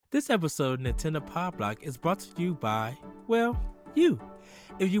This episode of Nintendo Pod Block is brought to you by, well, you.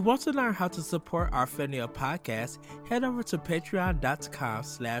 If you want to learn how to support our family of podcasts, head over to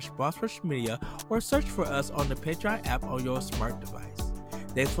patreon.com/bossrushmedia or search for us on the Patreon app on your smart device.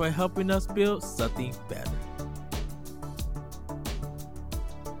 Thanks for helping us build something better.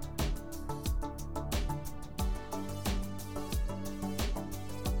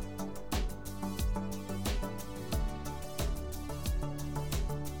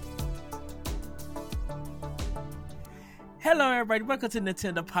 Hello everybody, welcome to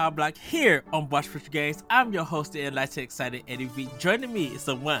Nintendo Power Block here on Boss Rush Games. I'm your host, the enlightened, excited Eddie V. Joining me is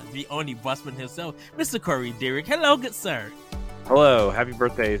the one, the only bossman himself, Mr. Corey Derrick. Hello, good sir. Hello, happy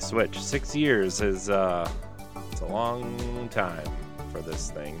birthday, Switch. 6 years is it's a long time for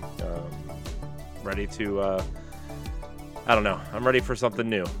this thing. Ready to I don't know. I'm ready for something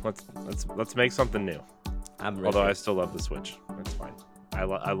new. Let's make something new. I'm ready. Although I still love the Switch. That's fine.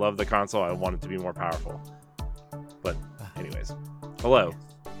 I love the console. I want it to be more powerful. But anyways, hello.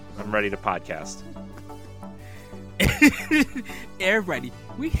 I'm ready to podcast. Everybody,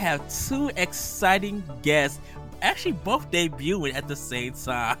 we have two exciting guests, actually both debuting at the same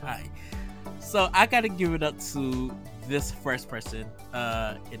time. So I gotta give it up to this first person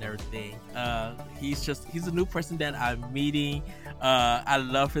and everything. He's a new person that I'm meeting. I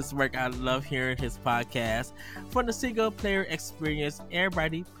love his work. I love hearing his podcast. From the single player experience,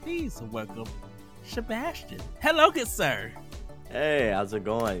 everybody, please welcome Sebastian. Hello, good sir. Hey, how's it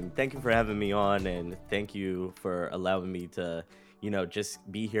going? Thank you for having me on, and thank you for allowing me to,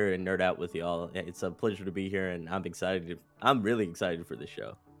 just be here and nerd out with y'all. It's a pleasure to be here, and I'm really excited for this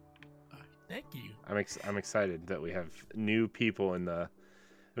show. Thank you. I'm excited that we have new people in the.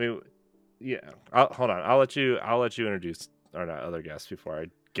 I mean, yeah. Hold on. I'll let you introduce our other guests before I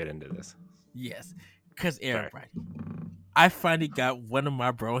get into this. Yes, because everybody, I finally got one of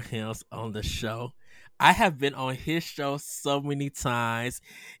my bro hymns on the show. I have been on his show so many times.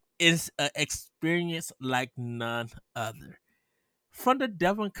 It's an experience like none other. From the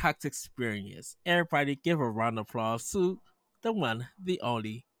Devin Cox experience, everybody give a round of applause to the one, the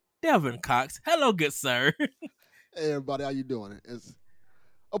only, Devin Cox. Hello, good sir. Hey everybody, how you doing? It's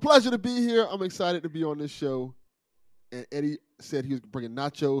a pleasure to be here. I'm excited to be on this show. And Eddie said he was bringing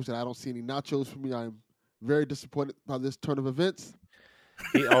nachos, and I don't see any nachos for me. I'm very disappointed by this turn of events.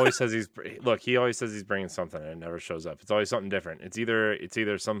 He always says he's bringing something, and it never shows up. It's always something different. It's either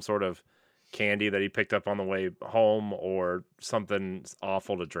some sort of candy that he picked up on the way home, or something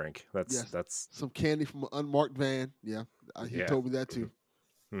awful to drink. That's some candy from an unmarked van. Yeah, he told me that too.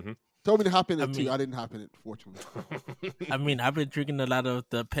 Mm-hmm. Told me to hop in it too. I didn't hop in it, fortunately. I mean, I've been drinking a lot of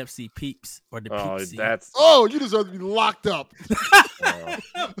the Pepsi Peeps or the Peepsy. You deserve to be locked up. That's a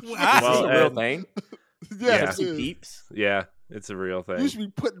real thing. Yes, Pepsi Peeps. Yeah, it's a real thing. You should be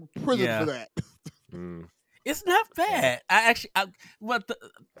put in prison for that. It's not bad.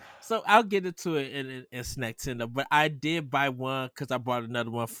 So I'll get into it in Snack Tender, but I did buy one because I bought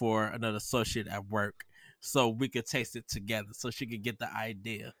another one for another associate at work, so we could taste it together, so she could get the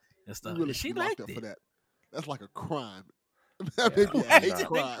idea and stuff. Really, she liked it. For that. That's like a crime.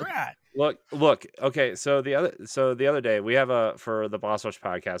 Crime. Look. Okay, so the other day we have for the Boss Rush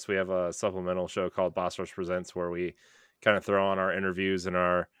podcast, we have a supplemental show called Boss Rush Presents, where we kind of throw on our interviews and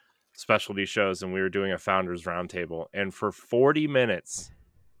our specialty shows, and we were doing a founders roundtable, and for 40 minutes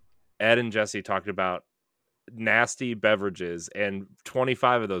Ed and Jesse talked about nasty beverages, and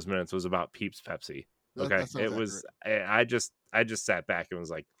 25 of those minutes was about Peeps Pepsi. Okay, it was accurate. I just sat back and was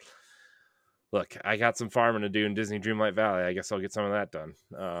like, look, I got some farming to do in Disney Dreamlight Valley. I guess I'll get some of that done.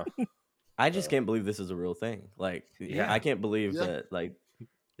 I just can't believe this is a real thing. I can't believe that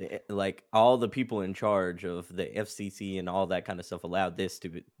like all the people in charge of the FCC and all that kind of stuff allowed this to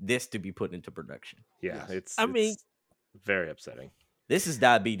be put into production. Yeah, it's very upsetting. This is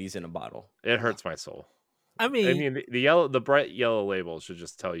diabetes in a bottle. It hurts my soul. I mean, the bright yellow label should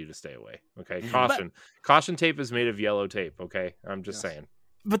just tell you to stay away. Okay, caution tape is made of yellow tape. Okay, I'm just saying.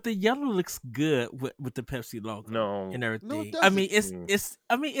 But the yellow looks good with the Pepsi logo and everything. I mean, it's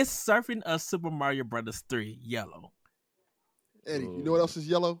surfing a Super Mario Brothers 3 yellow. Eddie, you know what else is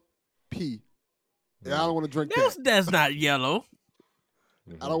yellow? Pee. And I don't want to drink that. That's not yellow.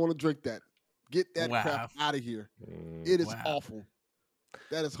 I don't want to drink that. Get that crap out of here. It is awful.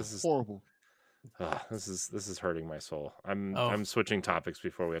 That is horrible. This is hurting my soul. I'm switching topics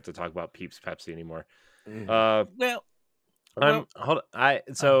before we have to talk about Peeps Pepsi anymore.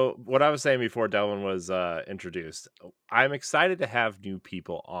 So what I was saying before Delvin was introduced, I'm excited to have new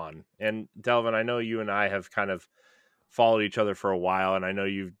people on. And Delvin, I know you and I have kind of followed each other for a while, and I know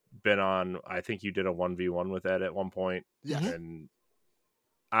you've been on, I think you did a 1v1 with Ed at one point. Yes. And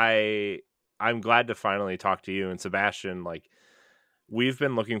I'm glad to finally talk to you and Sebastian. Like, we've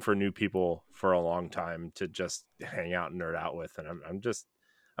been looking for new people for a long time to just hang out and nerd out with, and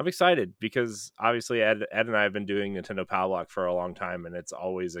I'm excited because obviously Ed and I have been doing Nintendo Power Block for a long time, and it's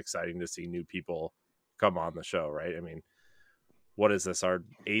always exciting to see new people come on the show, right? I mean, what is this, our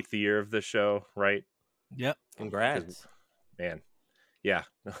 8th year of the show, right? Yep. Congrats. Man, yeah.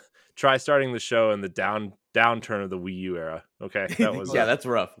 Try starting the show in the downturn of the Wii U era. Okay, that was yeah, that's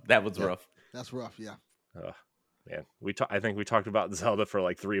rough. That was rough. That's rough. Yeah. Man, I think we talked about Zelda for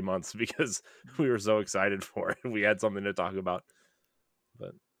like 3 months because we were so excited for it. We had something to talk about,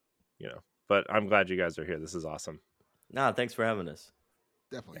 but but I'm glad you guys are here. This is awesome. Nah, thanks for having us.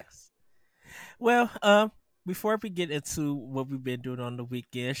 Definitely. Yes. Well, before we get into what we've been doing on the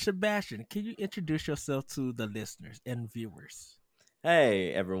weekend, Sebastian, can you introduce yourself to the listeners and viewers?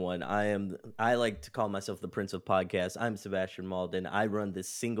 Hey everyone, I like to call myself the Prince of Podcasts. I'm Sebastian Malden. I run this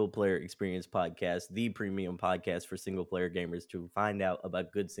Single Player Experience podcast, the premium podcast for single player gamers to find out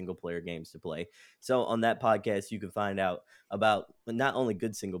about good single player games to play. So on that podcast, you can find out about not only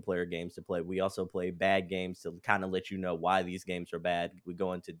good single player games to play, we also play bad games to kind of let you know why these games are bad. We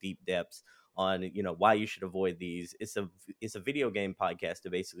go into deep depths on why you should avoid these. It's a video game podcast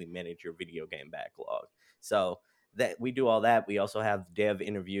to basically manage your video game backlog. So that we do all that. We also have dev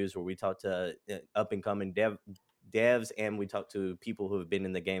interviews where we talk to up and coming devs, and we talk to people who have been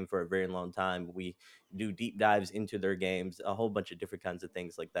in the game for a very long time. We do deep dives into their games, a whole bunch of different kinds of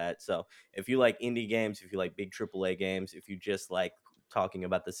things like that. So if you like indie games, if you like big AAA games, if you just like talking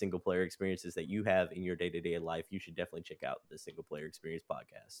about the single player experiences that you have in your day-to-day life, you should definitely check out the Single Player Experience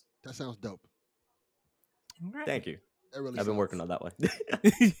podcast. That sounds dope. Right. Thank you. Really I've been working on that one.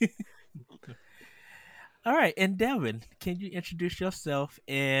 All right, and Devin, can you introduce yourself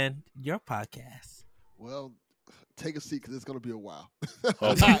and your podcast? Well, take a seat because it's going to be a while.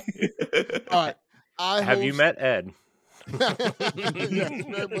 Okay. All right. Have you met Ed? Yes,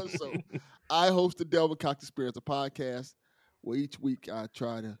 very much so. I host the Delvin Cox Experience, a podcast where each week I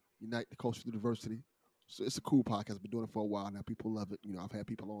try to unite the culture through diversity. So it's a cool podcast. I've been doing it for a while now. People love it. I've had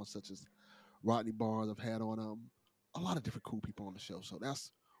people on such as Rodney Barnes. I've had on a lot of different cool people on the show. So that's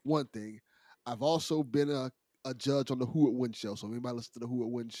one thing. I've also been a judge on the Who Would Win show. So if anybody listens to the Who Would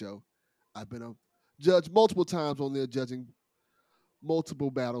Win show, I've been a judge multiple times on there, judging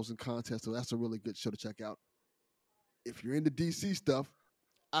multiple battles and contests. So that's a really good show to check out. If you're into DC stuff,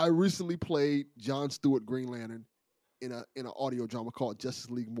 I recently played Jon Stewart Green Lantern in an audio drama called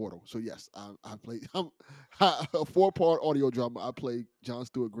Justice League Mortal. So yes, I played a 4-part audio drama. I played Jon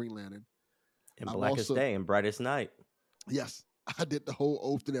Stewart Green Lantern. And Blackest Day and Brightest Night. Yes, I did the whole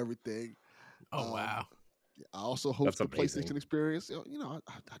oath and everything. Oh, wow. I also host the PlayStation Experience.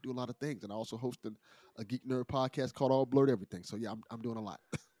 I do a lot of things. And I also hosted a Geek Nerd podcast called All Blurred Everything. So, yeah, I'm doing a lot.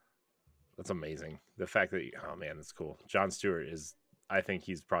 That's amazing. The fact that, oh, man, that's cool. Jon Stewart I think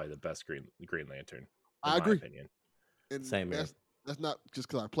he's probably the best Green Lantern. I agree. My opinion. And same here. That's not just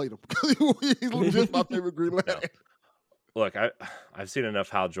because I played him. He's legit my favorite Green Lantern. No. Look, I've seen enough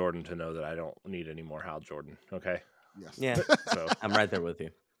Hal Jordan to know that I don't need any more Hal Jordan. Okay. Yes. Yeah. So I'm right there with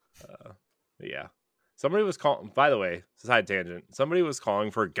you. Yeah. Somebody was calling, by the way, side tangent. Somebody was calling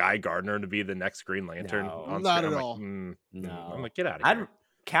for Guy Gardner to be the next Green Lantern. No, not at all. No. I'm like, get out of here.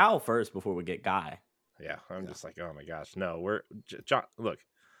 Cal first before we get Guy. Yeah. I'm just like, oh my gosh. No, we're John. Look.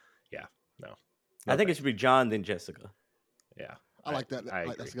 Yeah. No. I think it should be John, then Jessica. Yeah. I like that. I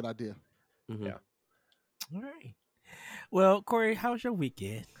agree. That's a good idea. Mm-hmm. Yeah. All right. Well, Corey, how was your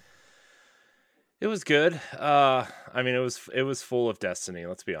weekend? It was good. I mean, it was full of Destiny.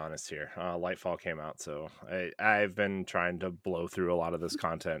 Let's be honest here. Lightfall came out, so I've been trying to blow through a lot of this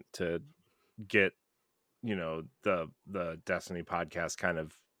content to get, the Destiny podcast kind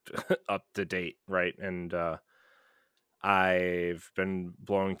of up to date, right? And I've been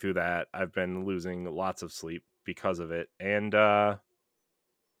blowing through that. I've been losing lots of sleep because of it, and yeah.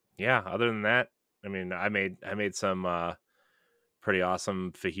 Other than that, I mean, I made some pretty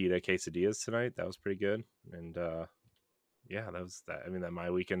awesome fajita quesadillas tonight. That was pretty good. And yeah, that was that. I mean, that my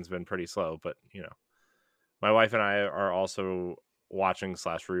weekend's been pretty slow, but my wife and I are also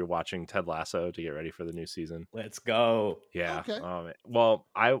rewatching Ted Lasso to get ready for the new season. Let's go. Yeah. Okay. Well,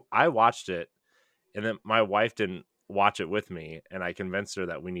 I watched it, and then my wife didn't watch it with me, and I convinced her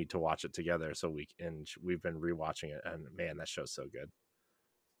that we need to watch it together. So we've been rewatching it, and man, that show's so good.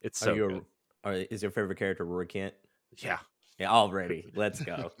 It's so good. Is your favorite character Roy Kent? Yeah. Yeah, already. Let's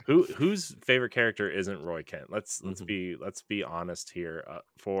go. Whose favorite character isn't Roy Kent? Let's be honest here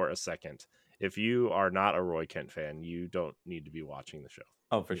for a second. If you are not a Roy Kent fan, you don't need to be watching the show.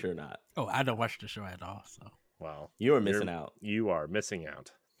 Oh, for sure not. Oh, I don't watch the show at all. So wow, you are missing out. You are missing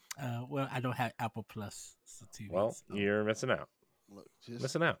out. Well, I don't have Apple Plus TV. Well, so. you're missing out. Look, just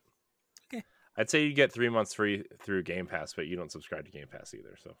Missing out. Okay. I'd say you get 3 months free through Game Pass, but you don't subscribe to Game Pass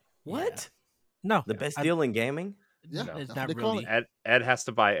either. So What? No, The best deal in gaming? Yeah, it's that's what not they call really. Ed has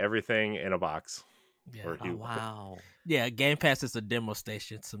to buy everything in a box. Yeah. Or Oh, he, wow. Yeah, Game Pass is a demo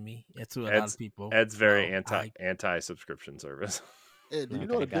station to me and to a lot of people. Ed's very So anti subscription service. Ed, do you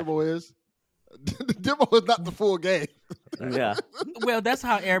know Okay, what a gotcha. demo is? The demo is not the full game. Yeah. well, that's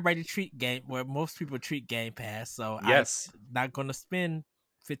how everybody treat game. Where most people treat Game Pass. So Yes. I'm not gonna spend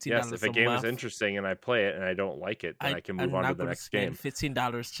 $15 Yes, if a game month. is interesting and I play it and I don't like it, then I can move I'm on to not the gonna next spend game.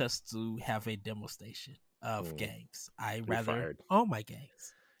 $15 just to have a demo station of games. I You're rather fired. own my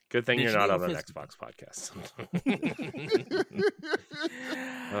games. Good thing you're not Digitally on or an physically? Xbox podcast.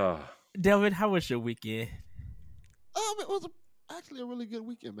 Oh, Delvin, how was your weekend? It was actually a really good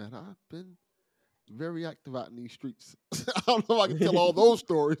weekend, man. I've been very active out in these streets. I don't know if I can tell all those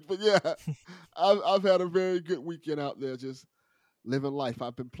stories, but yeah, I've had a very good weekend out there, just living life.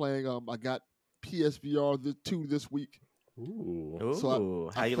 I've been playing. I got PSVR 2 this week. ooh. Ooh,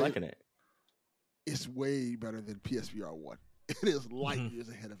 So how I you played- liking it? It's way better than PSVR 1. It is light years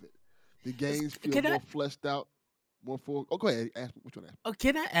ahead of it. The games feel can I- more fleshed out, more full. Oh, go ahead. Ask me which one. Oh,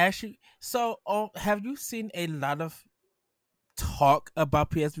 can I ask you? So, have you seen a lot of talk about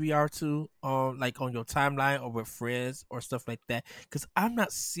PSVR 2 like on your timeline or with friends or stuff like that? Because I'm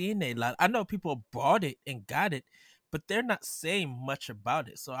not seeing a lot. I know people bought it and got it, but they're not saying much about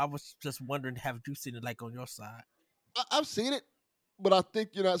it. So I was just wondering, have you seen it like on your side? I've seen it, but I think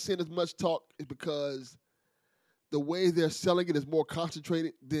you're not seeing as much talk is because the way they're selling it is more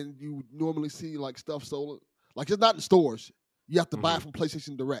concentrated than you normally see like stuff sold. Like it's not in stores. You have to buy it from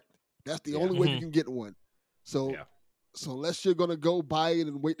PlayStation Direct. That's the Yeah. only way you Mhm. can get one. So Yeah. so unless you're gonna go buy it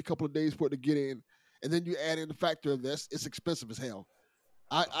and wait a couple of days for it to get in, and then you add in the factor of this, it's expensive as hell.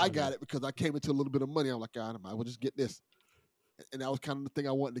 I got it because I came into a little bit of money. I'm like, I might as well just get this. And that was kind of the thing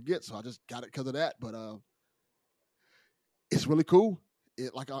I wanted to get, so I just got it because of that. But it's really cool.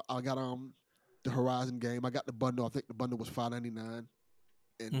 It like I got the Horizon game. I got the bundle. I think the bundle was $5.99.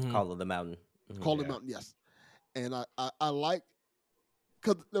 And Mhm. Call of the Mountain. Mhm. Call of Yeah. Mountain, yes. And I like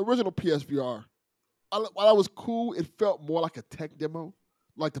because the original PSVR, while I was cool, it felt more like a tech demo,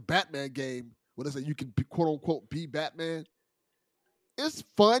 like the Batman game where they say you can be, quote unquote be Batman. It's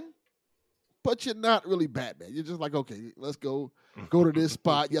fun, but you're not really Batman. You're just like, okay, let's go to this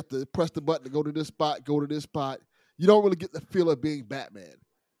spot. You have to press the button to go to this spot. Go to this spot. You don't really get the feel of being Batman.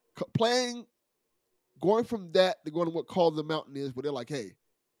 Going from that to going to what Call of the Mountain is, where they're like, hey,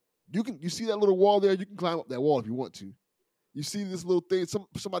 you see that little wall there? You can climb up that wall if you want to. You see this little thing?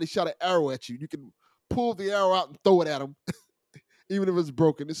 Somebody shot an arrow at you. You can pull the arrow out and throw it at them, even if it's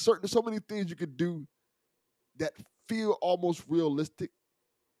broken. There's so many things you could do that feel almost realistic,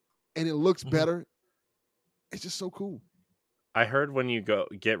 and it looks Mhm. better. It's just so cool. I heard when you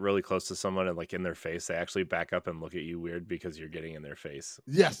get really close to someone and like in their face, they actually back up and look at you weird because you're getting in their face.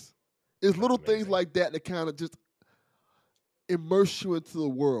 Yes, it's little things amazing. like that that kind of just immerse you into the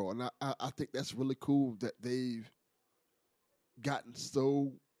world, and I think that's really cool that they've gotten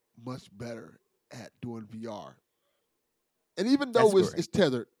so much better at doing VR. And even though That's it's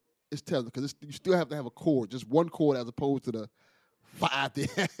tethered because you still have to have a cord, just one cord as opposed to the 5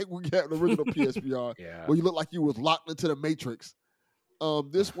 we got the original PSVR Yeah. where you look like you was locked into the Matrix.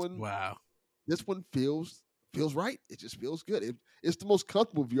 This one Wow. feels right. It just feels good. It's the most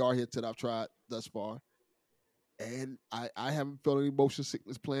comfortable VR headset I've tried thus far, and I haven't felt any motion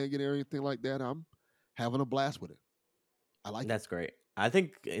sickness playing it or anything like that. I'm having a blast with it. I like it. That's great. I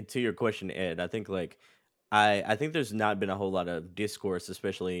think to your question, Ed, I think like I think there's not been a whole lot of discourse,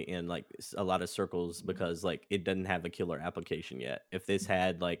 especially in like a lot of circles, because like it doesn't have a killer application yet. If this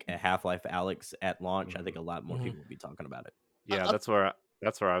had like a Half-Life Alyx at launch, I think a lot more Mhm. people would be talking about it. Yeah, that's where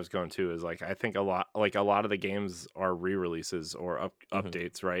I was going to. Is like I think a lot of the games are re-releases or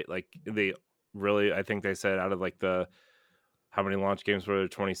updates, right? Like they really, I think they said out of like the how many launch games were there?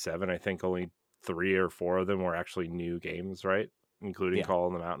 27. I think only 3 or 4 of them were actually new games, right? Including Yeah. Call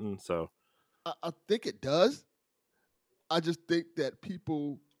of the Mountain. So I think it does. I just think that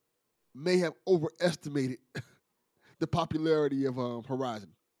people may have overestimated the popularity of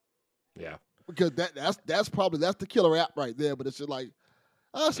Horizon yeah, because that's probably the killer app right there. But it's just like,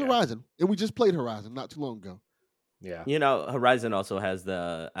 it's Yeah. Horizon, and we just played Horizon not too long ago. yeah, You know, Horizon also has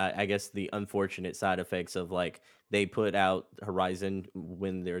I guess the unfortunate side effects of like they put out Horizon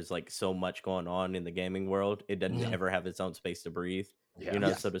when there's like so much going on in the gaming world. It doesn't Yeah. ever have its own space to breathe, yeah. you know,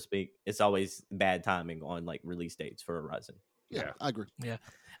 Yes. so to speak. It's always bad timing on like release dates for Horizon. Yeah, Yeah. I agree.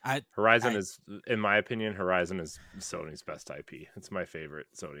 Horizon is, in my opinion, Horizon is Sony's best IP. It's my favorite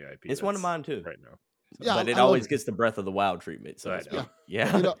Sony IP. It's one of mine too, right now. Yeah, but it always gets the Breath of the Wild treatment. So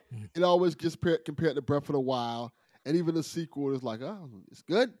yeah. It always gets compared to Breath of the Wild, and even the sequel is like, oh, it's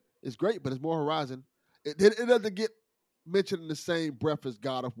good, it's great, but it's more Horizon. It doesn't get mentioned in the same breath as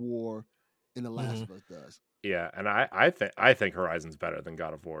God of War and The Last of Us does. Yeah, and I think Horizon's better than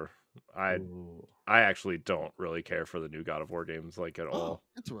God of War. I actually don't really care for the new God of War games like at all.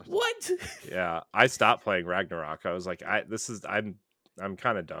 Interesting. What? Yeah, I stopped playing Ragnarok. I was like, I'm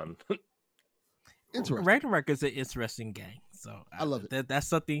kind of done. Ragnarok is an interesting game, so I love it. That's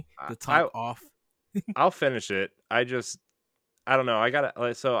something to talk off. I'll finish it. I don't know. I got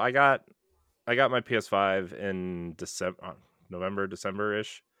my PS5 in November,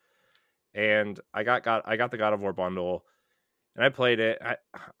 December-ish, and I got the God of War bundle, and I played it.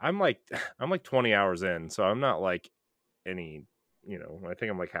 I'm like 20 hours in, so I'm not like any, I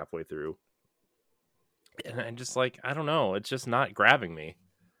think I'm like halfway through, and I'm just like, I don't know, it's just not grabbing me,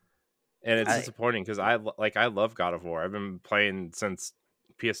 and it's disappointing because I love God of War. I've been playing since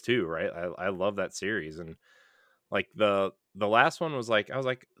PS2, right? I love that series, and like the last one was like, I was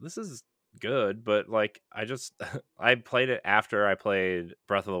like, this is good, but like I played it after I played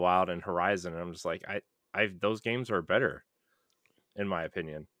Breath of the Wild and Horizon, and I'm just like, those games are better in my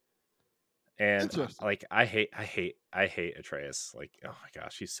opinion. And like I hate Atreus. Like, oh my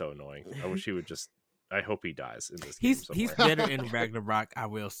gosh, he's so annoying. I wish he would I hope he dies in this game somewhere. He's better in Ragnarok, I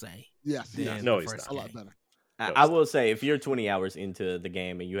will say. Yes, no, he's not. A lot better. I will say, if you're 20 hours into the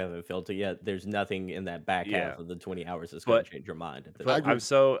game and you haven't felt it yet, there's nothing in that back half of the 20 hours that's going to change your mind. But I'm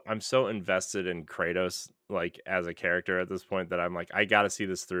so invested in Kratos, like as a character at this point, that I'm like, I got to see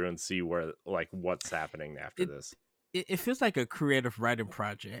this through and see where, like, what's happening after this. It feels like a creative writing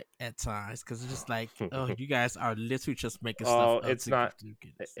project at times because it's just like, oh, you guys are literally just making stuff up. It's not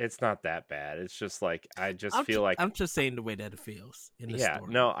that bad. It's just like I'm just saying the way that it feels in the story.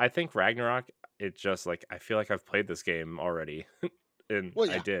 No, I think Ragnarok. It's just like I feel like I've played this game already, and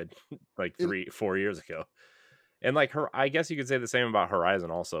I did like 3-4 years ago, and like I guess you could say the same about Horizon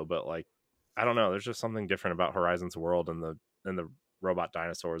also, but like I don't know. There's just something different about Horizon's world and the robot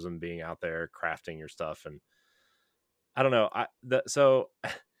dinosaurs and being out there crafting your stuff, and I don't know. So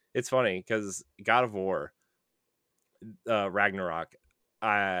it's funny because God of War, Ragnarok.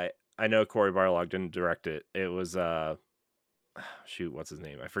 I know Cory Barlog didn't direct it. It was what's his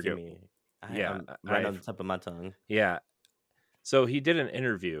name? I forget. On the tip of my tongue. Yeah. So he did an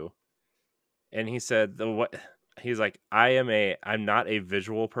interview, and he said he's like, I'm not a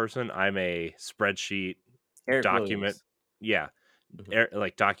visual person. I'm a spreadsheet document. Yeah.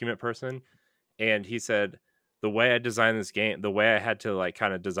 Like document person. And he said, the way I designed this game, the way I had to like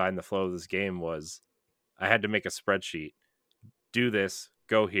kind of design the flow of this game was I had to make a spreadsheet. Do this,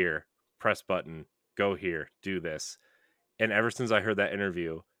 go here, press button, go here, do this. And ever since I heard that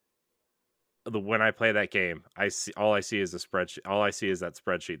interview, when I play that game, all I see is a spreadsheet. All I see is that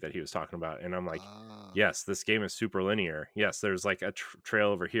spreadsheet that he was talking about, and I'm like, yes, this game is super linear. Yes, there's like a trail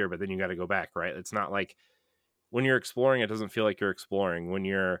over here, but then you got to go back, right? It's not like when you're exploring, it doesn't feel like you're exploring. When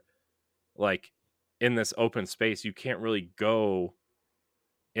you're like in this open space, you can't really go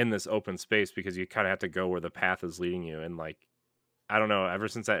in this open space because you kind of have to go where the path is leading you. And like, I don't know. Ever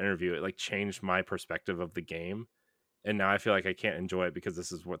since that interview, it like changed my perspective of the game, and now I feel like I can't enjoy it because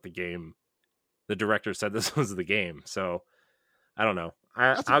this is what the director said this was the game. So I don't know.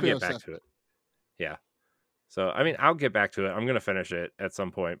 I'll get back to it. Yeah. So, I mean, I'll get back to it. I'm going to finish it at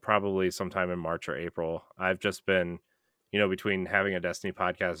some point, probably sometime in March or April. I've just been, between having a Destiny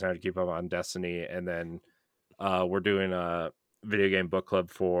podcast and having to keep up on Destiny. And then we're doing a video game book club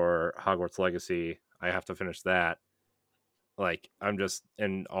for Hogwarts Legacy. I have to finish that. Like, I'm just,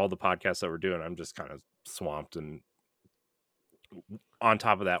 and all the podcasts that we're doing, I'm just kind of swamped, and on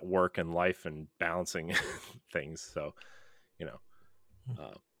top of that, work and life and balancing things. So,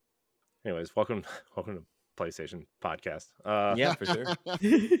 anyways, welcome to PlayStation podcast. Yeah, for sure.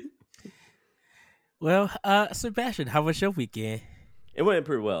 Well, Sebastian, how was your weekend? It went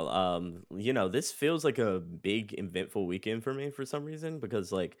pretty well. This feels like a big eventful weekend for me for some reason,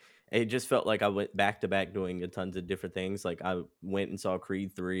 because like it just felt like I went back to back doing a tons of different things. Like I went and saw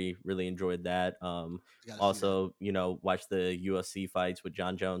Creed 3, really enjoyed that. Also, watched the UFC fights with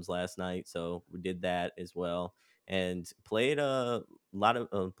John Jones last night, so we did that as well. And played a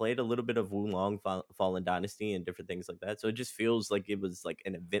little bit of Wulong Fallen Dynasty and different things like that. So it just feels like it was like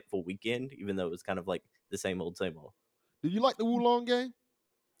an eventful weekend, even though it was kind of like the same old, same old. Did you like the Wulong game?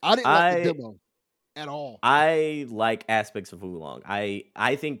 I didn't like the demo. at all. I like aspects of Wulong.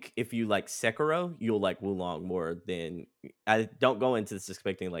 I think if you like Sekiro, you'll like Wulong more than I don't go into this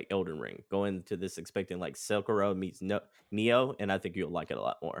expecting like Elden Ring. Go into this expecting like Sekiro meets Neo, and I think you'll like it a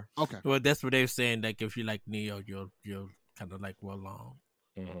lot more. Okay. Well, that's what they're saying. Like if you like Neo, you'll kind of like Wulong.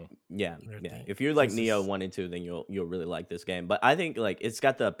 Yeah. Everything. If you're like This Neo is- 1 and 2, then you'll really like this game. But I think like it's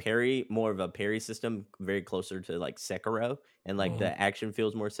got the parry, more of a parry system, very closer to like Sekiro, and like the action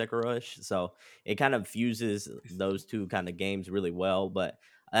feels more Sekiro-ish. So it kind of fuses those two kind of games really well. But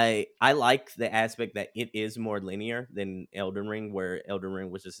I like the aspect that it is more linear than Elden Ring, where Elden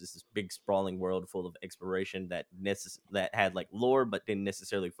Ring was just this big sprawling world full of exploration that had like lore but didn't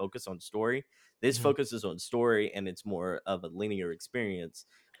necessarily focus on story. This focuses on story, and it's more of a linear experience,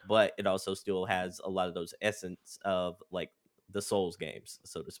 but it also still has a lot of those essence of like the Souls games,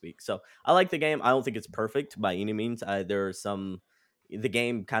 so to speak. So I like the game. I don't think it's perfect by any means. There are the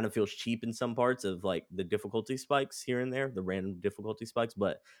game kind of feels cheap in some parts of like the difficulty spikes here and there, the random difficulty spikes,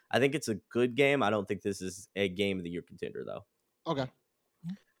 but I think it's a good game. I don't think this is a game of the year contender though. Okay.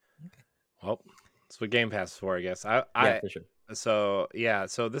 Well, that's what Game Pass is for, I guess. Yeah, for sure. So yeah,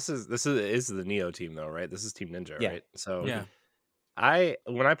 so this is the Neo team though, right? This is Team Ninja, Yeah. right? So Yeah.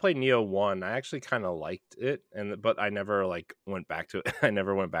 when I played Neo 1, I actually kind of liked it, but I never like went back to it. I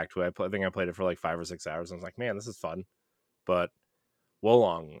never went back to it. I think I played it for like 5 or 6 hours. And I was like, man, this is fun. But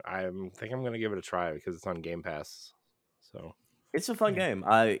Wulong, I think I'm gonna give it a try because it's on Game Pass. So It's a fun game.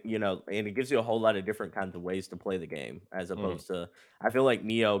 And it gives you a whole lot of different kinds of ways to play the game, as opposed to, I feel like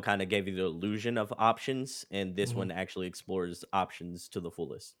Neo kind of gave you the illusion of options, and this one actually explores options to the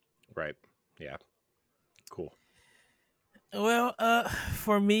fullest. right, yeah, cool. Well,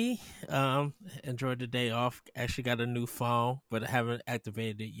 for me, enjoyed the day off. Actually got a new phone, but I haven't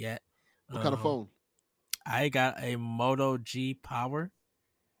activated it yet. What kind of phone? I got a Moto G Power.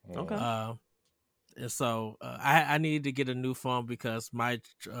 Okay. And so I needed to get a new phone because my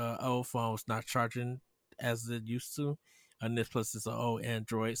old phone was not charging as it used to, and this plus it's an old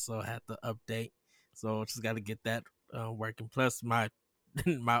Android, so I had to update. So just got to get that working. Plus my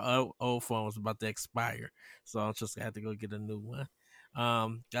old phone was about to expire, so I just had to go get a new one.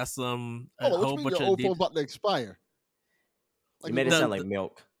 Got some a What whole you mean bunch your of old phone's about to expire? You made it sound like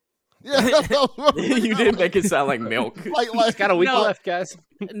milk. Yeah. You did make it sound like milk. It's got a week left, guys.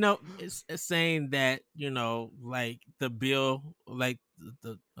 No, it's saying that like the bill, like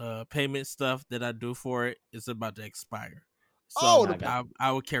the payment stuff that I do for it is about to expire. So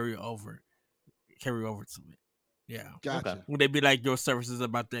I will carry over to it. Yeah, Gotcha. Okay. Would they be like your service is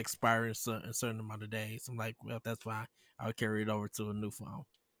about to expire in a certain amount of days? I'm like, well, that's fine. I'll carry it over to a new phone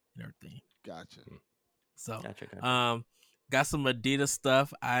and everything. Gotcha. So, Gotcha. got some Adidas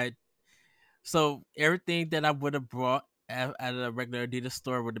stuff. So everything that I would have brought at a regular Adidas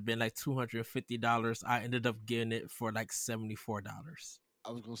store would have been like $250. I ended up getting it for like $74.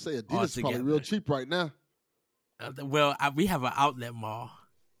 I was gonna say Adidas is probably real cheap right now. Well, we have an outlet mall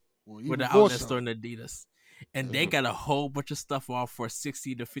with an more outlet so. store in Adidas, and they got a whole bunch of stuff off for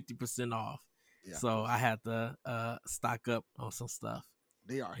 60 to 50% off. Yeah. So I had to stock up on some stuff.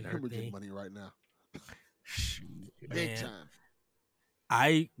 They are and hemorrhaging everything. money right now. Shoot, Big man. time.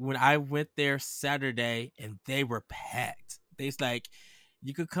 When I went there Saturday and they were packed. They's like,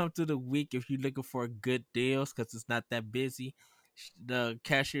 you could come through the week if you're looking for good deals because it's not that busy. The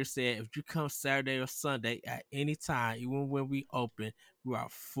cashier said if you come Saturday or Sunday at any time, even when we open, we are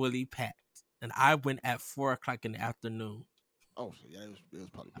fully packed. And I went at 4:00 in the afternoon. Oh, so yeah, it was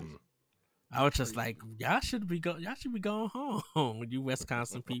probably busy. I was just like, y'all should be going home. You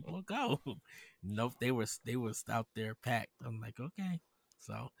Wisconsin people, go. Nope, they was out there packed. I'm like, okay.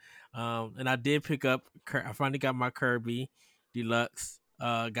 So, and I did pick up. I finally got my Kirby Deluxe.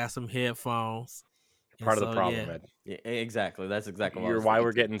 Got some headphones. Part of the problem, Ed. Yeah, exactly. That's exactly why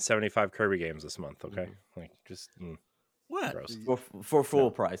we're getting 75 Kirby games this month. Okay, like just what gross. For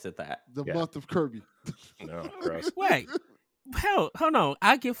full price at that. The month of Kirby. No, gross. Wait. Hell, hold on.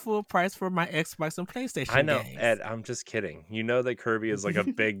 I get full price for my Xbox and PlayStation. I know, games. Ed. I'm just kidding. You know that Kirby is like a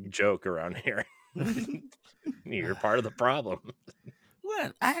big joke around here. You're part of the problem.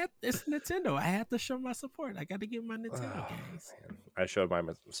 What? It's Nintendo. I have to show my support. I got to get my Nintendo games. Man. I showed my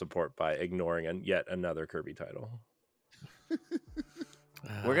support by ignoring yet another Kirby title.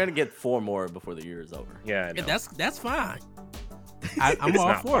 We're gonna get 4 more before the year is over. Yeah, I know. That's fine. I'm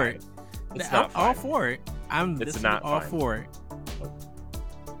all for it. I'm all for it. It's not all fine. for it.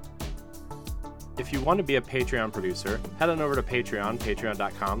 If you want to be a Patreon producer, head on over to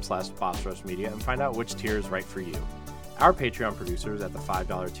patreon.com/BossRushMedia and find out which tier is right for you. Our Patreon producers at the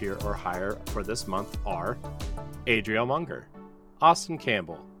 $5 tier or higher for this month are Adriel Munger, Austin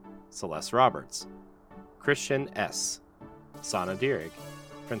Campbell, Celeste Roberts, Christian S., Sana Dierig,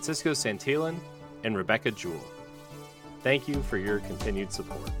 Francisco Santillan, and Rebecca Jewell. Thank you for your continued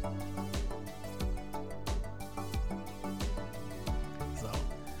support. So,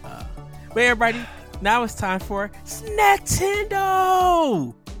 but everybody, now it's time for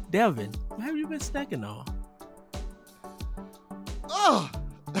Snacktendo! Devin, what have you been snacking on? Oh!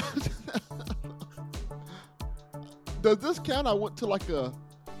 Does this count? I went to like a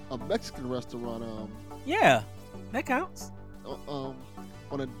Mexican restaurant. Yeah, that counts. On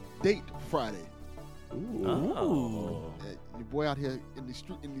a date Friday. Ooh. Oh. Your boy out here in these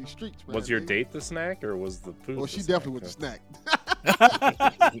streets, man. Was your date the snack or was the food? Well, the she snack? definitely was the snack.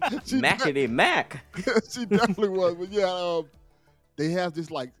 Mackety Mac. She definitely was. But yeah, they have this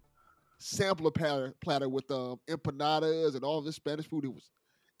like sampler platter with empanadas and all this Spanish food.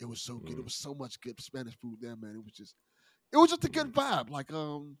 It was so good. It was so much good Spanish food there, man. It was just a good vibe. Like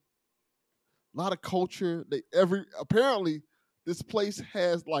a lot of culture. Apparently this place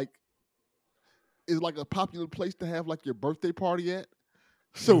is like a popular place to have like your birthday party at.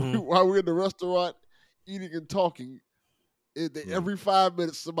 So while we're in the restaurant eating and talking, every 5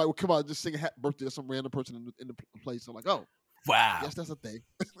 minutes somebody would come out and just sing a happy birthday to some random person in the place. I'm like, oh, Wow. yes, that's a thing.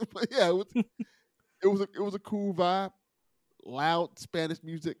 But yeah, it was a cool vibe. Loud Spanish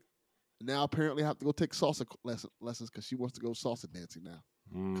music. Now apparently I have to go take salsa lessons because she wants to go salsa dancing now.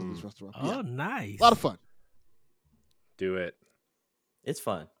 Because of this restaurant. Oh, Yeah. nice. A lot of fun. Do it. It's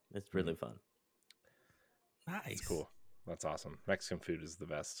fun. It's really fun. Nice. It's cool. That's awesome. Mexican food is the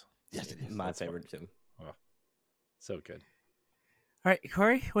best. Yes, it is. My That's favorite too. So good. All right,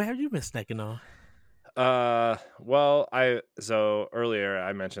 Corey, what have you been snacking on? Well, so earlier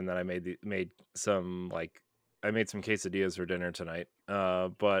I mentioned that I made some quesadillas for dinner tonight.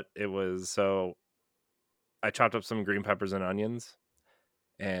 But it was so I chopped up some green peppers and onions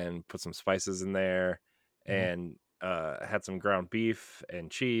and put some spices in there and had some ground beef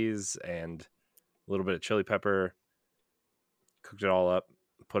and cheese and a little bit of chili pepper. Cooked it all up,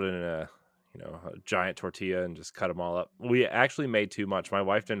 put it in a giant tortilla and just cut them all up. We actually made too much. My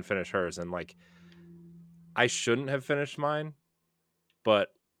wife didn't finish hers, and I shouldn't have finished mine, but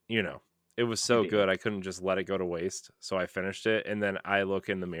it was so good I couldn't just let it go to waste. So I finished it, and then I look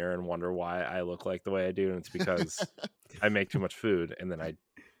in the mirror and wonder why I look like the way I do, and it's because I make too much food and then I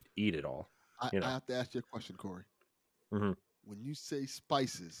eat it all. I have to ask you a question, Corey. Mm-hmm. When you say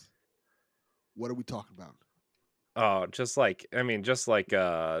spices, what are we talking about? Oh, just a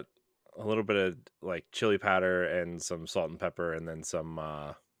little bit of like chili powder and some salt and pepper, and then some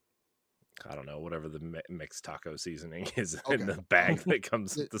I don't know, whatever the mixed taco seasoning is in the bag that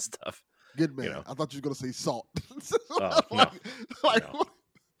comes with the stuff. Good man. I thought you were gonna say salt.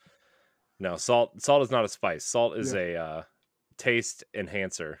 No, salt is not a spice. Salt is a taste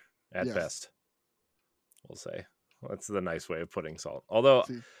enhancer at best. We'll say that's the nice way of putting salt. Although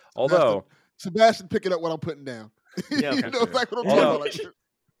Sebastian picking up what I'm putting down. Yeah, you know exactly what I'm talking about.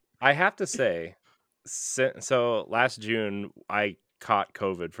 I have to say, so last June I caught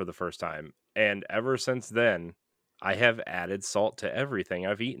COVID for the first time, and ever since then I have added salt to everything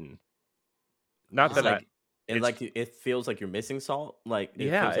I've eaten. Not that it feels like you're missing salt.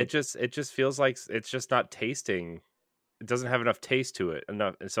 It just feels like it's just not tasting. It doesn't have enough taste to it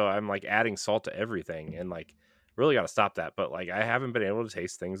enough, and so I'm adding salt to everything, and really got to stop that. But I haven't been able to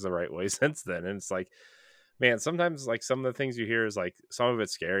taste things the right way since then, and it's man, sometimes some of the things you hear is some of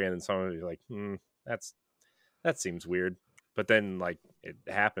it's scary, and then some of it you're that seems weird. But then it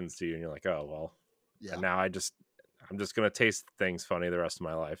happens to you, and you're like, oh well. Yeah. And now I'm just gonna taste things funny the rest of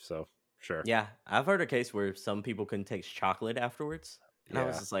my life. So sure. Yeah, I've heard a case where some people couldn't taste chocolate afterwards, and I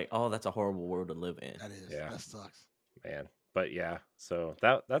was just like, oh, that's a horrible world to live in. That is. Yeah. That sucks, man. But yeah, so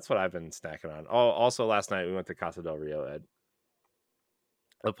that's what I've been snacking on. Oh, also last night we went to Casa del Rio, Ed.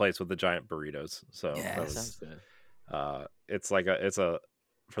 The place with the giant burritos. So that sounds good. It's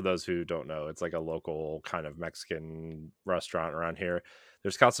for those who don't know, it's like a local kind of Mexican restaurant around here.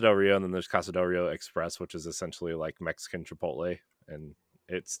 There's Casa del Rio, and then there's Casa del Rio Express, which is essentially like Mexican Chipotle, and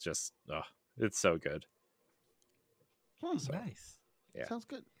it's just it's so good. So, nice. Yeah, sounds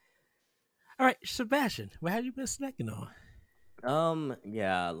good. All right, Sebastian, what have you been snacking on?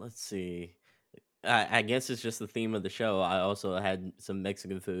 Yeah, let's see. I guess it's just the theme of the show. I also had some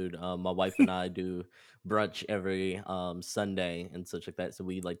Mexican food. My wife and I do brunch every Sunday and such like that. So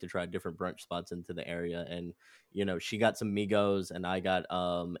we like to try different brunch spots into the area. And she got some Migos, and I got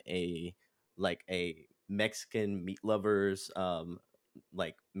a Mexican meat lovers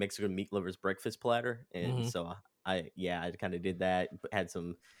Mexican meat lovers breakfast platter. And so I kind of did that. Had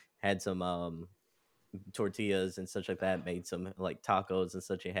some tortillas and such like that. Made some like tacos and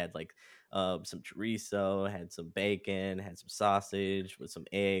such. It had like some chorizo, had some bacon, had some sausage with some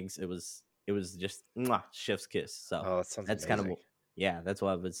eggs. It was just chef's kiss. So Oh, that sounds that's amazing. kind of that's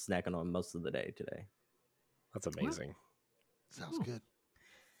what I've been snacking on most of the day today. That's amazing. Sounds good.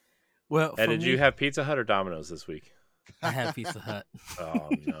 Well, Ed, did you have Pizza Hut or Domino's this week? I had Pizza Hut. Oh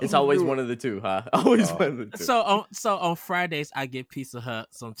no, It's always one of the two, huh? Always one of the two. So on Fridays I get Pizza Hut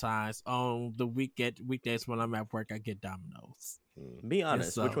sometimes. On the weekdays when I'm at work I get Domino's. Be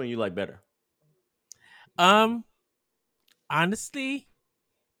honest, which one you like better? Honestly,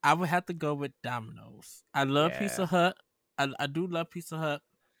 I would have to go with Domino's. I love Pizza Hut. I do love Pizza Hut,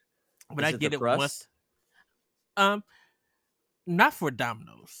 but I get it once. Not for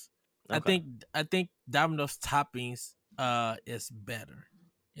Domino's. Okay. I think Domino's toppings is better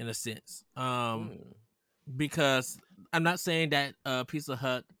in a sense. Because I'm not saying that Pizza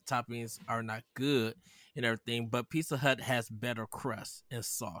Hut toppings are not good and everything, but Pizza Hut has better crust and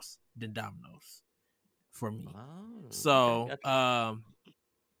sauce than Domino's for me. So okay, gotcha.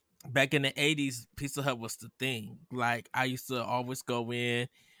 Back in the 80s, Pizza Hut was the thing. Like I used to always go in.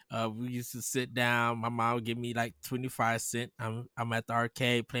 We used to sit down. My mom would give me like 25 cents. I'm at the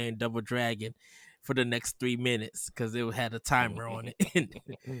arcade playing Double Dragon for the next 3 minutes because it had a timer on it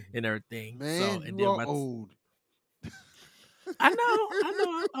and everything. Man, and you are old. I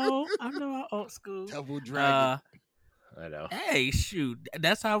know I'm old school. Double Dragon. I know. Hey, shoot,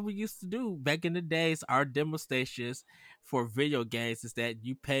 that's how we used to do back in the days. Our demo stations for video games is that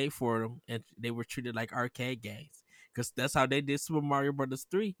you pay for them and they were treated like arcade games. Because that's how they did Super Mario Brothers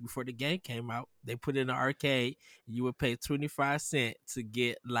 3 before the game came out. They put it in an arcade. You would pay 25 cents to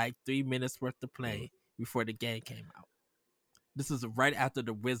get like 3 minutes worth of play before the game came out. This is right after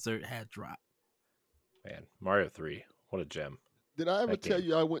the Wizard had dropped. Man, Mario 3, what a gem. Did I ever tell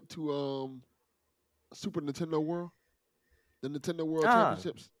you I went to Super Nintendo World? The Nintendo World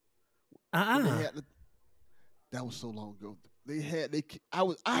Championships? That was so long ago. I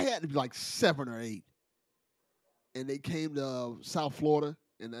had to be like 7 or 8. And they came to South Florida,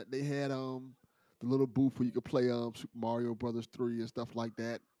 and they had the little booth where you could play Super Mario Brothers 3 and stuff like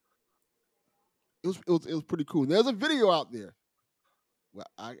that. It was pretty cool. There's a video out there. Well,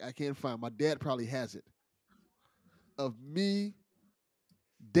 I can't find. My dad probably has it of me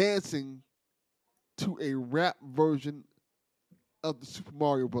dancing to a rap version of the Super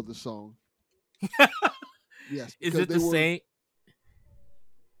Mario Brothers song. Yes. Is it the same?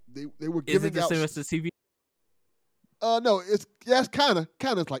 They were giving out. Is it the same as the TV? No, it's kind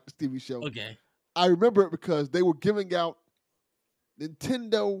of like the Stevie show. Okay. I remember it because they were giving out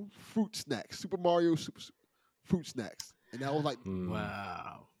Nintendo fruit snacks, Super Mario fruit snacks, and that was like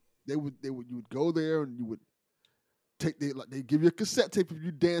wow. You would go there and you would they give you a cassette tape of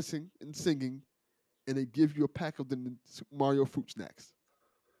you dancing and singing, and they give you a pack of the Super Mario fruit snacks.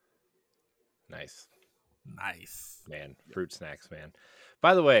 Nice, man. Fruit snacks, man.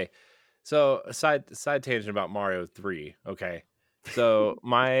 By the way. So a side tangent about Mario 3. Okay. So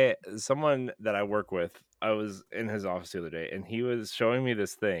someone that I work with, I was in his office the other day and he was showing me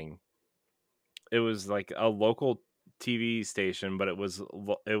this thing. It was like a local TV station, but it was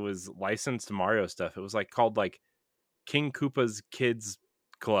licensed Mario stuff. It was like called like King Koopa's Kids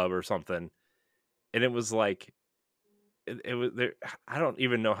Club or something. And it was like it was there. I don't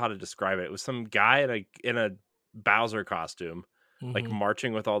even know how to describe it. It was some guy in a Bowser costume. Like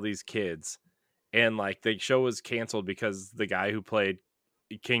marching with all these kids, and like the show was canceled because the guy who played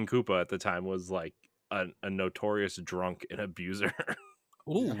King Koopa at the time was like a notorious drunk and abuser.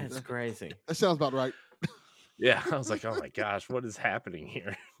 Ooh, that's crazy. That sounds about right. Yeah, I was like, oh my gosh, what is happening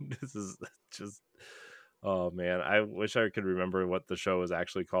here? This is just, oh man, I wish I could remember what the show was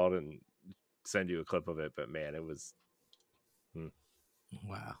actually called and send you a clip of it, but man, it was.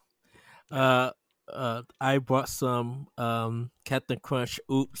 Wow. I bought some Captain Crunch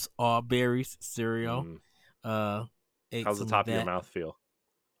Oops All Berries cereal. How's the top of your mouth feel?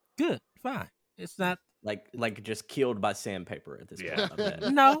 Good, fine. It's not like just killed by sandpaper at this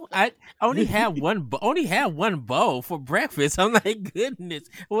point. No, I only had one bowl for breakfast. I'm like, goodness,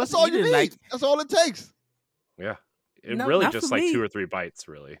 that's all you need. Like, that's all it takes. Yeah, really just like 2 or 3 bites,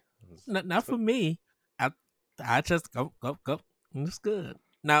 really. Not for me. I just go. It's good.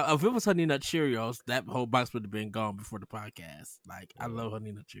 Now, if it was Honey Nut Cheerios, that whole box would have been gone before the podcast. Like, I love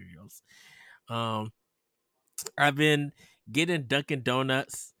Honey Nut Cheerios. I've been getting Dunkin'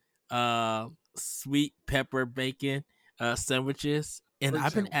 Donuts, sweet pepper bacon sandwiches, and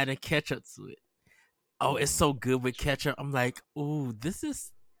I've been adding ketchup to it. Oh, it's so good with ketchup. I'm like, ooh, this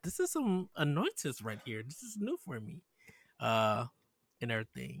is some anointings right here. This is new for me. And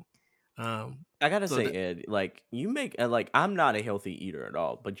everything. I gotta So say, that- Ed, like you make like I'm not a healthy eater at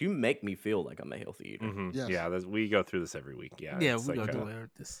all, but you make me feel like I'm a healthy eater. Yes. Yeah, we go through this every week. Yeah, yeah, it's we like gonna do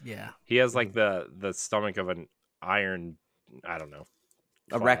this. Yeah, he has like the stomach of an iron. I don't know.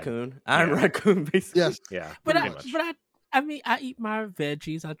 A clad. raccoon, iron Yeah. raccoon, basically. Yes. Yeah, but pretty I, much. but I mean, I eat my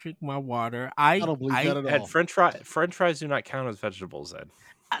veggies. I drink my water. I don't believe that at all. Ed, French fries do not count as vegetables, Ed.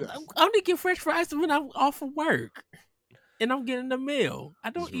 I only get French fries when I'm off of work and I'm getting a meal. I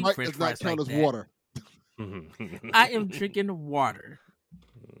don't eat Sprite French does not fries count like as that. water. I am drinking water.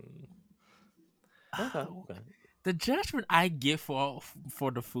 Okay. The judgment I get for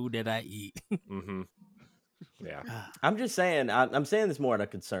the food that I eat. Mm-hmm. Yeah. I'm just saying. I'm saying this more out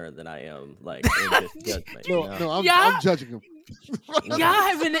of concern than I am like in just judgment. No, you know? no, Yeah. I'm judging him.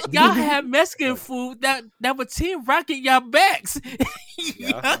 Y'all have Mexican food that would team rocket y'all backs.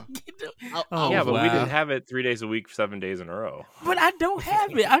 Yeah. Oh, Yeah, but we wow. didn't have it 3 days a week, 7 days in a row. But I don't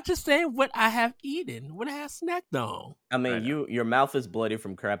have it. I'm just saying what I have eaten, what I have snacked on. I mean, I know. your mouth is bloody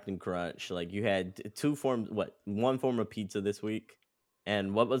from Captain Crunch. Like you had one form of pizza this week,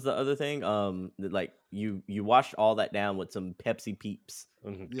 and what was the other thing? Like you washed all that down with some Pepsi Peeps.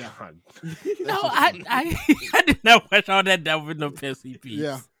 Yeah. God. No, I did not wash all that down with no Pepsi Peeps.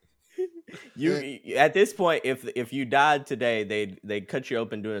 Yeah. You at this point, if you died today, they'd cut you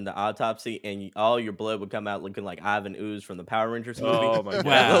open during the autopsy, and all your blood would come out looking like Ivan Ooze from the Power Rangers movie. Oh my That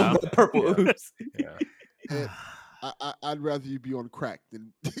Wow. little purple Yeah. ooze. Yeah. And I'd rather you be on crack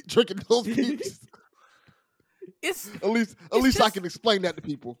than drinking those peeps. It's At least I just- can explain that to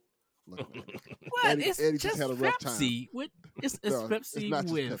people. Look, what? Eddie It's just just had a rough time. Pepsi. It's no, Pepsi it's not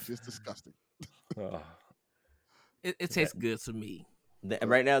just with. Pepsi. It's disgusting. Oh. It tastes good to me.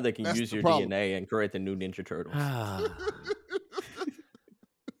 Right now, they can That's use the your problem. DNA and create the new Ninja Turtles. Ah,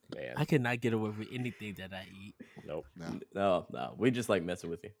 Man. I cannot get away with anything that I eat. Nope. No, we just like messing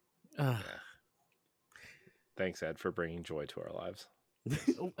with you. Ah. Thanks, Ed, for bringing joy to our lives.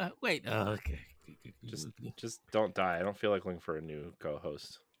 Wait. Okay. Just don't die. I don't feel like looking for a new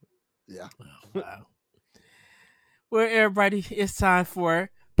co-host. Yeah. Oh, wow. Well, everybody, it's time for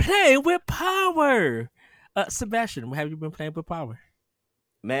Play with Power. Sebastian, have you been playing with Power?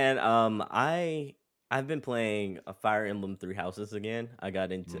 Man, I've been playing a Fire Emblem Three Houses again. I got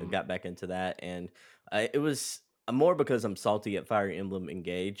back into that, and it was more because I'm salty at Fire Emblem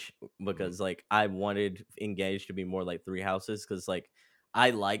Engage, because like I wanted Engage to be more like Three Houses, because like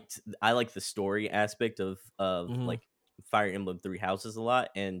I liked the story aspect of Mhm. like Fire Emblem Three Houses a lot,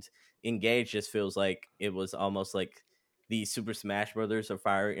 and Engage just feels like it was almost like the Super Smash Brothers of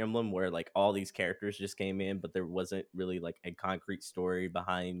Fire Emblem, where like all these characters just came in, but there wasn't really like a concrete story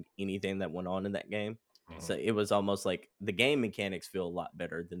behind anything that went on in that game. So it was almost like the game mechanics feel a lot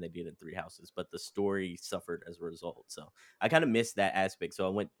better than they did in Three Houses, but the story suffered as a result. So I kind of missed that aspect. So I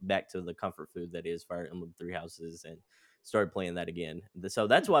went back to the comfort food that is Fire Emblem Three Houses and started playing that again. So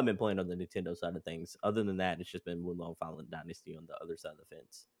that's why I've been playing on the Nintendo side of things. Other than that, it's just been Wulong Fallen Dynasty on the other side of the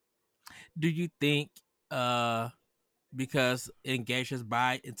fence. Do you think because Engage is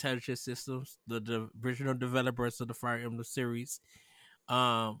by Intelligent Systems, the original developers of the Fire Emblem series,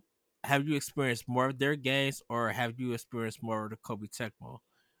 have you experienced more of their games, or have you experienced more of the Koei Tecmo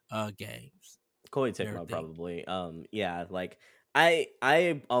games? Koei Tecmo Everything. probably. Yeah, like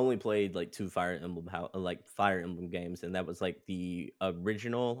I only played like two Fire Emblem games, and that was like the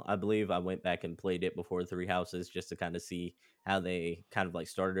original. I believe I went back and played it before Three Houses just to kind of see how they kind of like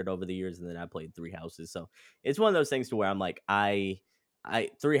started over the years, and then I played Three Houses. So it's one of those things to where I'm like I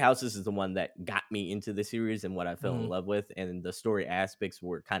Three Houses is the one that got me into the series and what I fell in Mhm. love with, and the story aspects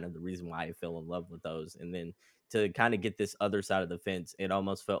were kind of the reason why I fell in love with those. And then to kind of get this other side of the fence, it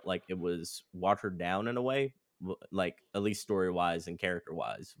almost felt like it was watered down in a way, like at least story wise and character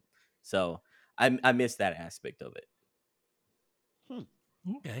wise. So I missed that aspect of it.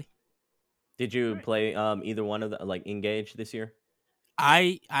 Okay. Did you Right. play either one of the like Engage this year?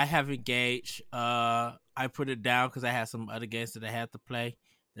 I have Engaged. I put it down because I had some other games that I had to play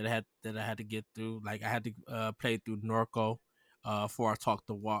that I had to get through. Like I had to play through Norco for I Talk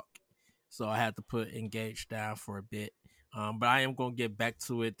the Walk, so I had to put Engaged down for a bit. But I am gonna get back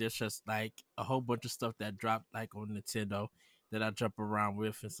to it. There's just like a whole bunch of stuff that dropped like on Nintendo that I jump around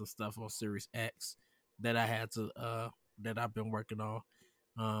with, and some stuff on Series X that I had to that I've been working on.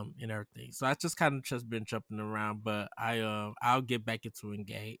 And everything. So I just kind of just been jumping around, but I'll get back into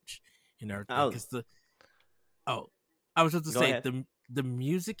Engage and everything. Oh. Cause I was just to Go say ahead. the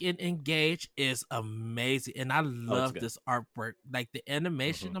music in Engage is amazing, and I love good. this artwork. Like the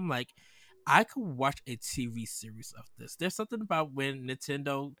animation, Mhm. I'm like, I could watch a TV series of this. There's something about when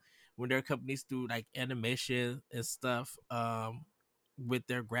their companies do like animation and stuff, with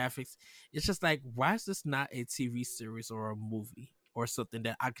their graphics. It's just like, why is this not a TV series or a movie or something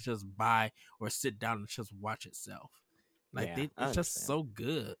that I could just buy or sit down and just watch itself? Like Yeah, I it's just understand. so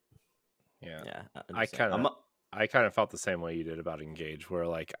good. Yeah. Yeah, I I understand. kind of I kind of felt the same way you did about Engage, where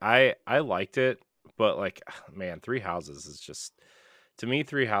like I liked it, but like man, Three Houses is just, to me,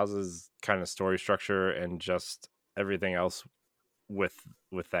 Three Houses kind of story structure and just everything else with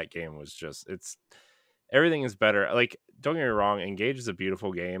that game was just, it's, everything is better. Like, don't get me wrong, Engage is a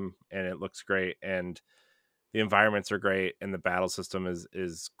beautiful game and it looks great and the environments are great and the battle system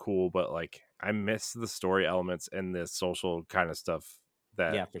is cool, but like I miss the story elements and the social kind of stuff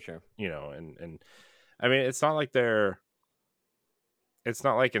that, Yeah, for sure. you know, and I mean, it's not like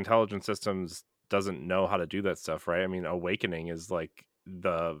Intelligent Systems doesn't know how to do that stuff, right? I mean, Awakening is like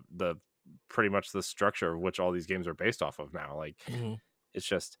the pretty much the structure of which all these games are based off of now. Like, it's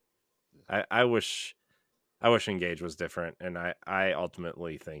just, I wish Engage was different, and I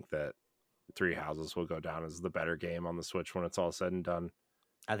ultimately think that Three Houses will go down as the better game on the Switch when it's all said and done.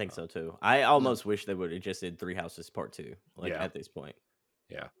 I think so too. I almost wish they would have just did Three Houses Part 2, like Yeah. at this point.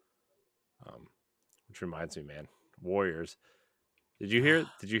 Yeah. Which reminds me, man, Warriors. Did you hear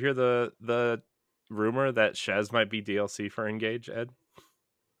the rumor that Shez might be DLC for Engage, Ed?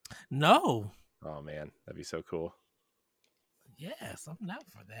 No. Oh man, that'd be so cool. Yes, I'm not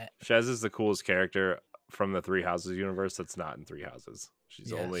for that. Shez is the coolest character from the Three Houses universe that's not in Three Houses.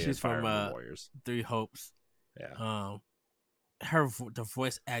 She's only in Fire Emblem Warriors. Three Hopes. Yeah. The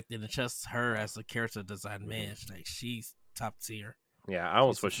voice acting and just her as a character design, man, she's top tier. Yeah, I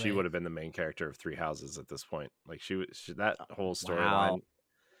almost wish she would have been the main character of Three Houses at this point. Like she that whole storyline,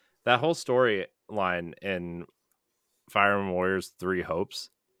 in Fire Emblem Warriors Three Hopes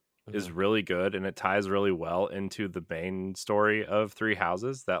is really good, and it ties really well into the main story of Three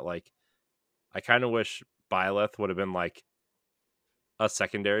Houses. That like, I kind of wish Byleth would have been like a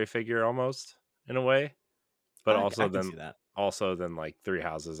secondary figure almost in a way, but also then like Three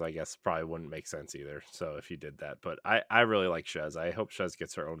Houses, I guess, probably wouldn't make sense either. So if you did that, but I really like Shez. I hope Shez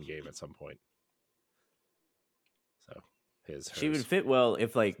gets her own game at some point. So she would fit well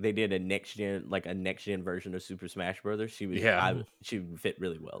if like they did a next gen version of Super Smash Brothers. She would she would fit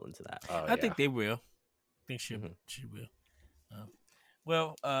really well into that. I think they will. I think she will.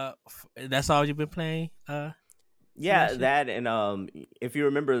 Well, that's all you've been playing. Yeah, that and if you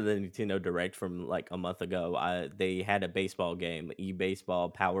remember the Nintendo Direct from like a month ago, they had a baseball game,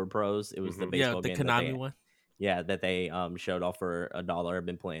 eBaseball Power Pros. It was the baseball game, the Konami one. Yeah, that they showed off for $1. I've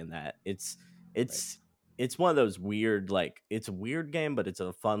been playing that. It's one of those weird, like, it's a weird game, but it's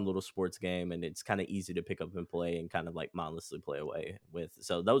a fun little sports game, and it's kind of easy to pick up and play and kind of like mindlessly play away with.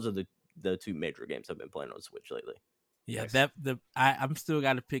 So those are the two major games I've been playing on Switch lately. Yeah, nice. I'm still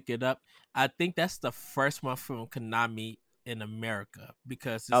got to pick it up. I think that's the first one from Konami in America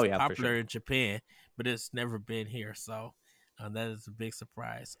because it's popular in Japan, but it's never been here. So that is a big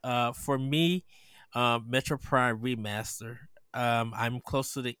surprise. For me, Metro Prime Remaster. I'm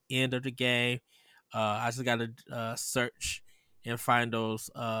close to the end of the game. I just got to search and find those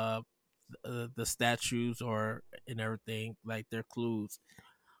the statues and everything, like their clues.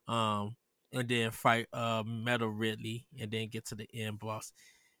 And then fight Metal Ridley, and then get to the end boss.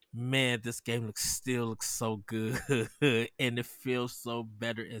 Man, this game still looks so good, and it feels so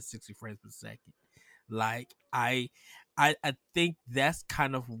better in 60 frames per second. Like I think that's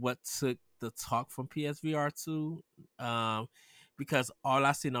kind of what took the talk from PSVR 2, because all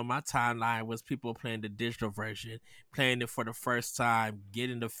I seen on my timeline was people playing the digital version, playing it for the first time,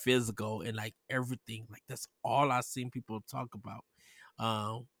 getting the physical, and like everything. Like that's all I seen people talk about.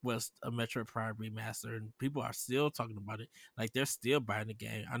 Was a Metroid Prime Remaster, and people are still talking about it. Like they're still buying the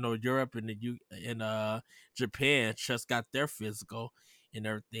game. I know Europe and Japan just got their physical and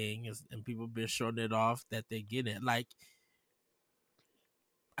everything, and people been showing it off that they get it. Like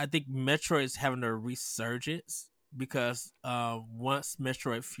I think Metroid is having a resurgence because once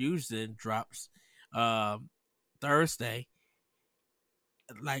Metroid Fusion drops Thursday,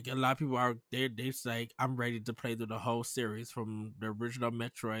 like a lot of people are they say I'm ready to play through the whole series from the original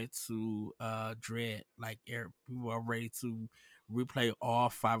Metroid to Dread. Like people are ready to replay all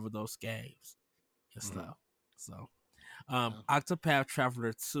 5 of those games and stuff. So Octopath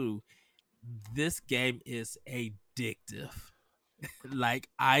Traveler 2, this game is addictive. Like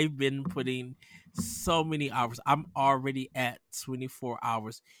I've been putting so many hours. I'm already at 24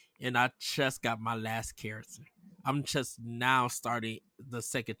 hours and I just got my last character. I'm just now starting the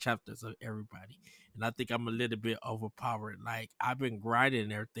second chapters of everybody. And I think I'm a little bit overpowered. Like I've been grinding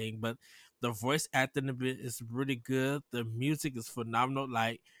and everything, but the voice acting a bit is really good. The music is phenomenal.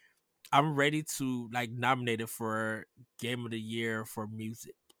 Like I'm ready to like nominate it for Game of the Year for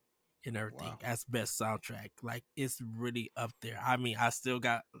music and everything Wow. as best soundtrack. Like it's really up there. I mean, I still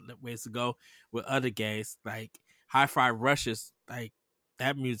got ways to go with other games like Hi-Fi Rushes. Like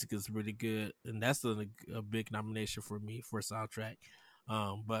that music is really good, and that's a big nomination for me for soundtrack.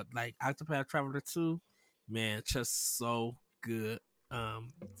 But like Octopath Traveler 2, man, just so good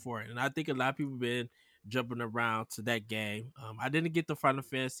for it. And I think a lot of people been jumping around to that game. I didn't get the Final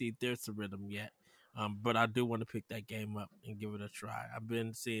Fantasy There's a Rhythm yet. But I do want to pick that game up and give it a try. I've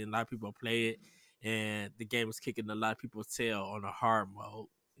been seeing a lot of people play it, and the game is kicking a lot of people's tail on a hard mode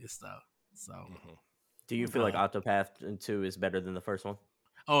and stuff. So, Do you feel like Octopath 2 is better than the first one?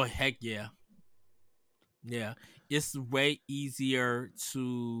 oh heck yeah, yeah. It's way easier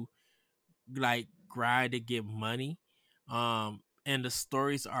to like grind to get money, and the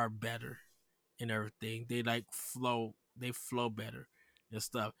stories are better and everything. They like flow. They flow better and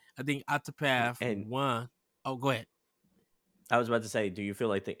stuff. I think Octopath And 1. Oh, go ahead. I was about to say, do you feel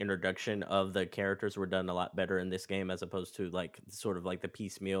like the introduction of the characters were done a lot better in this game as opposed to like sort of like the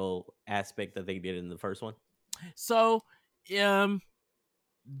piecemeal aspect that they did in the first one? So, um,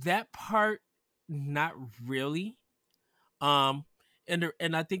 that part, not really. Um, and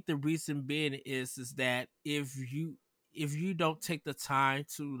I think the reason being is that if you don't take the time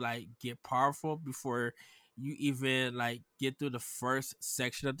to like get powerful before you even like get through the first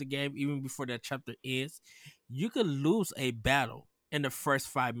section of the game, even before that chapter ends, you could lose a battle in the first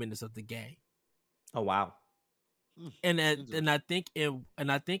 5 minutes of the game. Oh wow. And I think in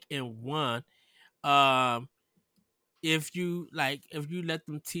one, um if you let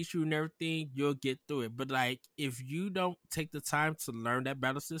them teach you and everything, you'll get through it. But like if you don't take the time to learn that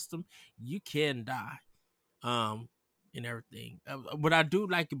battle system, you can die. Um and everything. What I do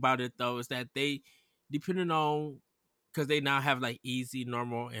like about it though is that they, depending on, because they now have like easy,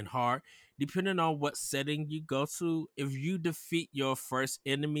 normal, and hard. Depending on what setting you go to, if you defeat your first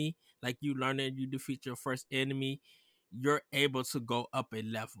enemy, like you learn that you defeat your first enemy, you're able to go up a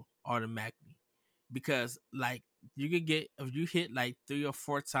level automatically. Because like you could get, if you hit like 3 or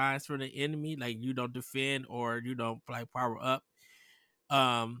 4 times for the enemy, like you don't defend or you don't like power up,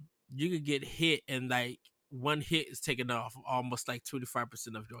 you could get hit and like one hit is taken off almost like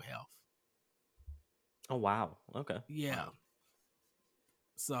 25% of your health. Oh wow. Okay. Yeah.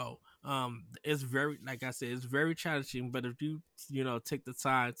 So it's very, like I said, it's very challenging. But if you know take the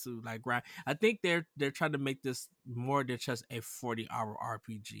time to like grind, I think they're trying to make this more than just a 40-hour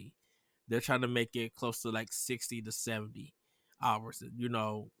RPG. They're trying to make it close to like 60 to 70 hours. You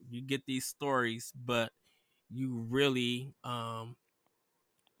know, you get these stories, but you really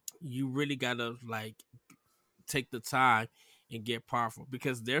gotta like take the time and get powerful,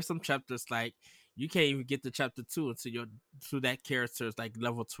 because there's some chapters like you can't even get to chapter 2 until you're to that character is like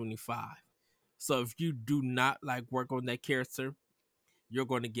level 25. So if you do not like work on that character, you're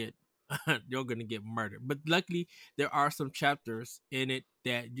going to get you're going to get murdered. But luckily there are some chapters in it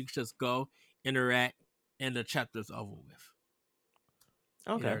that you can just go interact and the chapter's over with.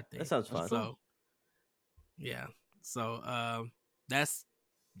 Okay. That sounds fun. So yeah. So that's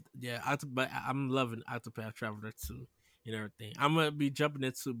but I'm loving Octopath Traveler 2 and everything. I'm gonna be jumping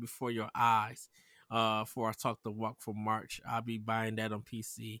into Before Your Eyes. For our Talk the Walk for March. I'll be buying that on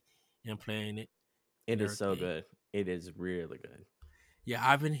PC and playing it. It is so good. It is really good. Yeah,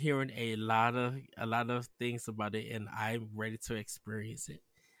 I've been hearing a lot of things about it, and I'm ready to experience it.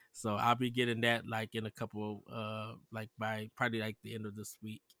 So I'll be getting that like in a couple, like by probably like the end of this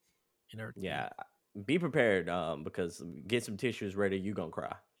week and everything. Yeah, be prepared, because get some tissues ready. You gonna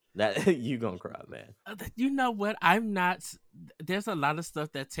cry. That you gonna cry, man. You know what? I'm not. There's a lot of stuff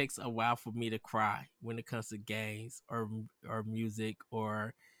that takes a while for me to cry when it comes to games or music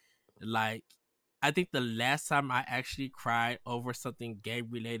or like. I think the last time I actually cried over something game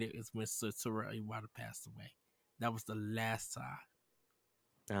related is when Satoru Iwata passed away. That was the last time.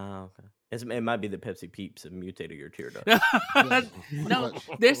 Oh, okay. It might be the Pepsi Peeps that mutated your tear duct. No,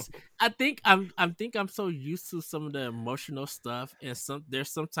 there's. I think I'm so used to some of the emotional stuff, and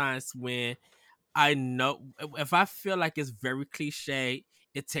there's sometimes when I know if I feel like it's very cliche,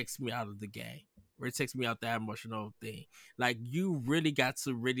 it takes me out of the game, or it takes me out that emotional thing. Like you really got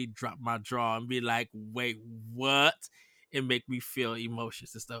to really drop my jaw and be like, "Wait, what?" and make me feel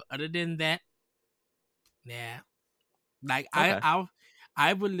emotions and stuff. Other than that, nah. Like Okay.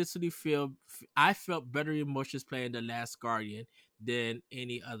 I would literally I felt better emotions playing The Last Guardian than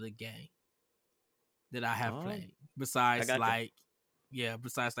any other game that I have played. Besides like,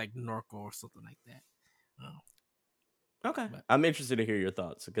 besides like Norco or something like that. Okay, But I'm interested to hear your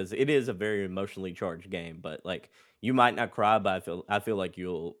thoughts because it is a very emotionally charged game. But like, you might not cry, but I feel like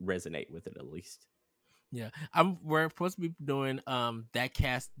you'll resonate with it at least. yeah, we're supposed to be doing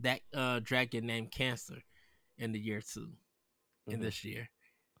that dragon named Cancer in the year 2 in Mhm. this year.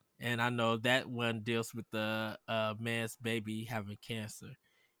 And I know that one deals with the man's baby having cancer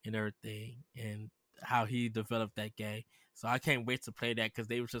and everything, and how he developed that game. So I can't wait to play that because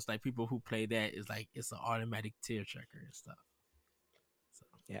they were just like people who play that is like it's an automatic tearjerker and stuff. So,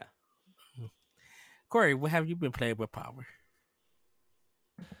 Yeah. Corey, what have you been playing with Power?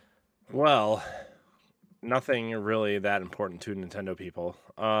 Well, nothing really that important to Nintendo people.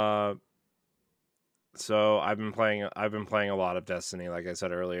 So I've been playing a lot of Destiny, like I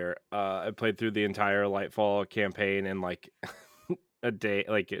said earlier. I played through the entire Lightfall campaign in like a day,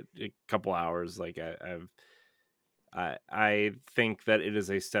 like a couple hours. Like I think that it is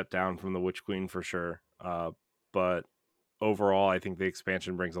a step down from the Witch Queen for sure. But overall, I think the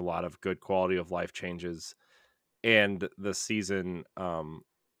expansion brings a lot of good quality of life changes, and the season,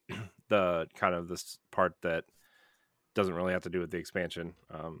 the kind of this part that doesn't really have to do with the expansion.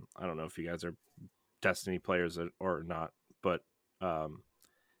 I don't know if you guys are Destiny players or not, but um,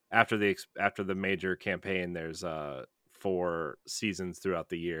 after the major campaign, there's 4 seasons throughout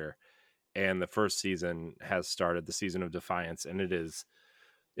the year, and the first season has started, the season of Defiance, and it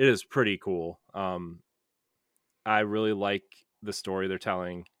is pretty cool. I really like the story they're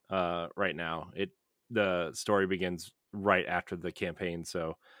telling right now. The story begins right after the campaign,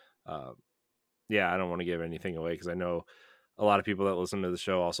 so uh, yeah, I don't want to give anything away because I know a lot of people that listen to the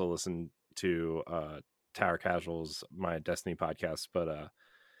show also listen to Tower Casuals, my Destiny podcast. But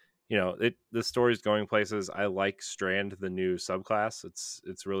the story's going places. I like Strand, the new subclass.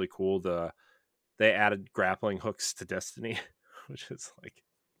 It's really cool. They added grappling hooks to Destiny, which is like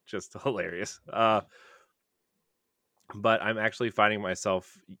just hilarious. But I'm actually finding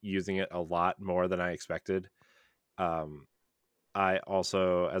myself using it a lot more than I expected. I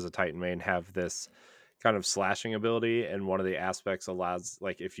also, as a Titan main, have this kind of slashing ability, and one of the aspects allows,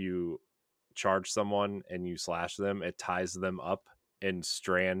 like, if you charge someone and you slash them, it ties them up and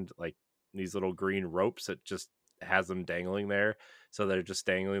strand like these little green ropes that just has them dangling there, so they're just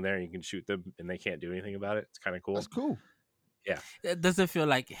dangling there and you can shoot them and they can't do anything about it. It's kind of That's cool. cool. Yeah. Does it feel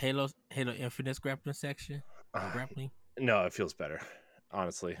like Halo Infinite's grappling section? Uh, Grappling? no, it feels better,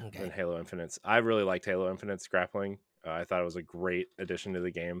 honestly, than Okay. Halo Infinite's. I really liked Halo Infinite's grappling. I thought it was a great addition to the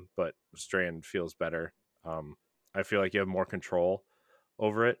game, but Strand feels better. I feel like you have more control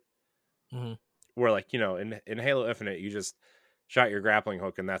over it. Mm-hmm. Where, like, in Halo Infinite, you just shot your grappling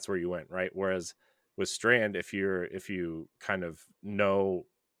hook and that's where you went, right? Whereas with Strand, if you kind of know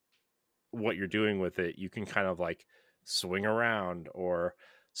what you're doing with it, you can kind of like swing around or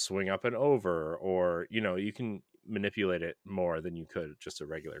swing up and over, or you can manipulate it more than you could just a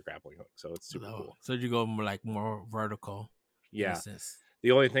regular grappling hook. So it's super cool. So you go more vertical in a Yeah. sense.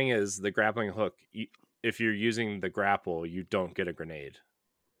 The only thing is the grappling hook, if you're using the grapple, you don't get a grenade.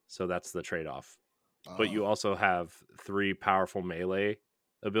 So that's the trade-off. But you also have 3 powerful melee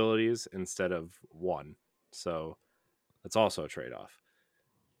abilities instead of 1. So that's also a trade-off.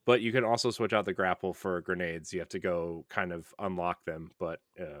 But you can also switch out the grapple for grenades. You have to go kind of unlock them, but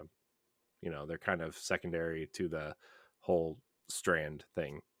they're kind of secondary to the whole Strand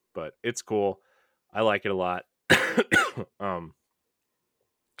thing. But it's cool. I like it a lot.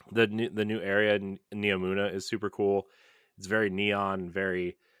 The new area in Neomuna is super cool. It's very neon,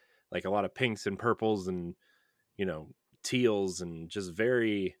 very like a lot of pinks and purples and teals, and just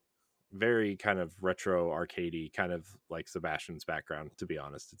very, very kind of retro arcadey, kind of like Sebastian's background. To be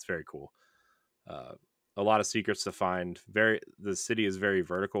honest, it's very cool. A lot of secrets to find. The city is very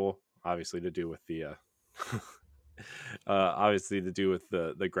vertical, obviously to do with the obviously to do with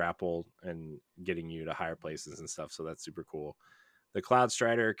the grapple and getting you to higher places and stuff. So that's super cool. The Cloud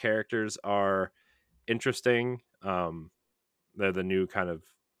Strider characters are interesting. They're the new kind of,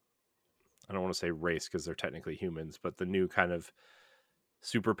 I don't want to say race because they're technically humans, but the new kind of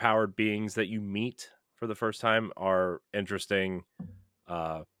super powered beings that you meet for the first time are interesting.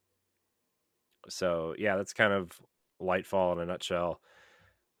 So yeah, that's kind of Lightfall in a nutshell.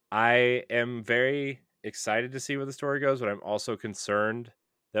 I am very excited to see where the story goes, but I'm also concerned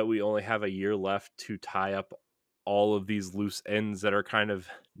that we only have a year left to tie up all of these loose ends that are kind of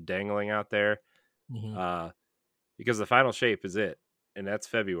dangling out there. Mm-hmm. Because the final shape is it, and that's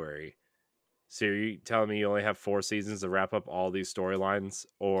February. So are you telling me you only have 4 seasons to wrap up all these storylines,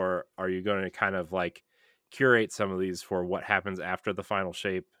 or are you going to kind of like curate some of these for what happens after the final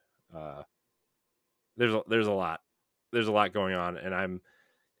shape? There's a lot going on, and I'm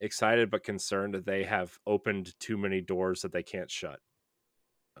excited but concerned that they have opened too many doors that they can't shut.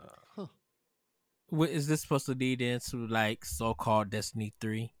 What is this supposed to lead into, like so-called Destiny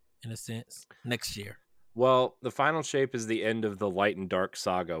 3 in a sense next year? Well, the final shape is the end of the Light and Dark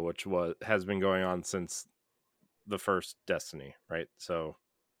saga, which has been going on since the first Destiny, right? So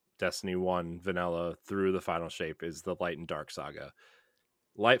Destiny 1 vanilla through the final shape is the Light and Dark saga.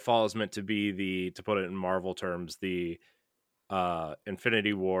 Lightfall is meant to be to put it in Marvel terms, the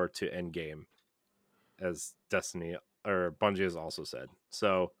Infinity War to Endgame, as Destiny or Bungie has also said.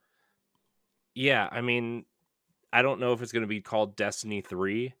 So yeah, I mean, I don't know if it's going to be called Destiny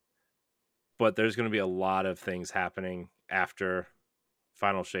 3, but there's going to be a lot of things happening after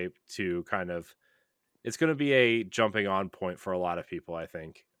Final Shape to kind of, it's going to be a jumping on point for a lot of people, I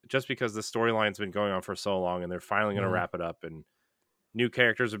think, just because the storyline's been going on for so long and they're finally going to wrap it up, and new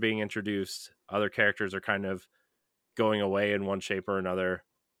characters are being introduced. Other characters are kind of going away in one shape or another.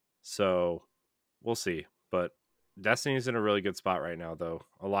 So we'll see. But Destiny's in a really good spot right now, though.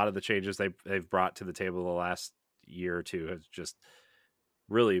 A lot of the changes they've brought to the table the last year or two has just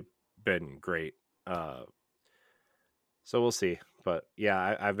really been great. So we'll see. But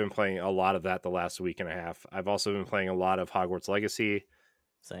yeah, I've been playing a lot of that the last week and a half. I've also been playing a lot of Hogwarts Legacy.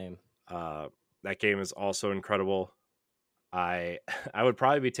 Same. That game is also incredible. I would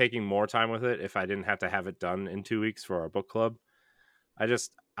probably be taking more time with it if I didn't have to have it done in 2 weeks for our book club.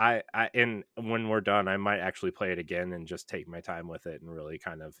 And when we're done, I might actually play it again and just take my time with it and really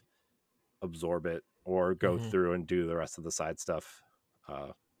kind of absorb it, or go through and do the rest of the side stuff.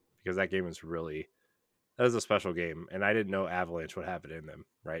 Because that game is that is a special game, and I didn't know Avalanche would have it in them,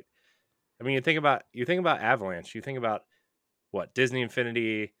 right? I mean, you think about Avalanche, you think about what, Disney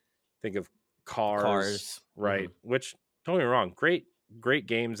Infinity, think of Cars. Right? Which, don't get me wrong, great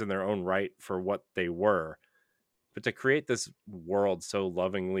games in their own right for what they were. But to create this world so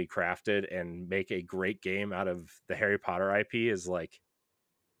lovingly crafted and make a great game out of the Harry Potter IP is like,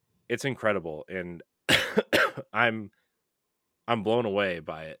 it's incredible. And I'm blown away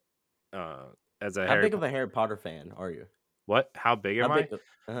by it. How big of a Harry Potter fan are you? What? How big am I?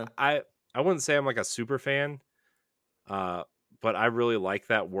 I wouldn't say I'm like a super fan, but I really like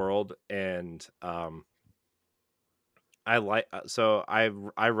that world, and I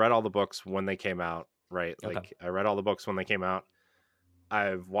read all the books when they came out, right? Like, I read all the books when they came out.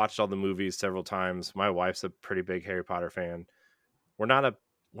 I've watched all the movies several times. My wife's a pretty big Harry Potter fan. We're not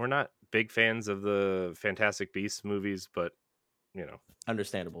big fans of the Fantastic Beasts movies, but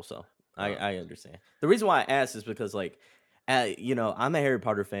understandable. So I understand. The reason why I asked is because, like, I'm a Harry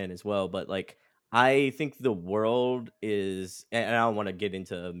Potter fan as well, but like, I think the world is, and I don't want to get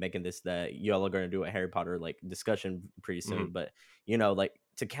into making this that y'all are going to do a Harry Potter like discussion pretty soon, but like,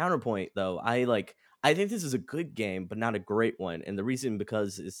 to counterpoint though, I think this is a good game, but not a great one, and the reason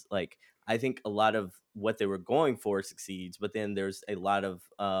because is like, I think a lot of what they were going for succeeds, but then there's a lot of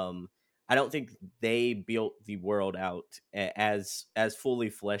I don't think they built the world out as fully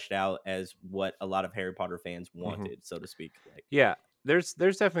fleshed out as what a lot of Harry Potter fans wanted, so to speak. Like, yeah, there's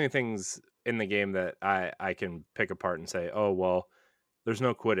definitely things in the game that I can pick apart and say, oh well, there's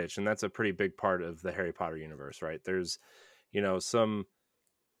no Quidditch, and that's a pretty big part of the Harry Potter universe, right? There's some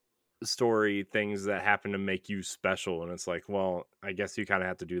story things that happen to make you special, and it's like, well, I guess you kind of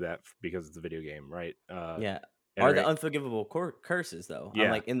have to do that because it's a video game, right? Are the unforgivable curses though? Yeah.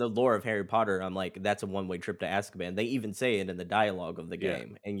 I'm like, in the lore of Harry Potter, I'm like, that's a one-way trip to Azkaban. They even say it in the dialogue of the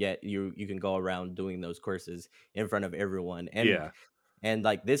game, and yet you can go around doing those curses in front of everyone. And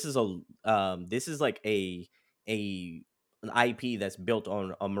like, this is like an IP that's built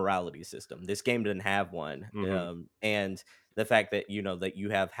on a morality system. This game didn't have one, and the fact that that you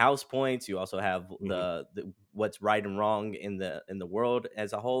have house points, you also have the what's right and wrong in the world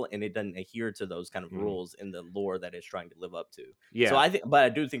as a whole, and it doesn't adhere to those kind of rules in the lore that it's trying to live up to. So I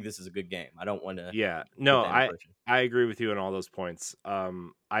do think this is a good game. I don't want to. Yeah, no, I agree with you on all those points.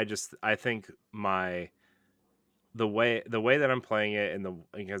 I think the way that I'm playing it,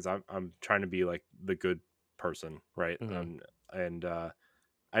 because I'm trying to be like the good person, right? And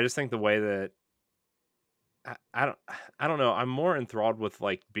I just think the way that I don't know, I'm more enthralled with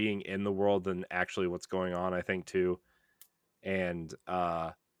like being in the world than actually what's going on, I think, too. And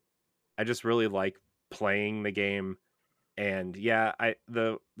I just really like playing the game. And yeah,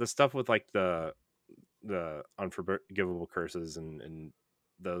 the stuff with like the unforgivable curses and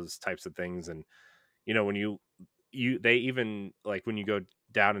those types of things, and when they even, like, when you go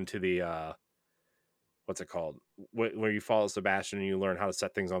down into the what's it called, where you follow Sebastian and you learn how to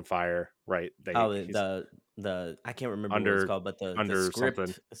set things on fire, right? The I can't remember what it's called, but the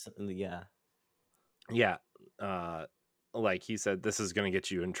script, something. yeah. like he said, this is going to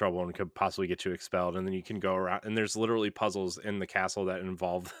get you in trouble and could possibly get you expelled. And then you can go around, and there's literally puzzles in the castle that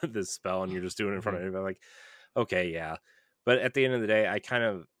involve this spell, and you're just doing it in front of anybody. Like, okay, yeah. But at the end of the day,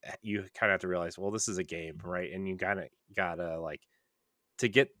 you kind of have to realize, well, this is a game, right? And you gotta like, to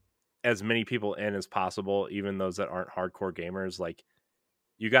get as many people in as possible, even those that aren't hardcore gamers, like,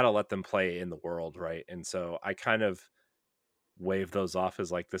 you got to let them play in the world, right? And so I kind of wave those off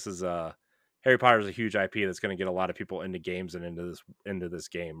as like, this is Harry Potter is a huge IP that's going to get a lot of people into games and into this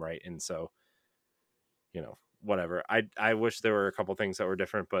game, right? And so, whatever. I wish there were a couple things that were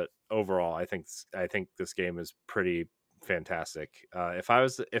different, but overall, I think this game is pretty fantastic. If I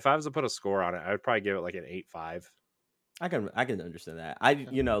was to put a score on it, I would probably give it like an 8.5. I can understand that.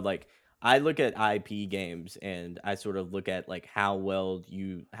 I look at IP games and I sort of look at like how well do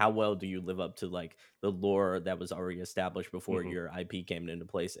you live up to like the lore that was already established before your IP came into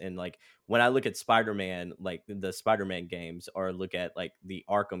place. And like when I look at Spider-Man, like the Spider-Man games, or look at like the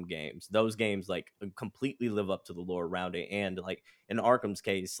Arkham games, those games like completely live up to the lore around it. And like in Arkham's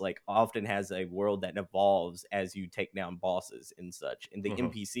case, like often has a world that evolves as you take down bosses and such. And the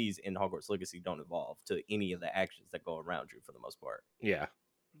NPCs in Hogwarts Legacy don't evolve to any of the actions that go around you for the most part.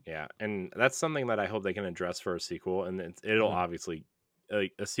 Yeah, and that's something that I hope they can address for a sequel, and it'll obviously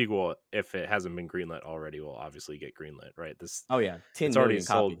a sequel, if it hasn't been greenlit already, will obviously get greenlit, right? 10 million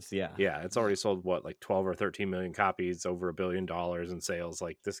copies. Yeah, it's already sold what, like 12 or 13 million copies, over $1 billion in sales.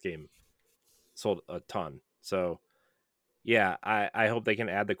 Like, this game sold a ton. So yeah, I hope they can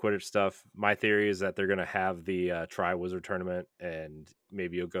add the Quidditch stuff. My theory is that they're going to have the Triwizard Tournament, and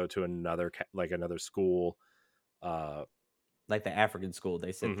maybe you'll go to another school, like the African school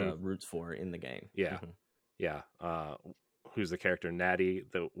they set the roots for in the game. Yeah. Who's the character? Natty,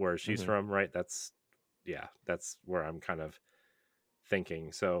 where she's from, right? That's where I'm kind of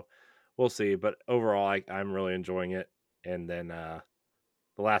thinking. So we'll see. But overall, I'm really enjoying it. And then the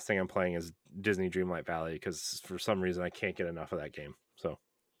last thing I'm playing is Disney Dreamlight Valley, because for some reason I can't get enough of that game. So,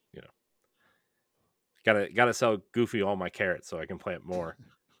 gotta sell Goofy all my carrots so I can play it more.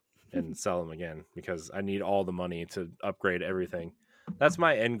 And sell them again, because I need all the money to upgrade everything. That's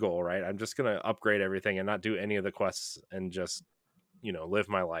my end goal, right? I'm just going to upgrade everything and not do any of the quests, and just, live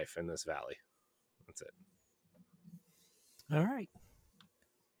my life in this valley. That's it. All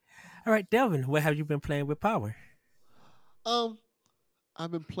right, Delvin, what have you been playing with Power? I've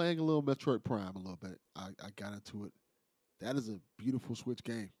been playing a little Metroid Prime a little bit. I got into it. That is a beautiful Switch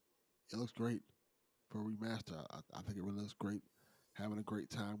game. It looks great for a remaster. I think it really looks great. Having a great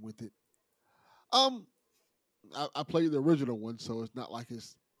time with it. I played the original one, so it's not like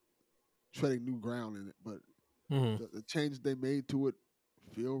it's treading new ground in it. But the changes they made to it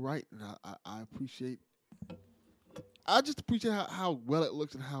feel right, and I appreciate. I just appreciate how well it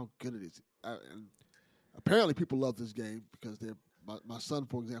looks and how good it is. And apparently, people love this game because my son,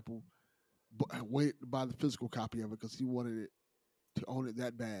 for example, waited to buy the physical copy of it because he wanted it to own it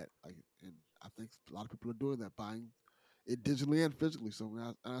that bad. And I think a lot of people are doing that, buying it digitally and physically, so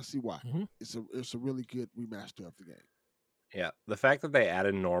I see why. It's a really good remaster of the game. Yeah, the fact that they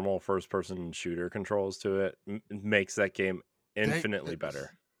added normal first-person shooter controls to it makes that game infinitely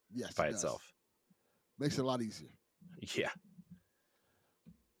better. Yes, by itself. Makes it a lot easier. Yeah.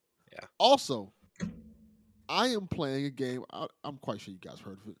 Also, I am playing a game. I'm quite sure you guys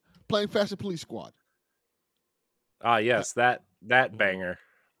heard of it. Playing Fashion Police Squad. Yes, that banger.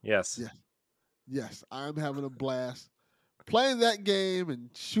 Yes. Yes, I'm having a blast playing that game and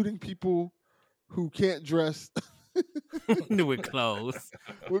shooting people who can't dress with clothes.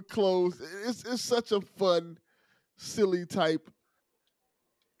 With clothes. It's such a fun, silly type.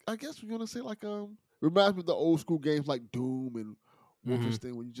 I guess we're gonna say like reminds me of the old school games like Doom and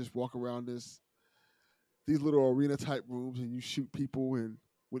Wolfenstein, when you just walk around these little arena type rooms and you shoot people and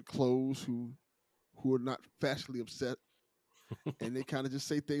with clothes who are not fashionably upset, and they kind of just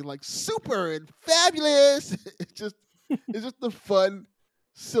say things like "super" and "fabulous." It's just a fun,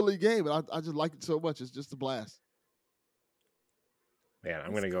 silly game, and I just like it so much. It's just a blast. Man,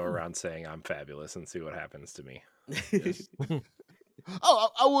 I'm gonna go around saying I'm fabulous and see what happens to me. Oh,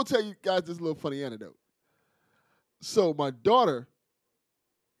 I will tell you guys this little funny anecdote. So my daughter,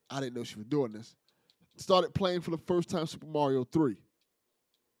 I didn't know she was doing this, started playing for the first time Super Mario 3.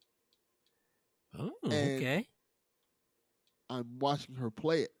 Oh, okay. I'm watching her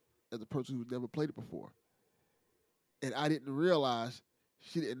play it as a person who's never played it before. And I didn't realize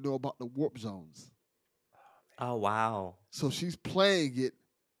she didn't know about the warp zones. Oh, wow. So she's playing it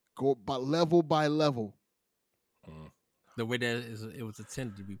go by level. The way that it was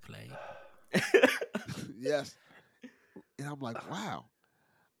intended to be played. Yes. And I'm like, wow.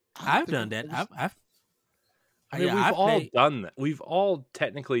 I've done that. I mean, we've all done that. We've all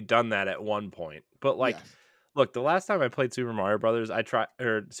technically done that at one point. But like, Yes. look, the last time I played Super Mario Brothers,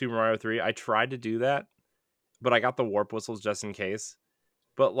 Super Mario 3, I tried to do that, but I got the warp whistles just in case.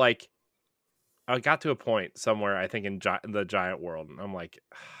 But like, I got to a point somewhere, I think in the giant world, and I'm like,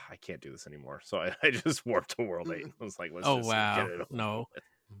 I can't do this anymore. So I just warped to World 8. I was like, let's just get it over No,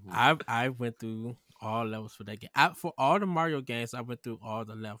 Mhm. I went through all levels for that game. For all the Mario games, I went through all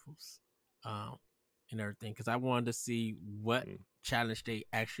the levels, and everything because I wanted to see what challenge they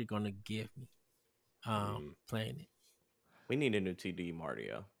actually gonna give me, playing it. We need a new TD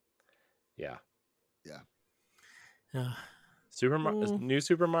Mario. Yeah. Yeah. New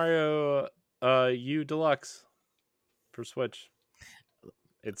Super Mario U Deluxe for Switch.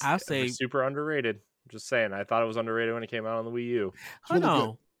 I'll say super underrated. Just saying, I thought it was underrated when it came out on the Wii U. Hold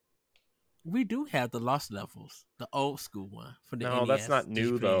on. We do have the Lost levels, the old school one for the NES. No, that's not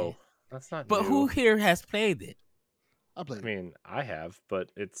new though. That's not but new. Who here has played it? I played it. I mean, I have,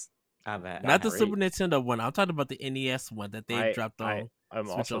 but it's not the Super Nintendo one. I'm talking about the NES one that they dropped on. I'm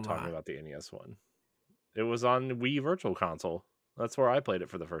Switch also Online. talking about the NES one. It was on Wii Virtual Console. That's where I played it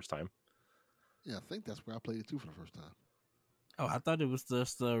for the first time. Yeah, I think that's where I played it too for the first time. Oh, I thought it was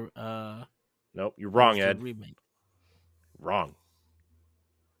just the. Nope, you're wrong, Ed. Remake. Wrong.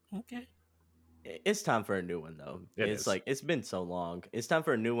 Okay. It's time for a new one though. It's like it's been so long. It's time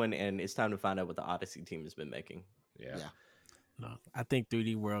for a new one, and it's time to find out what the Odyssey team has been making. Yeah. No, I think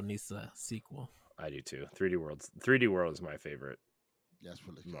 3D World needs a sequel. I do too. 3D World is my favorite. Yes,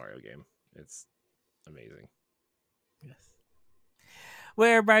 really Mario game. It's amazing. Yes. Well,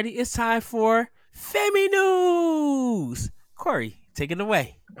 everybody, it's time for Femi News. Corey, take it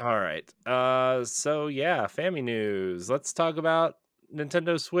away. All right. So yeah, Fami News. Let's talk about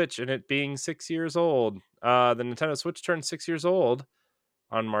Nintendo Switch and it being 6 years old. The Nintendo Switch turned 6 years old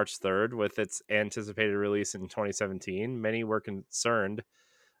on March 3rd with its anticipated release in 2017. Many were concerned,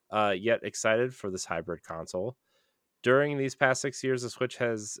 yet excited for this hybrid console. During these past 6 years, the Switch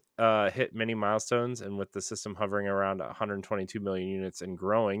has hit many milestones, and with the system hovering around 122 million units and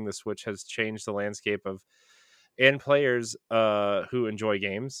growing, the Switch has changed the landscape and players who enjoy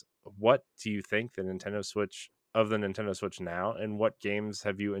games. What do you think the Nintendo Switch now, and what games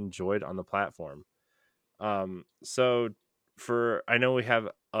have you enjoyed on the platform? So I know we have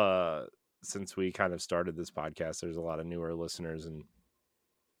since we kind of started this podcast, there's a lot of newer listeners, and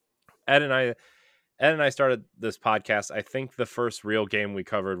Ed and I started this podcast. I think the first real game we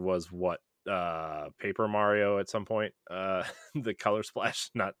covered was Paper Mario at some point. The Color Splash,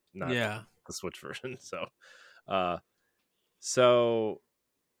 not the Switch version. So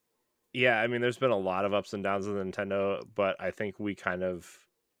yeah, I mean, there's been a lot of ups and downs with Nintendo, but I think we'll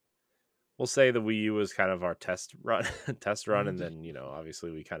say the Wii U was kind of our test run, and then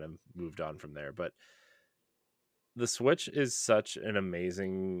obviously we kind of moved on from there. But the Switch is such an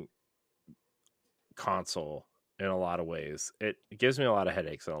amazing console in a lot of ways. It gives me a lot of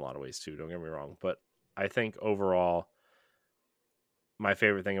headaches in a lot of ways too, don't get me wrong, but I think overall my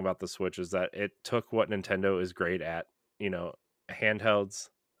favorite thing about the Switch is that it took what Nintendo is great at, handhelds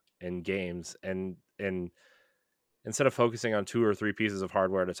and games, and instead of focusing on 2 or 3 pieces of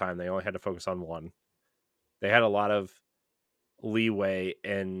hardware at a time, they only had to focus on one. They had a lot of leeway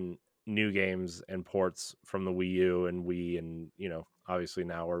in new games and ports from the Wii U and Wii, and obviously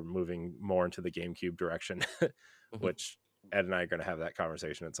now we're moving more into the GameCube direction, which Ed and I are going to have that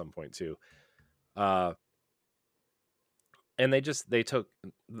conversation at some point too. And they took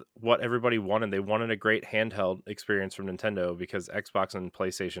what everybody wanted. They wanted a great handheld experience from Nintendo because Xbox and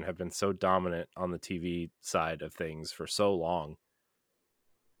PlayStation have been so dominant on the TV side of things for so long.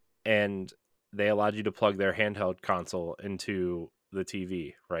 And they allowed you to plug their handheld console into the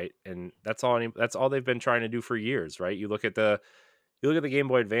TV, right? And that's all they've been trying to do for years, right? You look at the Game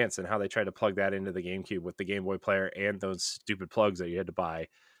Boy Advance and how they tried to plug that into the GameCube with the Game Boy player and those stupid plugs that you had to buy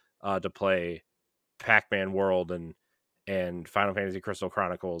to play Pac-Man World and Final Fantasy Crystal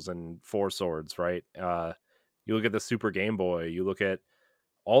Chronicles and Four Swords, right? You look at the Super Game Boy, you look at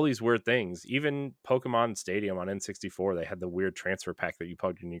all these weird things. Even Pokemon Stadium on N64, they had the weird transfer pack that you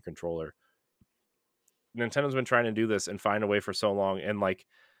plugged in your controller. Nintendo's been trying to do this and find a way for so long, and like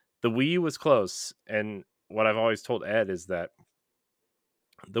the Wii U was close. And what I've always told Ed is that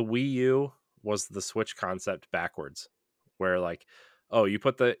the Wii U was the Switch concept backwards, where like, oh, you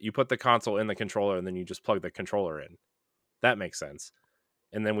put the console in the controller and then you just plug the controller in. That makes sense.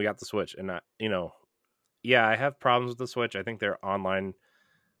 And then we got the Switch, and I have problems with the Switch. I think their online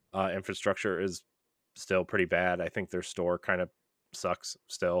infrastructure is still pretty bad. I think their store kind of sucks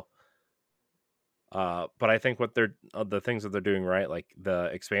still. But I think what they're the things that they're doing right, like the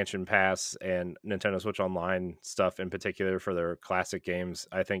expansion pass and Nintendo Switch Online stuff in particular for their classic games,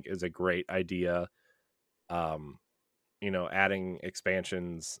 I think is a great idea. Adding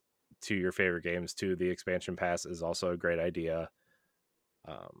expansions to your favorite games to the expansion pass is also a great idea.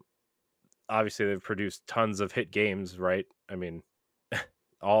 Obviously, they've produced tons of hit games, right? I mean,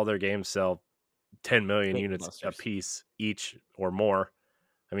 all their games sell 10 million units a piece each or more.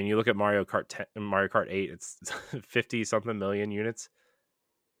 I mean, you look at Mario Kart 10, Mario Kart 8, it's 50 something million units.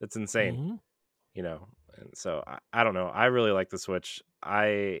 That's insane. Mm-hmm. And so I don't know. I really like the Switch.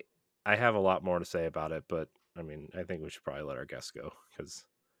 I have a lot more to say about it, but I mean, I think we should probably let our guests go because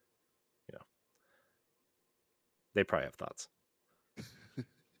they probably have thoughts.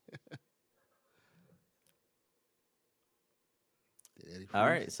 All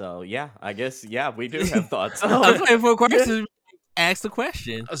right, so I guess we do have thoughts. I was waiting for a question. Ask the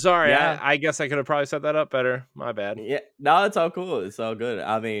question. Sorry, I guess I could have probably set that up better. My bad. Yeah, no, it's all cool. It's all good.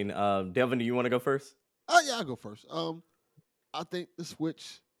 I mean, Devin, do you want to go first? Yeah, I'll go first. I think the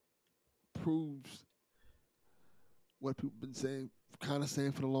Switch proves what people been saying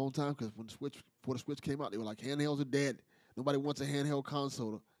for a long time. Because before the Switch came out, they were like, handhelds are dead. Nobody wants a handheld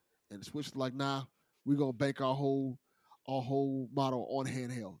console, and the Switch is like, nah, we're gonna bank our whole model on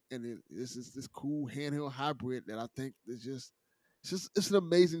handheld, and it's this cool handheld hybrid that I think is it's an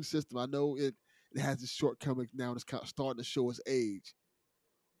amazing system. I know it has its shortcomings now, and it's kind of starting to show its age,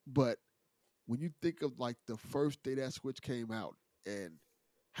 but when you think of like the first day that Switch came out and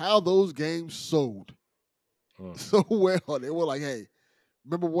how those games sold so well, they were like, hey,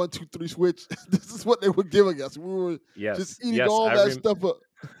 remember 1, 2, 3 Switch? This is what they were giving us. We were just eating all that stuff up.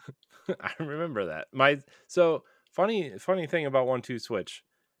 I remember that. So funny thing about 1, 2 Switch.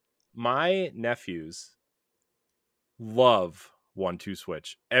 My nephews love 1, 2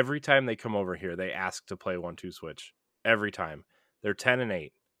 Switch. Every time they come over here, they ask to play 1, 2 Switch. Every time. They're 10 and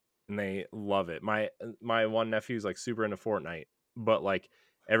 8. And they love it. My one nephew's like super into Fortnite, but like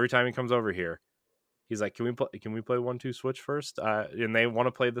every time he comes over here, he's like, "Can we play 1, 2 Switch first?" And they want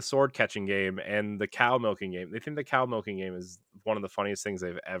to play the sword catching game and the cow milking game. They think the cow milking game is one of the funniest things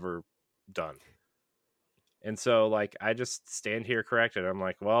they've ever done. And so like I just stand here corrected. I'm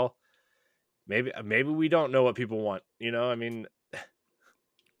like, well, maybe we don't know what people want. I mean,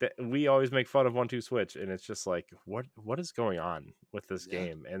 we always make fun of 1, 2 Switch, and it's just like, what is going on with this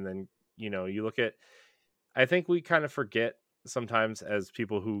game? And then you look at, I think we kind of forget sometimes as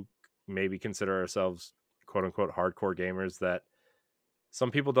people who maybe consider ourselves quote unquote hardcore gamers that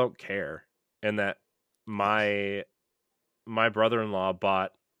some people don't care, and that my brother-in-law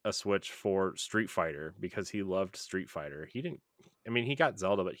bought a Switch for Street Fighter because he loved Street Fighter. He got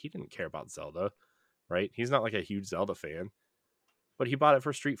Zelda, but he didn't care about Zelda, right? He's not like a huge Zelda fan. But he bought it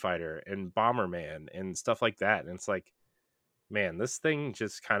for Street Fighter and Bomberman and stuff like that. And it's like, man, this thing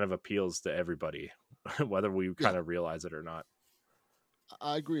just kind of appeals to everybody, whether we kind of realize it or not.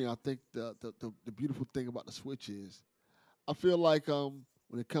 I agree. I think the beautiful thing about the Switch is, I feel like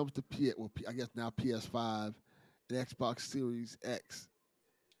when it comes to I guess now PS5 and Xbox Series X,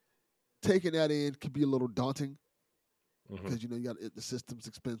 taking that in can be a little daunting because you got the system's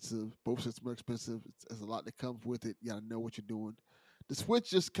expensive. Both systems are expensive. There's a lot that comes with it. You got to know what you're doing. The Switch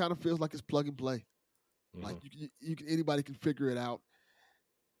just kind of feels like it's plug and play. Like anybody can figure it out.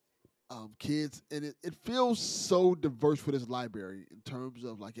 Kids, and it feels so diverse for this library in terms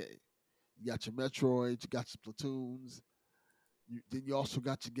of like, hey, you got your Metroids, you got your Splatoons, then you also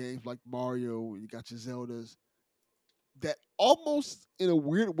got your games like Mario, you got your Zeldas that almost in a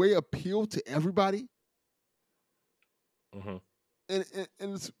weird way appeal to everybody. And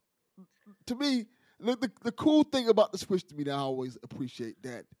it's, to me, the cool thing about the Switch to me that I always appreciate,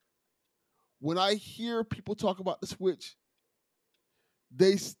 that when I hear people talk about the Switch,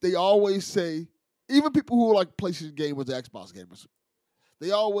 they always say, even people who are like PlayStation gamers, Xbox gamers,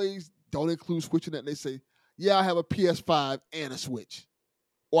 they always don't include Switch in that. They say, yeah, I have a PS5 and a Switch,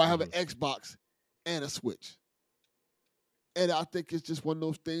 or I have an Xbox and a Switch. And I think it's just one of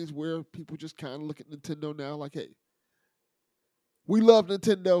those things where people just kind of look at Nintendo now like, hey, we love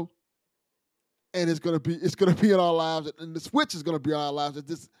Nintendo, and it's gonna be in our lives, and the Switch is gonna be in our lives. It's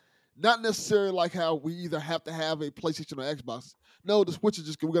just not necessarily like how we either have to have a PlayStation or Xbox. No, the Switch is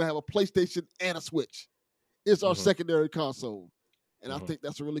just, we're gonna have a PlayStation and a Switch. It's our secondary console, and I think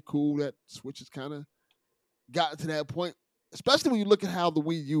that's really cool that Switch has kind of gotten to that point. Especially when you look at how the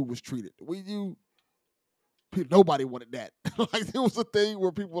Wii U was treated. The Wii U, nobody wanted that. Like, there was a thing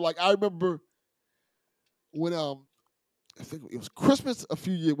where people were like, I remember when I think it was Christmas a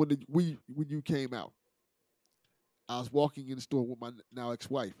few years when the Wii U came out. I was walking in the store with my now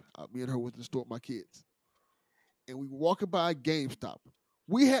ex-wife. Me and her was in the store with my kids, and we were walking by GameStop.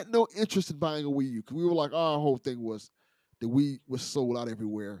 We had no interest in buying a Wii U because we were like, our whole thing was the Wii was sold out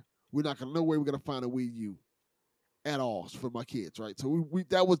everywhere. We're not gonna, no way we're gonna find a Wii U at all for my kids, right? So we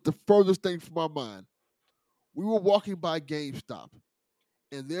that was the furthest thing from our mind. We were walking by GameStop,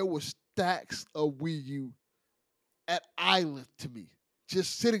 and there were stacks of Wii U at eye length to me,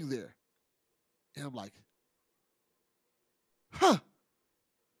 just sitting there. And I'm like, huh.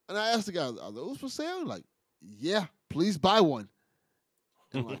 And I asked the guy, are those for sale? Like, yeah, please buy one.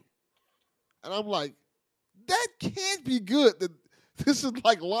 And I'm like, that can't be good. That this is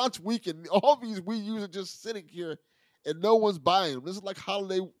like launch week and all these Wii U's are just sitting here and no one's buying them. This is like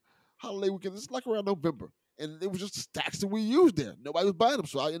holiday weekend. This is like around November. And it was just stacks of Wii U's there. Nobody was buying them.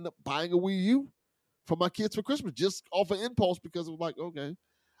 So I ended up buying a Wii U for my kids for Christmas just off an impulse because it was like, okay,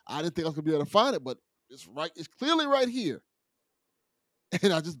 I didn't think I was going to be able to find it, but it's right. It's clearly right here.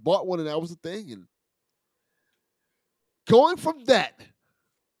 And I just bought one and that was the thing. And going from that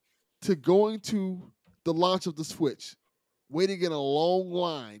to going to the launch of the Switch, waiting in a long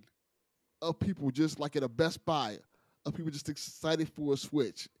line of people just like at a Best Buy, of people just excited for a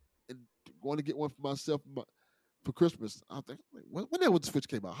Switch and going to get one for myself for Christmas. I think when the Switch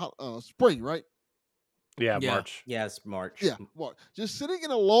came out, spring, right? Yeah, March. Yes, March. Yeah, March. Just sitting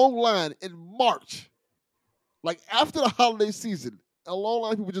in a long line in March, like after the holiday season, a long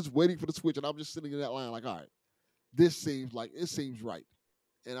line of people just waiting for the Switch, and I'm just sitting in that line like, all right, this seems right.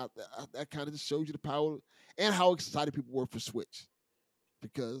 And that kind of just shows you the power and how excited people were for Switch.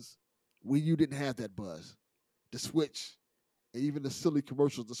 Because Wii U didn't have that buzz. The Switch, and even the silly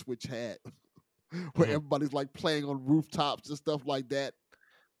commercials the Switch had, where everybody's like playing on rooftops and stuff like that.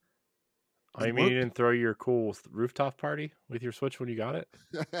 Oh, you mean you didn't throw your cool rooftop party with your Switch when you got it?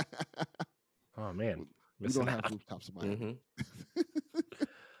 Oh, man. We don't have rooftops in Miami.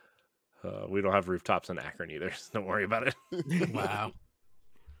 We don't have rooftops in Akron either, so don't worry about it. Wow.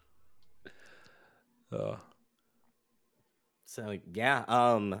 So yeah,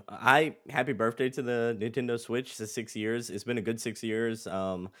 happy birthday to the Nintendo Switch. It's 6 years. It's been a good 6 years.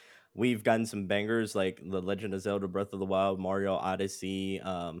 We've gotten some bangers like The Legend of Zelda: Breath of the Wild, Mario Odyssey.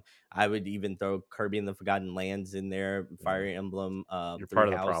 I would even throw Kirby and the Forgotten Lands in there, Fire Emblem. You're part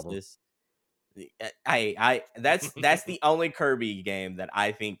of the problem. That's the only Kirby game that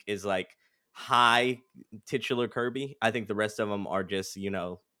I think is like high titular Kirby. I think the rest of them are just,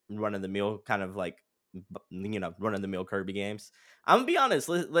 run of the mill kind of like, run of the mill Kirby games. I'm gonna be honest.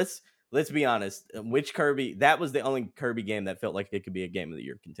 Let's be honest. Which Kirby? That was the only Kirby game that felt like it could be a Game of the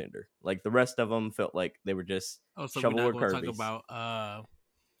Year contender. Like the rest of them felt like they were just shovelware Kirby's. Talk about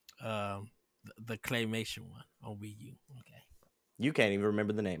the claymation one on Wii U. Okay. You can't even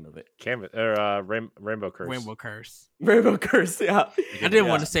remember the name of it. Rainbow Curse. Rainbow Curse. Rainbow Curse. Yeah. I didn't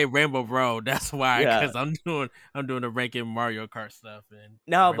want to say Rainbow Road. That's why, because I'm doing the ranking Mario Kart stuff. And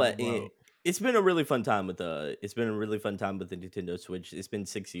no, but it's been a really fun time with the Nintendo Switch. It's been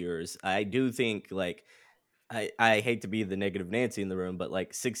 6 years. I do think like I hate to be the negative Nancy in the room, but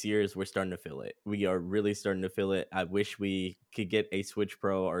like 6 years, we're starting to feel it. We are really starting to feel it. I wish we could get a Switch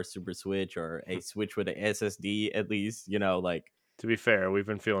Pro or a Super Switch or a Switch with an SSD at least. Like. To be fair, we've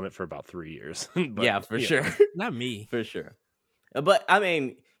been feeling it for about 3 years. But, yeah, for sure. Not me. For sure. But I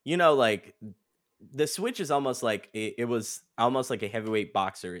mean, like the Switch is almost like it was almost like a heavyweight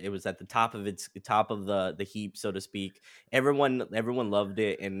boxer. It was at the top of the heap, so to speak. Everyone loved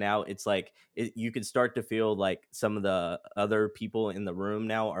it, and now it's like you can start to feel like some of the other people in the room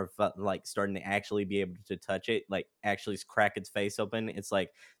now are like starting to actually be able to touch it, like actually crack its face open. It's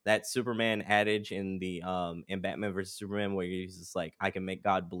like that Superman adage in the in Batman versus Superman where he's just like, I can make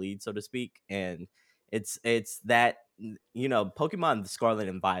God bleed, so to speak, and it's that. Pokemon Scarlet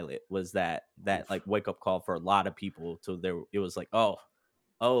and Violet was that like wake up call for a lot of people. So it was like, oh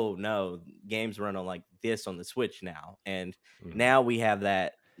no, games run on like this on the Switch now, and now we have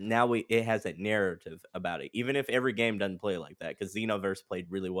that. Now it has that narrative about it. Even if every game doesn't play like that, because Xenoverse played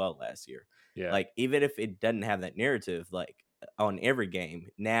really well last year. Yeah, like even if it doesn't have that narrative like on every game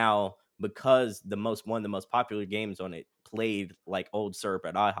now, because one of the most popular games on it played like Old Syrup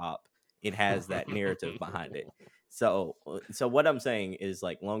at IHOP. It has that narrative behind it. So what I'm saying is,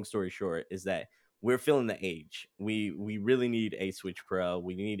 like, long story short, is that we're feeling the age. We really need a Switch Pro.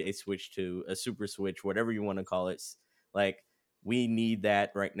 We need a Switch 2, a Super Switch, whatever you want to call it. Like, we need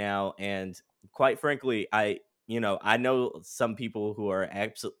that right now. And quite frankly, I know some people who are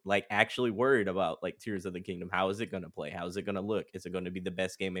actually worried about like Tears of the Kingdom. How is it going to play? How is it going to look? Is it going to be the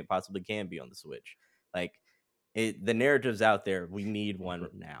best game it possibly can be on the Switch? Like, the narrative's out there. We need one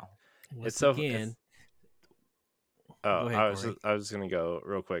now. Once again, Oh, Go ahead, Corey. I was gonna go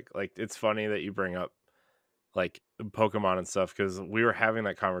real quick. Like, it's funny that you bring up like Pokemon and stuff because we were having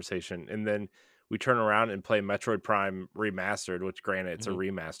that conversation, and then we turn around and play Metroid Prime Remastered, which granted it's a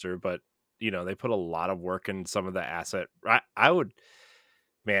remaster, but they put a lot of work in some of the asset. I would,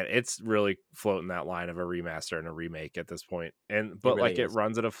 man, it's really floating that line of a remaster and a remake at this point. But really it is.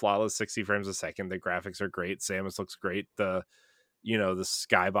 runs at a flawless 60 frames a second. The graphics are great. Samus looks great. The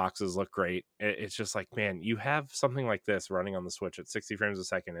skyboxes look great. It's just like, man, you have something like this running on the Switch at 60 frames a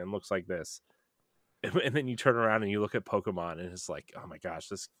second and looks like this. And then you turn around and you look at Pokemon and it's like, oh my gosh,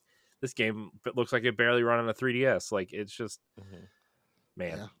 this game looks like it barely run on a 3DS. Like, it's just,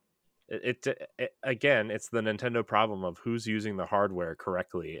 man. Yeah. It again, it's the Nintendo problem of who's using the hardware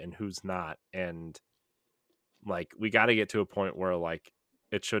correctly and who's not. And like, we got to get to a point where like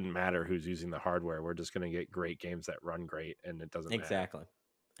it shouldn't matter who's using the hardware. We're just going to get great games that run great, and it doesn't matter.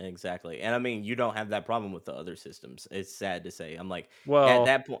 Exactly. And I mean, you don't have that problem with the other systems. It's sad to say. I'm like, Well, at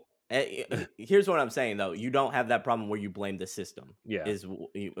that point, here's what I'm saying though. You don't have that problem where you blame the system. Yeah. Is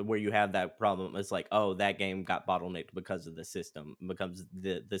where you have that problem. It's like, oh, that game got bottlenecked because of the system, because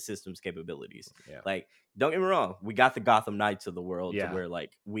the system's capabilities. Yeah. Like, don't get me wrong, we got the Gotham Knights of the world Yeah. to where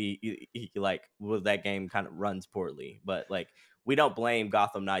like that game kind of runs poorly, but like we don't blame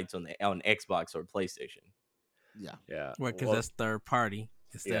Gotham Knights on Xbox or PlayStation. Yeah. Yeah. Well, because that's third party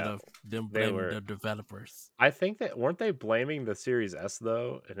instead of them blaming the developers. I think that weren't they blaming the Series S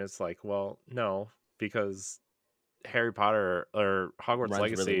though? And it's like, well, no, because Harry Potter or Hogwarts Runs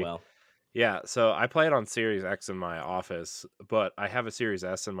Legacy. really well. Yeah, so I play it on Series X in my office, but I have a Series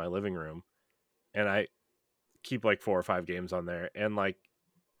S in my living room, and I keep like 4 or 5 games on there, and like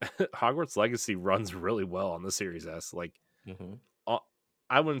Hogwarts Legacy runs really well on the Series S. Like,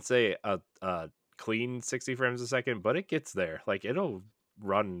 I wouldn't say a clean 60 frames a second, but it gets there. Like, it'll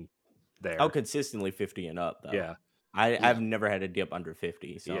run there. Oh, consistently 50 and up though. Yeah. I've never had a dip under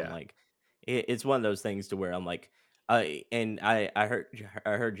 50, so I'm like, it's one of those things to where I'm like, and I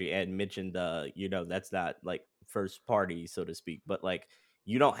heard you Ed mentioned that's not like first party, so to speak, but like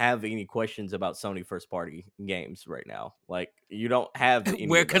you don't have any questions about Sony first party games right now. Like, you don't have any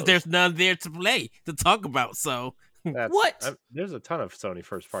because there's none there to play to talk about. So what? There's a ton of Sony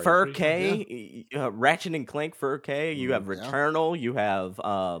first party. Fur K, Ratchet and Clank Fur K. You have Returnal. You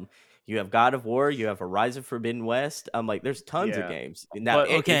have God of War. You have Horizon Forbidden West. I'm like, there's tons of games now.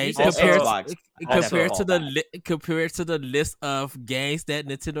 Compared to the list of games that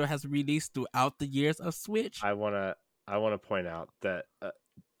Nintendo has released throughout the years of Switch. I wanna point out that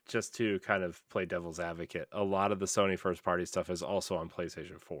just to kind of play devil's advocate, a lot of the Sony first party stuff is also on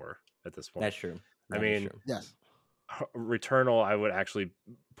PlayStation 4 at this point. That's true. Yes. Returnal, I would actually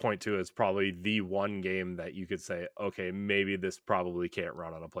point to as probably the one game that you could say, okay, maybe this probably can't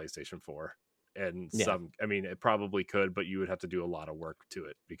run on a PlayStation 4. And it probably could, but you would have to do a lot of work to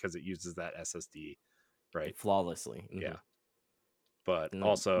it because it uses that SSD, right? Flawlessly. Yeah. But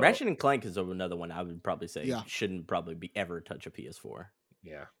also Ratchet and Clank is another one I would probably say shouldn't probably be ever touch a PS4.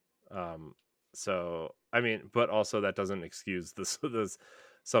 Yeah. So, but also that doesn't excuse this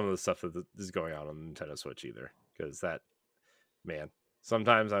some of the stuff that is going on the Nintendo Switch either. Because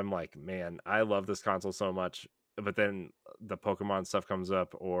sometimes I'm like, man, I love this console so much, but then the Pokemon stuff comes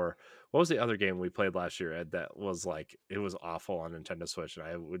up, or what was the other game we played last year, Ed, that was like, it was awful on Nintendo Switch, and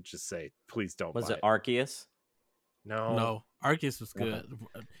I would just say, please don't was buy it Arceus? No, Arceus was good.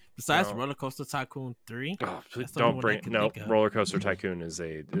 Besides Roller Coaster Tycoon 3, don't bring Roller Coaster Tycoon is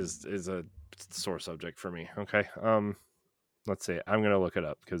a sore subject for me. Okay, let's see. I'm gonna look it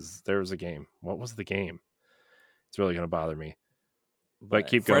up because there was a game. What was the game? It's really going to bother me, but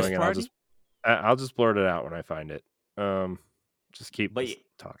keep going, and I'll just blurt it out when I find it. Just keep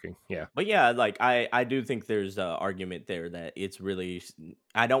talking. Yeah, but like I do think there's an argument there that it's really,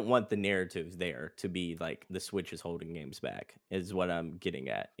 I don't want the narrative there to be like the Switch is holding games back is what I'm getting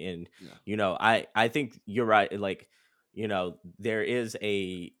at, and I think you're right. Like, there is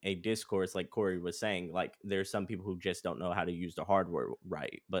a discourse, like Corey was saying, like there's some people who just don't know how to use the hardware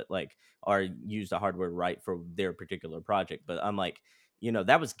right, but like, or use the hardware right for their particular project. But I'm like,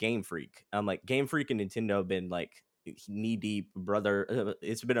 that was Game Freak. I'm like, Game Freak and Nintendo have been like knee deep brother.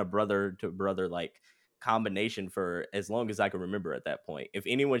 It's been a brother to brother like combination for as long as I can remember at that point. If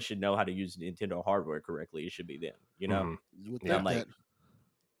anyone should know how to use Nintendo hardware correctly, it should be them, I'm like,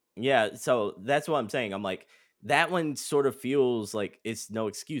 so that's what I'm saying. I'm like, that one sort of feels like it's no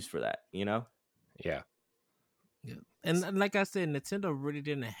excuse for that, Yeah. And like I said, Nintendo really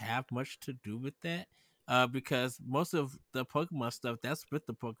didn't have much to do with that. because most of the Pokemon stuff that's with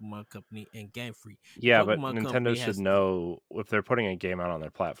the Pokemon Company and Game Freak. Yeah, but Pokemon Nintendo Company should has know if they're putting a game out on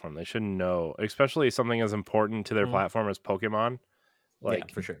their platform. They should know, especially something as important to their Mhm. platform as Pokemon. Yeah,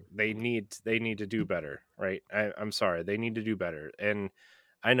 Like for sure. they need to do better, right? I'm sorry, they need to do better. And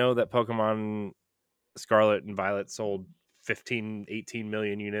I know that Pokemon Scarlet and Violet sold 15, 18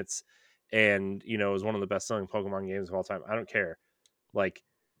 million units, and it was one of the best selling Pokemon games of all time. I don't care. Like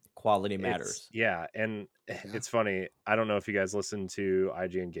Quality matters. Yeah, and it's funny. I don't know if you guys listen to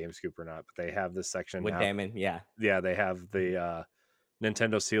IGN Game Scoop or not, but they have this section With now. Damon, yeah. Yeah, they have the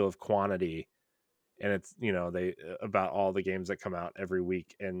Nintendo seal of quantity, and it's they about all the games that come out every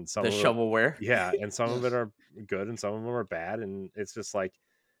week, and some The of shovelware. yeah, and some of it are good, and some of them are bad, and it's just like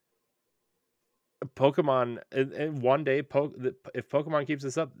Pokemon. And one day, if Pokemon keeps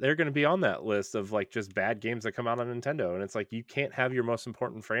this up, they're going to be on that list of like just bad games that come out on Nintendo, and it's like you can't have your most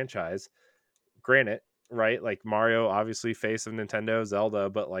important franchise. Granted, right? Like Mario, obviously face of Nintendo, Zelda,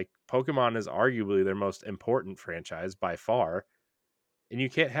 but like Pokemon is arguably their most important franchise by far, and you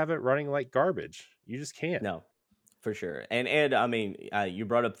can't have it running like garbage. You just can't. No, for sure. And Ed, I mean, you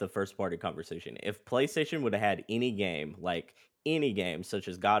brought up the first party conversation. If PlayStation would have had any game such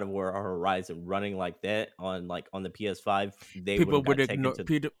as God of War or Horizon running like that on the PS5, they people would would have ignore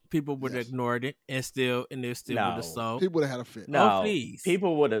people would have Yes. ignored it and still would have No. sold. People would have had a fit. No, please.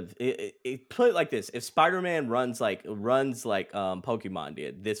 people would have it put it like this: if Spider-Man runs like Pokemon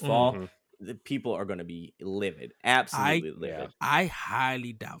did this fall, the people are going to be livid, absolutely livid. I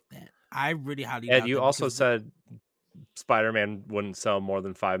highly doubt that. I really highly doubt Ed, that. you also because- said Spider-Man wouldn't sell more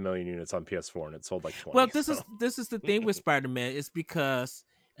than 5 million units on PS4, and it sold like 20. Well, this is the thing with Spider-Man. It's because,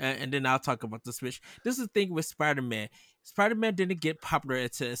 and then I'll talk about the Switch. This is the thing with Spider-Man. Spider-Man didn't get popular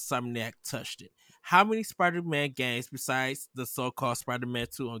until Insomniac touched it. How many Spider-Man games besides the so-called Spider-Man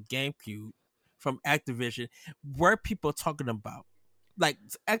 2 on GameCube from Activision were people talking about? Like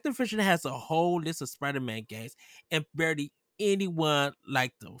Activision has a whole list of Spider-Man games, and barely anyone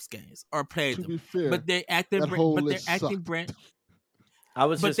liked those games or played To them. be fair, But they're acting, that whole but they're list acting sucked. brand. I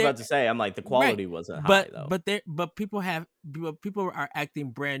was But just they're- about to say, I'm like, the quality wasn't high though. But people are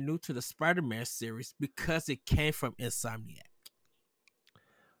acting brand new to the Spider-Man series because it came from Insomniac.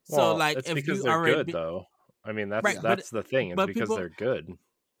 Well, So like, it's if because you they're already good though. I mean, that's Right, that's the thing. It's but because people- they're good.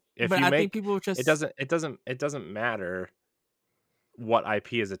 If but you I make think people just it doesn't matter what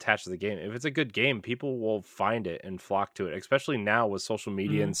IP is attached to the game. If it's a good game, people will find it and flock to it, especially now with social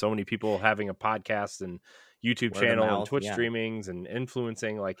media and so many people having a podcast and YouTube Word of channel and mouth, Twitch yeah. streamings and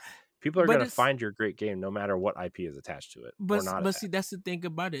influencing. Like people are But going to it's- find your great game no matter what IP is attached to it or not. But see, that's the thing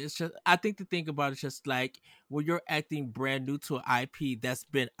about it. It's just I think the thing about it is just like when you're acting brand new to an IP that's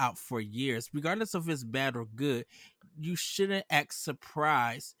been out for years, regardless of if it's bad or good, you shouldn't act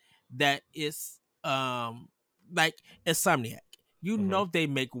surprised that it's like Insomniac. You Mhm. know they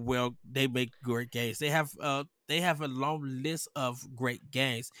make great games. They have a long list of great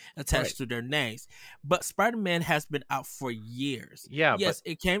games attached to their names. But Spider-Man has been out for years. Yeah, yes,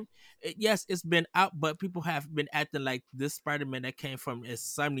 it's been out, but people have been acting like this Spider-Man that came from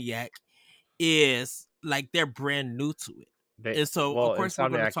Insomniac is like they're brand new to it. And so, of course, we're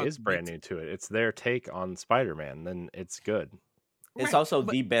gonna Insomniac talk is brand new to it. It's their take on Spider-Man. Then it's good. It's Right, also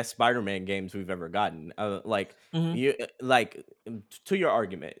but- the best Spider-Man games we've ever gotten. Mhm. You to your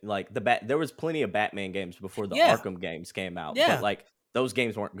argument, like there was plenty of Batman games before the Yeah. Arkham games came out, Yeah. but like those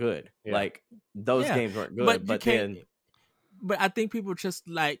games weren't good. Yeah. Like those Yeah. games weren't good. But you But can't- then But I think people just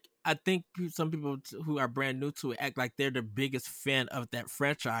like some people who are brand new to it act like they're the biggest fan of that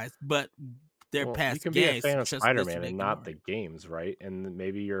franchise, but their Well, past you can be games a fan of just Spider-Man literally and not ignore the it. games, right? And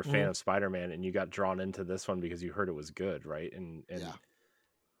maybe you're a fan of Spider-Man and you got drawn into this one because you heard it was good, right? And Yeah.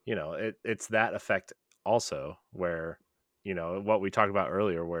 it's that effect also where what we talked about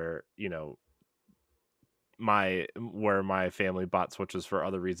earlier, where my family bought Switches for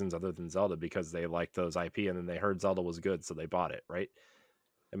other reasons other than Zelda because they liked those IP and then they heard Zelda was good, so they bought it, right?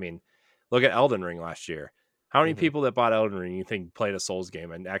 I mean, look at Elden Ring last year. How many Mhm. people that bought Elden Ring you think played a Souls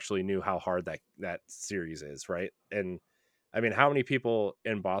game and actually knew how hard that series is, right? And I mean, how many people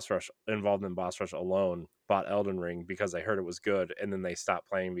involved in Boss Rush alone bought Elden Ring because they heard it was good and then they stopped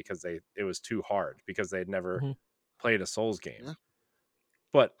playing because it was too hard because they'd never Mhm. played a Souls game. Yeah.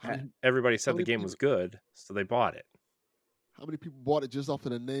 But How many- everybody said how the many game was good, so they bought it. How many people bought it just off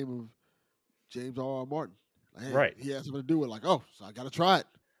of the name of James R.R. Martin? Like, hey, Right. He had something to do with it. Like, oh, so I got to try it.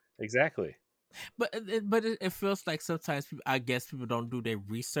 Exactly. But it feels like sometimes I guess people don't do their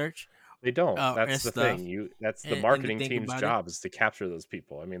research. They don't. And That's the stuff. thing. That's the And the marketing thing team's about it- job is to capture those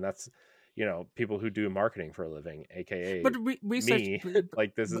people. I mean, that's people who do marketing for a living, aka But research, me. but-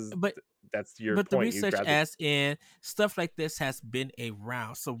 Like this is but that's your but point. the research as in stuff like this has been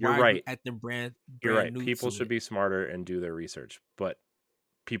around. So You're why right. are you acting brand You're right. new? People to should it? be smarter and do their research, but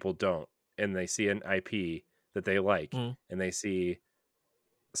people don't, and they see an IP that they like, Mm. and they see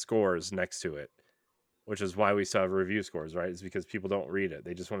scores next to it, which is why we still have review scores, right? It's because people don't read it.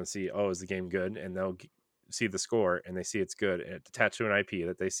 They just want to see, oh, is the game good? And they'll see the score and they see it's good and it's attached to an IP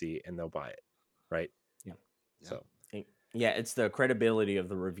that they see and they'll buy it, right? Yeah. So yeah, it's the credibility of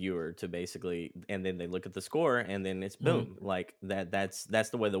the reviewer to basically, and then they look at the score and then it's boom, like that's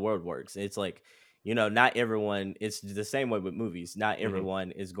the way the world works. It's like, not everyone, it's the same way with movies. Not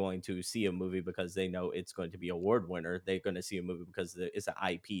everyone is going to see a movie because they know it's going to be award winner. They're going to see a movie because it's an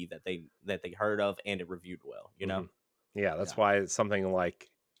IP that they heard of and it reviewed well, Yeah, that's why it's something like,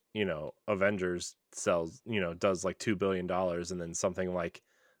 Avengers sells, does like $2 billion, and then something like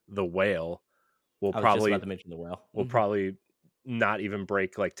The Whale will I was probably just about to mention The Whale. will probably not even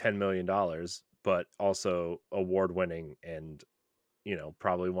break like $10 million, but also award winning and,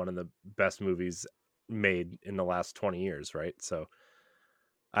 probably one of the best movies made in the last 20 years, right? So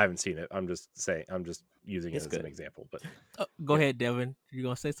I haven't seen it. I'm just using it as an example. But go ahead, Devin. You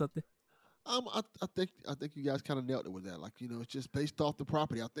gonna say something? I think you guys kind of nailed it with that. Like, it's just based off the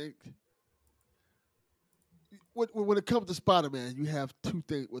property. I think when it comes to Spider-Man, you have two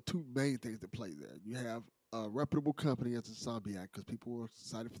main things to play there. You have a reputable company as Insomniac, because people are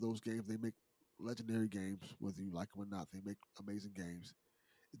excited for those games. They make legendary games, whether you like them or not. They make amazing games.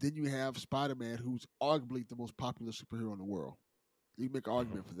 Then you have Spider-Man, who's arguably the most popular superhero in the world. You can make an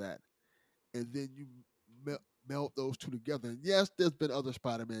argument for that. And then you meld those two together. And yes, there's been other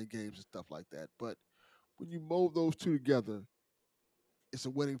Spider-Man games and stuff like that, but when you mold those two together, it's a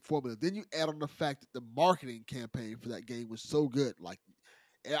winning formula. Then you add on the fact that the marketing campaign for that game was so good. Like,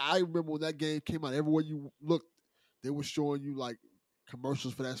 I remember when that game came out, everywhere you looked, they were showing you like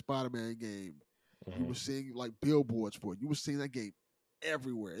commercials for that Spider-Man game. You were seeing like billboards for it. You were seeing that game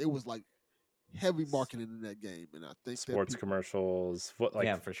everywhere. It was like heavy marketing in that game, and I think sports commercials, for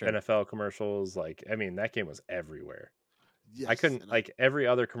sure. NFL commercials, that game was everywhere. Yes, I couldn't every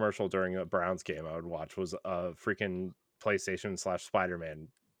other commercial during a Browns game I would watch was a freaking PlayStation / Spider-Man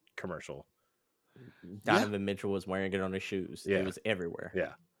commercial. Donovan Mitchell was wearing it on his shoes. Yeah. It was everywhere.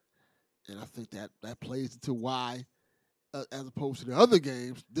 Yeah, and I think that plays into why, as opposed to the other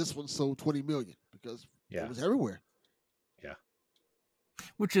games, this one sold 20 million because it was everywhere. Yeah,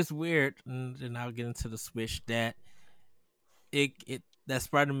 which is weird, and I'll get into the Switch that that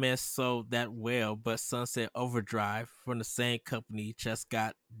Spider-Man sold that well, but Sunset Overdrive from the same company just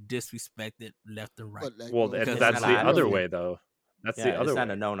got disrespected left and right. That's the other way, though. That's the other way. It's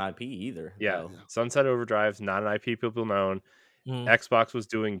not a known IP either. Yeah, Sunset Overdrive's not an IP people known. Xbox was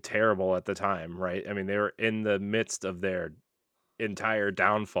doing terrible at the time, right? I mean, they were in the midst of their entire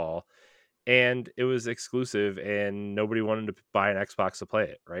downfall, and it was exclusive, and nobody wanted to buy an Xbox to play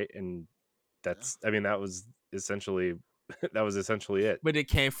it, right? And that's, I mean, that was essentially it. But it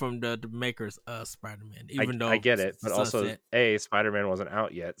came from the makers of Spider-Man, even though I get it, but Sunset, also A, Spider-Man wasn't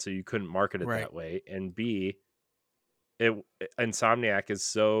out yet, so you couldn't market it that way, and B, Insomniac is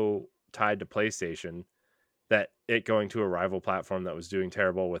so tied to PlayStation that it going to a rival platform that was doing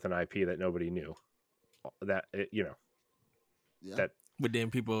terrible with an IP that nobody knew, that that. But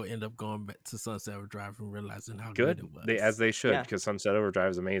then people end up going back to Sunset Overdrive and realizing how good it was. As they should, because Sunset Overdrive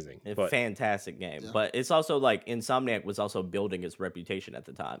is amazing. It's a fantastic game. Yeah. But it's also like Insomniac was also building its reputation at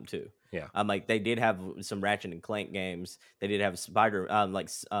the time too. Yeah. Like they did have some Ratchet and Clank games. They did have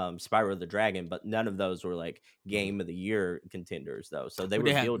Spyro the Dragon, but none of those were like Game of the Year contenders though. So they were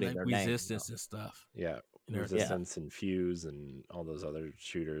building their name. Resistance and stuff. Yeah. Resistance and Fuse and all those other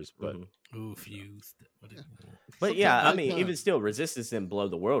shooters, but Fuse. But yeah, I mean, even still, Resistance didn't blow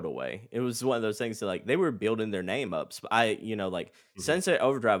the world away. It was one of those things that like they were building their name up. Sunset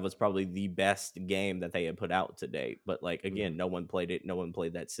Overdrive was probably the best game that they had put out to date. But like again, no one played it. No one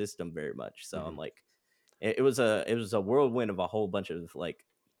played that system very much. So I'm like, it was a whirlwind of a whole bunch of like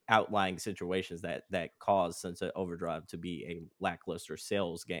outlying situations that caused Sunset Overdrive to be a lackluster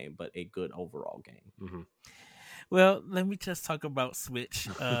sales game, but a good overall game. Well, let me just talk about Switch.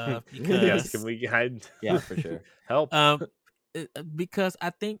 Because yes, can we hide? Yeah, for sure. Help. Because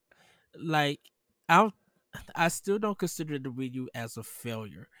I think like I still don't consider the Wii U as a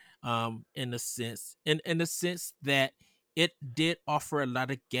failure. In the sense that it did offer a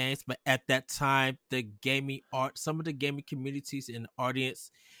lot of games, but at that time, some of the gaming communities and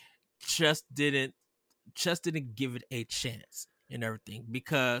audience just didn't give it a chance and everything.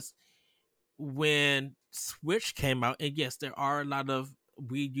 Because when Switch came out, and yes, there are a lot of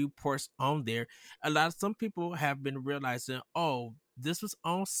Wii U ports on there, some people have been realizing, oh, this was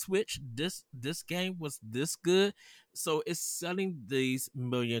on Switch. This game was this good, so it's selling these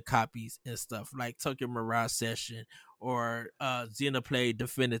million copies and stuff like Tokyo Mirage Session or Xenoblade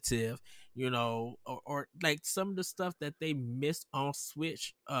Definitive, or like some of the stuff that they missed on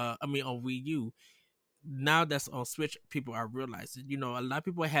Switch. I mean on Wii U. Now that's on Switch, people are realizing. A lot of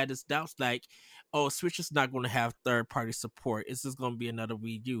people had this doubts like, oh, Switch is not going to have third party support. It's just going to be another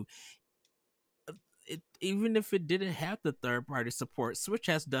Wii U. Even if it didn't have the third party support, Switch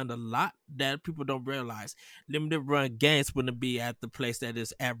has done a lot that people don't realize. Limited run games wouldn't be at the place that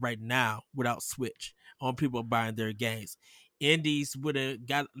it's at right now without Switch on people buying their games. Indies would have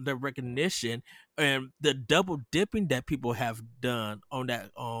got the recognition and the double dipping that people have done on that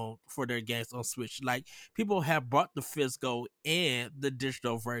for their games on Switch. Like people have bought the physical and the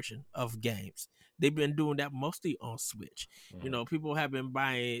digital version of games. They've been doing that mostly on Switch. People have been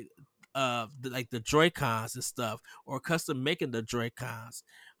buying like the Joy-Cons and stuff, or custom making the Joy-Cons.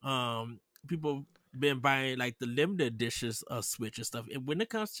 People been buying like the limited editions of Switch and stuff. And when it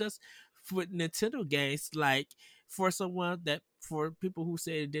comes just with Nintendo games, like for people who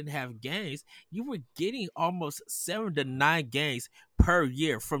say it didn't have games, you were getting almost 7 to 9 games per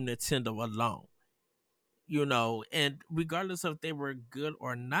year from Nintendo alone. And regardless of if they were good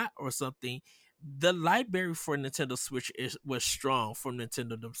or not or something, the library for Nintendo Switch was strong from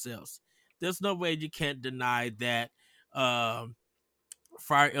Nintendo themselves. There's no way you can't deny that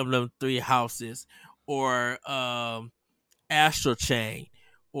Fire Emblem Three Houses or Astral Chain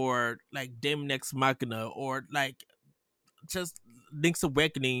or like Daemon X Machina or like just Link's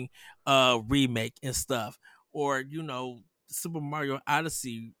Awakening remake and stuff, or Super Mario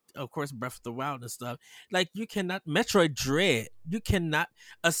Odyssey, of course, Breath of the Wild and stuff. Like you cannot Metroid Dread, you cannot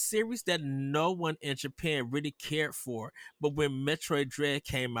a series that no one in Japan really cared for, but when Metroid Dread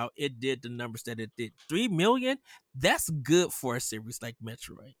came out, it did the numbers that it did. 3 million, that's good for a series like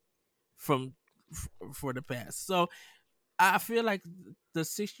Metroid from for the past. So I feel like the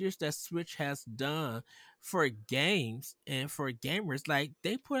 6 years that Switch has done for games and for gamers, like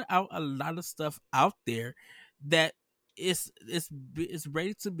they put out a lot of stuff out there that is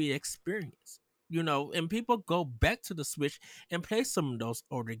ready to be experienced. And people go back to the Switch and play some of those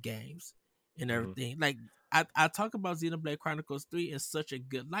older games and everything. Like I talk about Xenoblade Chronicles 3 in such a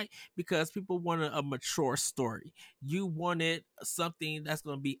good light because people wanted a mature story. You wanted something that's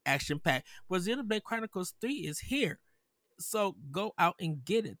going to be action packed. Well, Xenoblade Chronicles 3 is here. So go out and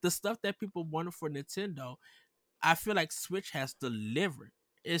get it. The stuff that people wanted for Nintendo, I feel like Switch has delivered.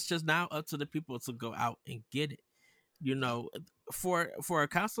 It's just now up to the people to go out and get it. For a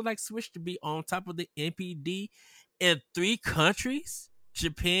console like Switch to be on top of the NPD in 3 countries,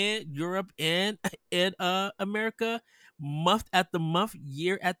 Japan, Europe, and America, month after month,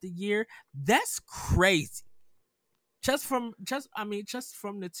 year after year, that's crazy. Just from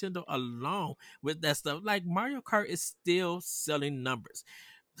Nintendo alone with that stuff. Like Mario Kart is still selling numbers.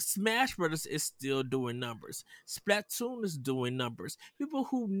 Smash Brothers is still doing numbers. Splatoon is doing numbers. People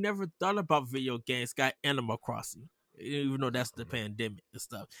who never thought about video games got Animal Crossing, even though that's the pandemic and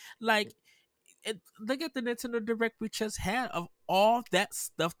stuff. Like, look at the Nintendo Direct we just had of all that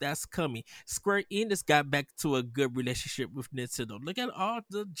stuff that's coming. Square Enix got back to a good relationship with Nintendo. Look at all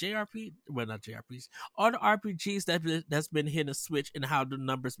the not JRPGs, all the RPGs that's been hitting Switch and how the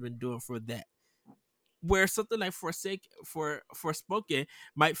numbers been doing for that. Where something like Forspoken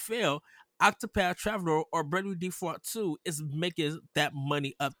might fail, Octopath Traveler or Bravely Default 2 is making that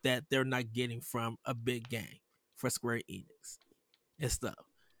money up that they're not getting from a big game for Square Enix and stuff.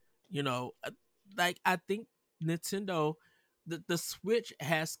 Like I think Nintendo, the Switch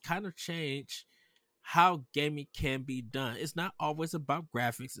has kind of changed how gaming can be done. It's not always about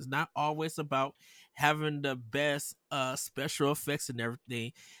graphics. It's not always about having the best special effects and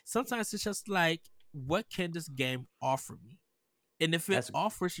everything. Sometimes it's just like, what can this game offer me? And if it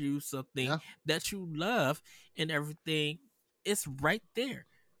offers you something that you love and everything, it's right there.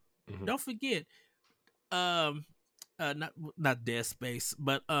 Don't forget, not Dead Space,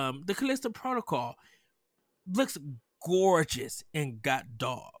 but the Callisto Protocol looks gorgeous and got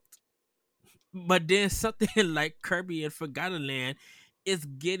dogged. But then something like Kirby and Forgotten Land is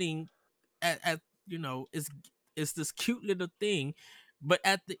getting at it's this cute little thing, but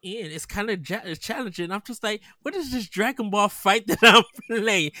at the end it's kind of challenging. I'm just like, what is this Dragon Ball fight that I'm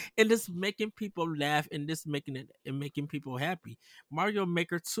playing? And it's making people laugh and this making people happy. Mario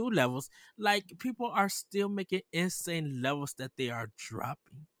Maker 2 levels, like people are still making insane levels that they are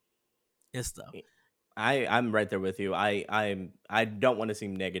dropping and stuff. I'm right there with you. I don't want to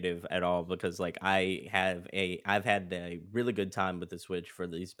seem negative at all because like I've had a really good time with the Switch for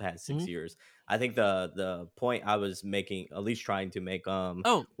these past 6 years. I think the point I was making, at least trying to make,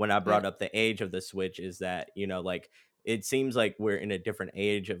 Oh, when I go ahead. brought up the age of the Switch is that, like it seems like we're in a different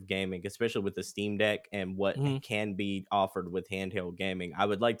age of gaming, especially with the Steam Deck and what can be offered with handheld gaming. I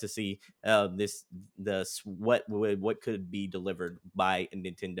would like to see what could be delivered by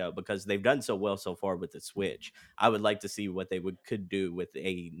Nintendo because they've done so well so far with the Switch. I would like to see what they could do with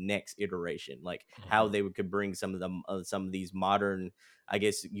a next iteration, like how they could bring some of these modern, I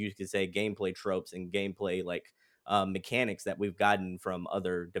guess you could say, gameplay tropes and gameplay like mechanics that we've gotten from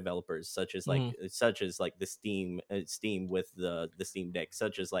other developers, such as like the Steam with the Steam Deck,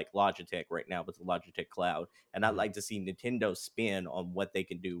 such as like Logitech right now with the Logitech Cloud. And I'd like to see Nintendo spin on what they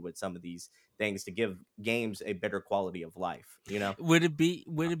can do with some of these things to give games a better quality of life. Would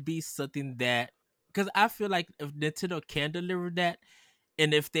it be something that, because I feel like if Nintendo can deliver that,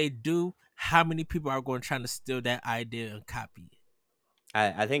 and if they do, how many people are going to try to steal that idea and copy it?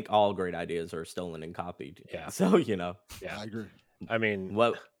 I think all great ideas are stolen and copied. Yeah. So Yeah, I agree. I mean,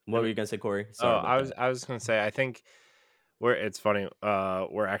 what were you gonna say, Corey? I was gonna say, I think it's funny.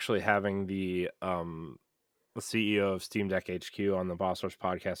 We're actually having the CEO of Steam Deck HQ on the Boss Rush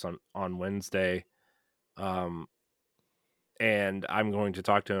podcast on Wednesday, and I'm going to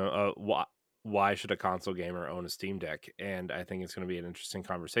talk to him. Why should a console gamer own a Steam Deck? And I think it's going to be an interesting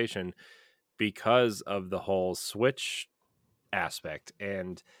conversation because of the whole Switch aspect.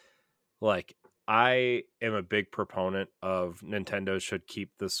 And like, I am a big proponent of Nintendo should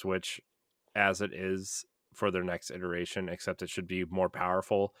keep the Switch as it is for their next iteration, except it should be more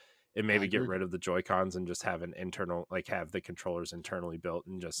powerful and maybe get rid of the Joy-Cons and just have an internal, like have the controllers internally built,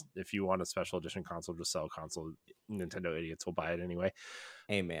 and just, if you want a special edition console, just sell a console. Nintendo idiots will buy it anyway.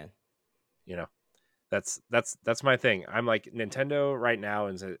 Amen. That's my thing. I'm like, Nintendo right now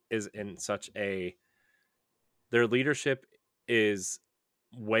is in such a, their leadership is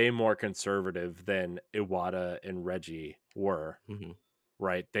way more conservative than Iwata and Reggie were.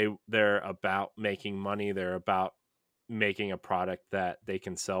 Right? They're about making money. They're about making a product that they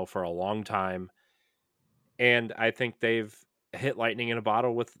can sell for a long time. And I think they've hit lightning in a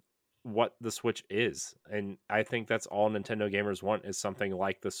bottle with what the Switch is. And I think that's all Nintendo gamers want, is something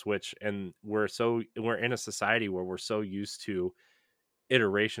like the Switch. And we're in a society where we're so used to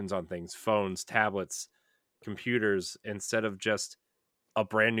iterations on things, phones, tablets, computers, instead of just a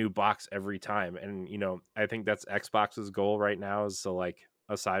brand new box every time. And I think that's Xbox's goal right now, is to, like,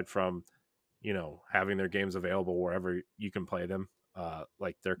 aside from having their games available wherever you can play them,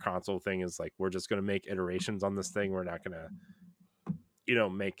 like their console thing is like, we're just going to make iterations on this thing. We're not going to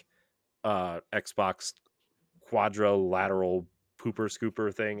make Xbox quadrilateral pooper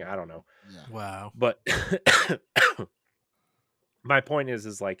scooper thing. I don't know. Yeah. Wow. But my point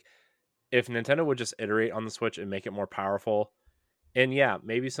is like, if Nintendo would just iterate on the Switch and make it more powerful, and yeah,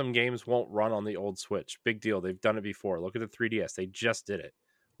 maybe some games won't run on the old Switch. Big deal. They've done it before. Look at the 3DS. They just did it.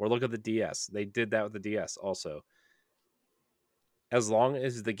 Or look at the DS. They did that with the DS also. As long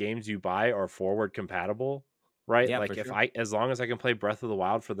as the games you buy are forward compatible, right? Yeah, like, as long as I can play Breath of the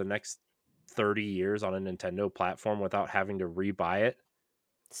Wild for the next 30 years on a Nintendo platform without having to rebuy it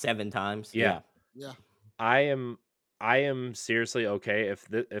 7 times. Yeah. I am seriously okay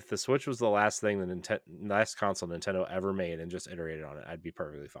if the Switch was the last thing the last console Nintendo ever made and just iterated on it. I'd be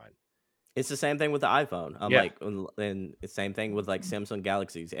perfectly fine. It's the same thing with the iPhone. And the same thing with like Samsung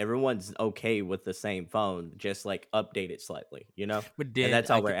Galaxies. Everyone's okay with the same phone, just like update it slightly, But then and that's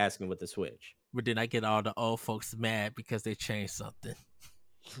all we're asking with the Switch. But then I get all the old folks mad because they changed something.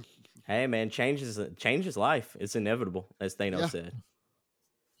 Hey man, change is life. It's inevitable, as Thanos said.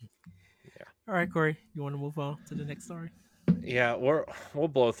 Yeah. All right, Corey, you want to move on to the next story? Yeah, we'll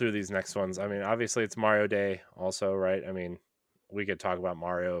blow through these next ones. I mean, obviously it's Mario Day also, right? I mean, we could talk about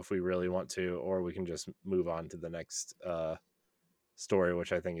Mario if we really want to, or we can just move on to the next story,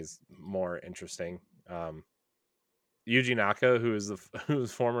 which I think is more interesting. Yuji Naka, who's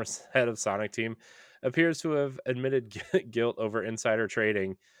former head of Sonic Team, appears to have admitted guilt over insider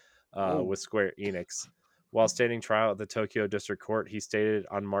trading with Square Enix. While standing trial at the Tokyo District Court, he stated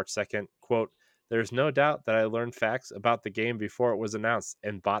on March 2nd, quote, "There's no doubt that I learned facts about the game before it was announced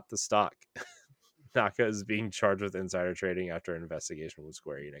and bought the stock." Naka is being charged with insider trading after an investigation with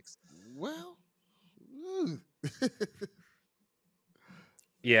Square Enix. Well,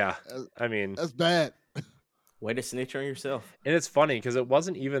 yeah, I mean, that's bad. Way to snitch on yourself. And it's funny because it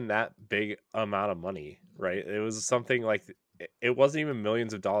wasn't even that big amount of money, right? It was something like, it wasn't even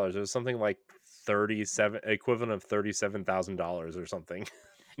millions of dollars. It was something like equivalent of $37,000 or something.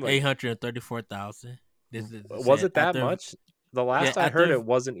 Like, $834,000. Was it that after, much? The last Yeah, I heard, after- it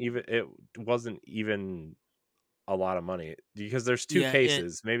wasn't even a lot of money because there's two Yeah,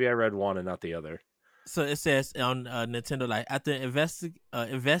 cases. Maybe I read one and not the other. So it says on Nintendo Life, after investing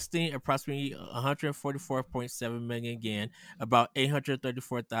approximately 144.7 million yen, about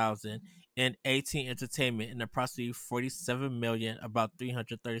 834,000 in 18 Entertainment, and approximately 47 million, about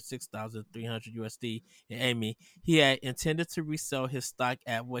 336,300 USD in Amy, he had intended to resell his stock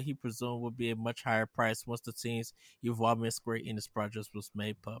at what he presumed would be a much higher price once the team's involvement in Square Enix projects was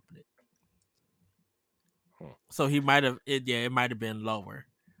made public. So he might have it might have been lower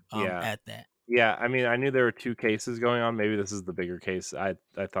at that. Yeah, I mean, I knew there were two cases going on. Maybe this is the bigger case. I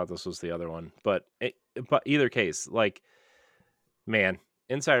thought this was the other one, but either case, like, man,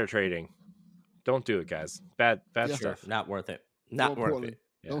 insider trading, don't do it, guys. Bad stuff. Not worth it. Not worth it.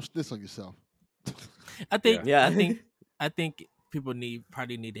 Yeah. Don't snitch on yourself. I think Yeah. I think people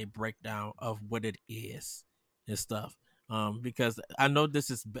probably need a breakdown of what it is and stuff. Because I know this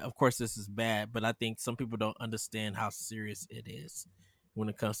is bad, but I think some people don't understand how serious it is when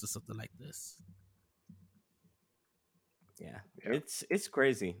it comes to something like this. Yeah. It's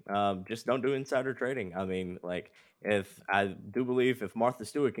crazy. Just don't do insider trading. I mean, like, if I do believe if Martha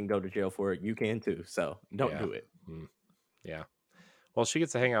Stewart can go to jail for it, you can too. So don't do it. Yeah. Well, she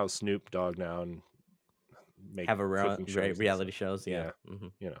gets to hang out with Snoop Dogg now and have a reality shows. Yeah. Mm-hmm.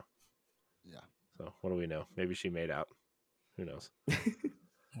 You know. Yeah. So what do we know? Maybe she made out. Who knows?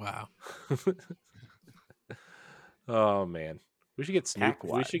 Wow. Oh man, we should get Snoop.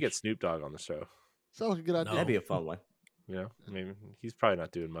 We should get Snoop Dogg on the show. Sounds like a good idea. That'd be a fun one. You know, I mean, he's probably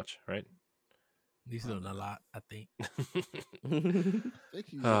not doing much, right? He's doing a lot, I think. I think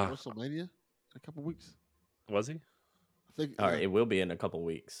he's at WrestleMania in a couple weeks. Was he? I think. All right, it will be in a couple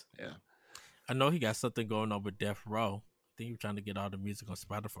weeks. Yeah. I know he got something going on with Death Row. I think he's trying to get all the music on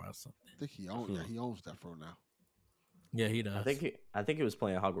Spotify or something. I think he owns Death Row now. Yeah, he does. I think he was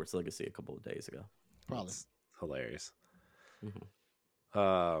playing Hogwarts Legacy a couple of days ago. Probably. That's hilarious. Mm-hmm.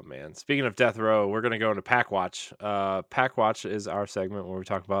 Oh man! Speaking of Death Row, we're gonna go into Pack Watch. Pack Watch is our segment where we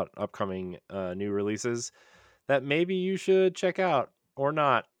talk about upcoming new releases that maybe you should check out or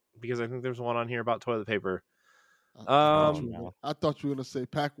not, because I think there's one on here about toilet paper. I thought you were gonna say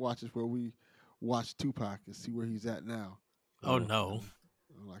Pack Watch is where we watch Tupac and see where he's at now. Oh no!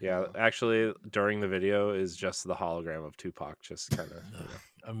 Like, yeah, actually, during the video is just the hologram of Tupac, just kind of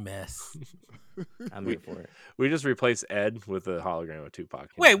a mess. I'm here for it. We just replaced Ed with a hologram of Tupac.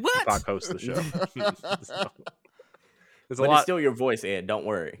 Wait, what? Tupac hosts the show. It's a lot. It's still your voice, Ed. Don't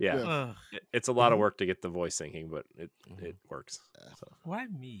worry. Yeah, it's a lot of work to get the voice syncing, but it works. So. Why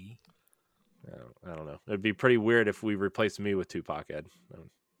me? I don't know. It'd be pretty weird if we replaced me with Tupac, Ed.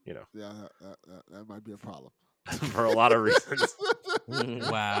 You know. Yeah, that might be a problem. For a lot of reasons.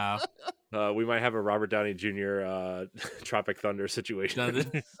 Wow. We might have a Robert Downey Jr. Tropic Thunder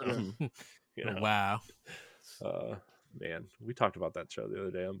situation. You know. Wow. Man, we talked about that show the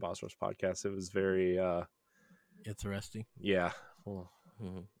other day on Boss Rush Podcast. It was very interesting. Yeah. Well,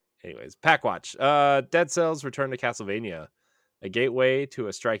 anyways, Pack Watch. Dead Cells return to Castlevania. A gateway to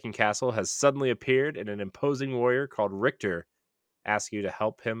a striking castle has suddenly appeared, and an imposing warrior called Richter asks you to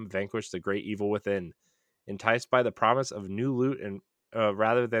help him vanquish the great evil within. Enticed by the promise of new loot and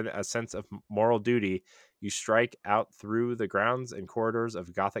rather than a sense of moral duty, you strike out through the grounds and corridors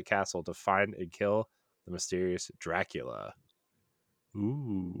of Gothic Castle to find and kill the mysterious Dracula.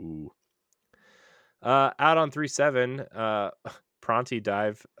 Ooh. Out on 3.7, Pronti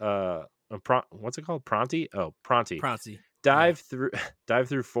dive. What's it called? Pronti? Oh, Pronti. Dive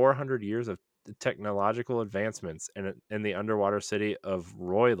through 400 years of technological advancements in the underwater city of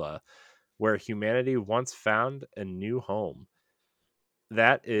Roila, where humanity once found a new home.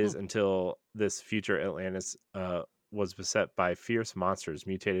 That is until this future Atlantis was beset by fierce monsters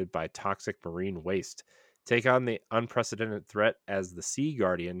mutated by toxic marine waste. Take on the unprecedented threat as the Sea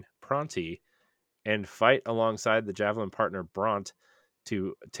Guardian, Pronti, and fight alongside the Javelin partner Bront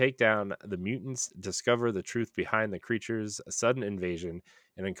to take down the mutants, discover the truth behind the creature's sudden invasion,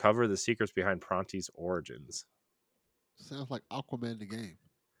 and uncover the secrets behind Pronti's origins. Sounds like Aquaman the game.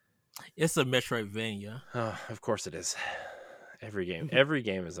 It's a Metroidvania. Of course it is. Every game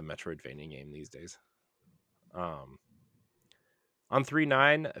is a Metroidvania game these days. On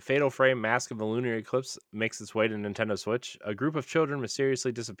 3.9, Fatal Frame Mask of the Lunar Eclipse makes its way to Nintendo Switch. A group of children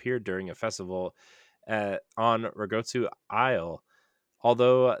mysteriously disappeared during a festival on Ragotsu Isle.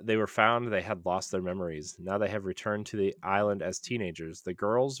 Although they were found, they had lost their memories. Now they have returned to the island as teenagers. The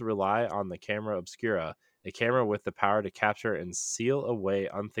girls rely on the camera obscura, a camera with the power to capture and seal away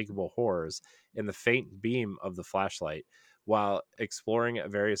unthinkable horrors in the faint beam of the flashlight. while exploring at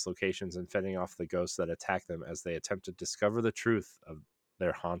various locations and fending off the ghosts that attack them as they attempt to discover the truth of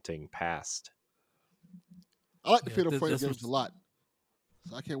their haunting past. I like the Fatal Frame games a lot,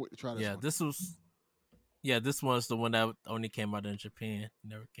 so I can't wait to try this one. This one's the one that only came out in Japan,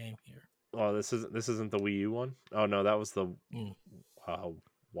 never came here. Oh, this isn't the Wii U one. Oh no, that was the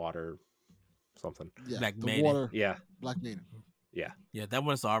water something. Yeah, Black the Maiden. water. Yeah, Black Maiden. Yeah, that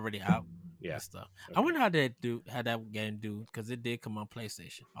one's already out. Yeah, stuff. Okay. I wonder how that game do, because it did come on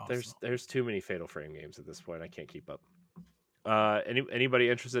PlayStation. Also. There's too many Fatal Frame games at this point. I can't keep up. Anybody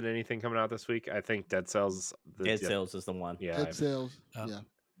interested in anything coming out this week? I think Dead Cells. Dead Cells is the one. Yeah, Dead Cells. Yeah.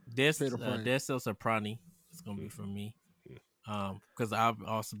 Dead Cells and Prani. It's gonna be for me. Because I'll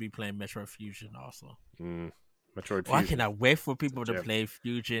also be playing Metroid Fusion also. Metroid Fusion. I cannot wait for people to play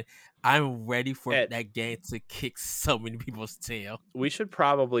Fusion. I'm ready for that game to kick so many people's tail. We should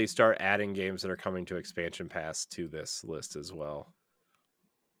probably start adding games that are coming to Expansion Pass to this list as well.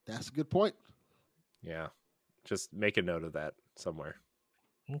 That's a good point. Yeah. Just make a note of that somewhere.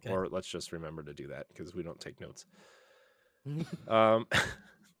 Okay. Or let's just remember to do that because we don't take notes.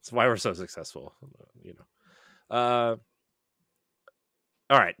 That's why we're so successful,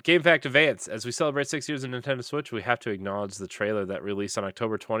 All right, Game Fact Advance. As we celebrate 6 years of Nintendo Switch, we have to acknowledge the trailer that released on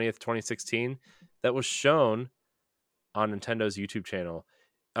October 20th, 2016 that was shown on Nintendo's YouTube channel.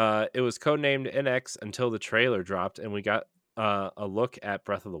 It was codenamed NX until the trailer dropped, and we got a look at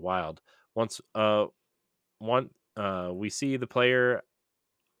Breath of the Wild. Once we see the player's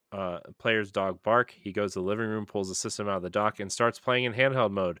dog bark, he goes to the living room, pulls the system out of the dock, and starts playing in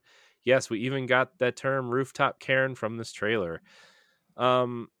handheld mode. Yes, we even got that term rooftop Karen from this trailer.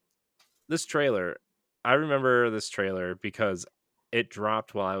 This trailer, I remember this trailer because it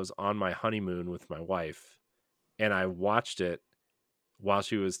dropped while I was on my honeymoon with my wife, and I watched it while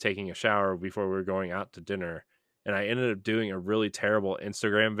she was taking a shower before we were going out to dinner, and I ended up doing a really terrible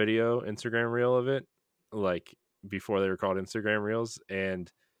Instagram reel of it, like before they were called Instagram reels,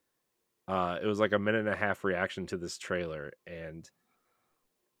 and it was like a 1.5-minute reaction to this trailer, and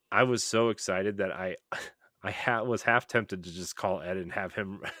I was so excited that I was half tempted to just call Ed and have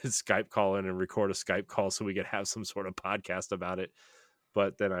him Skype call in and record a Skype call so we could have some sort of podcast about it.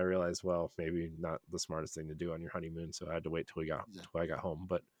 But then I realized, well, maybe not the smartest thing to do on your honeymoon. So I had to wait till I got home.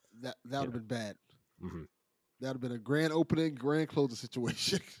 But that would have been bad. Mm-hmm. That would have been a grand opening, grand closing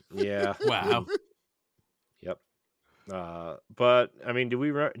situation. Yeah. Wow. Yep. But I mean, do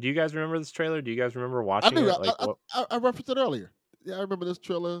you guys remember this trailer? Do you guys remember watching it? I referenced it earlier. Yeah, I remember this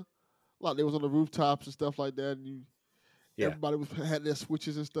trailer. A lot. They was on the rooftops and stuff like that, and everybody had their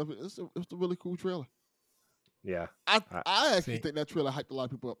switches and stuff. It was a really cool trailer. Yeah, I actually think that trailer hyped a lot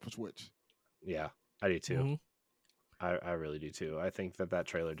of people up for Switch. Yeah, I do too. Mm-hmm. I really do too. I think that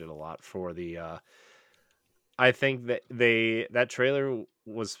trailer did a lot for the. I think that that trailer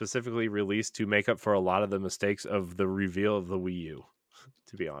was specifically released to make up for a lot of the mistakes of the reveal of the Wii U.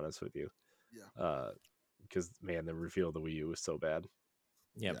 To be honest with you, because man, the reveal of the Wii U was so bad.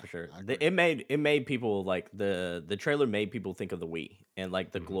 Yeah, for sure. It made people like the trailer made people think of the Wii and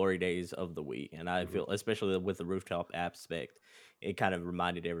like the glory days of the Wii. And I feel, especially with the rooftop aspect, it kind of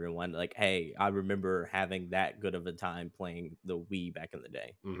reminded everyone like, hey, I remember having that good of a time playing the Wii back in the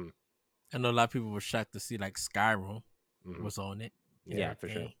day. Mm-hmm. I know a lot of people were shocked to see like Skyrim was on it. Yeah, for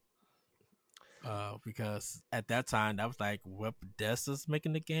sure. Because at that time, that was like what Bethesda's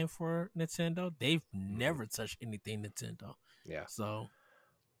making the game for Nintendo. They've never touched anything Nintendo. Yeah. So.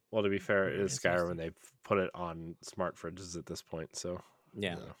 Well, to be fair, it is Skyrim, and they've put it on smart fridges at this point. So,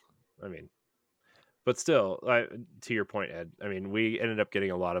 yeah. I mean, but still, to your point, Ed, I mean, we ended up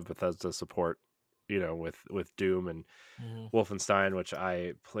getting a lot of Bethesda support, with Doom and Wolfenstein, which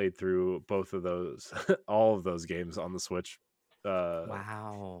I played through both of those, all of those games on the Switch.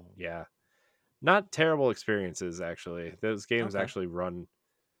 Wow. Yeah. Not terrible experiences, actually. Those games actually run,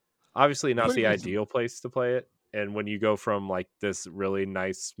 obviously not the ideal place to play it. And when you go from like this really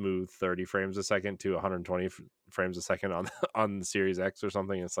nice, smooth 30 frames a second to 120 frames a second on the Series X or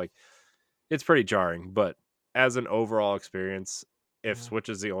something, it's pretty jarring. But as an overall experience, if Switch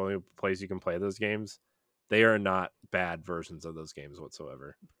is the only place you can play those games, they are not bad versions of those games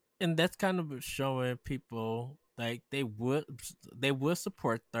whatsoever. And that's kind of showing people like they would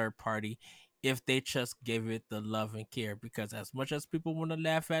support third party if they just gave it the love and care, because as much as people want to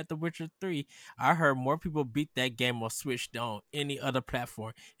laugh at The Witcher 3, I heard more people beat that game on Switch than on any other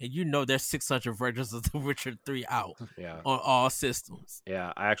platform. And there's 600 versions of The Witcher 3 out on all systems.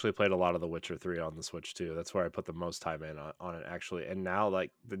 Yeah, I actually played a lot of The Witcher 3 on the Switch too. That's where I put the most time in on it actually. And now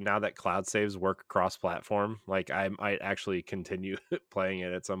now that cloud saves work cross platform, like I might actually continue playing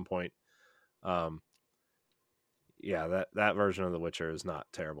it at some point. yeah, that version of The Witcher is not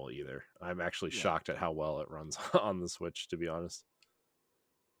terrible either. I'm actually shocked at how well it runs on the Switch, to be honest.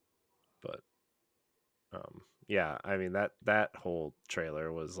 But yeah, I mean that whole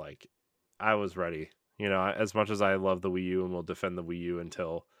trailer was like, I was ready. You know, as much as I love the Wii U and will defend the Wii U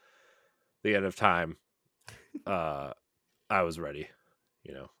until the end of time, I was ready.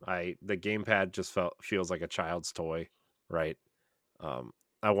 You know, the gamepad just feels like a child's toy, right?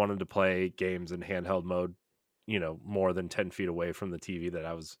 I wanted to play games in handheld mode, you know, more than 10 feet away from the TV that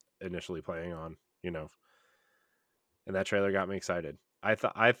I was initially playing on, you know. And that trailer got me excited. I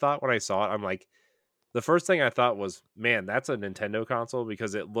thought when I saw it, I'm like, the first thing I thought was, man, that's a Nintendo console,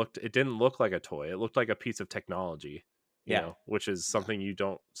 because it didn't look like a toy. It looked like a piece of technology, you know, which is something you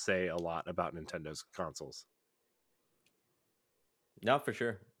don't say a lot about Nintendo's consoles. No, for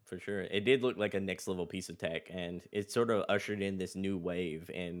sure. For sure. It did look like a next level piece of tech, and it sort of ushered in this new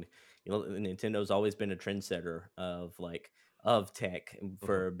wave. And you know, Nintendo's always been a trendsetter of tech,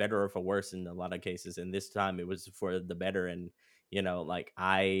 for better or for worse in a lot of cases. And this time it was for the better. And you know, like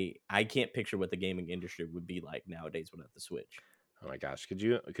I can't picture what the gaming industry would be like nowadays without the Switch. Oh my gosh, could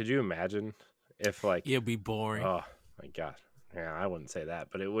you imagine if like it'd be boring? Oh my god, yeah, I wouldn't say that,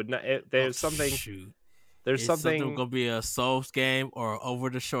 but it would not. There's something. Shoot. There's something gonna be a Souls game or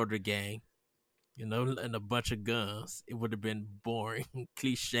over the shoulder game, you know, and a bunch of guns. It would have been boring,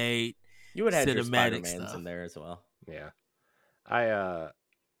 cliched. You would have your cinematic Spider-Mans stuff in there as well. Yeah,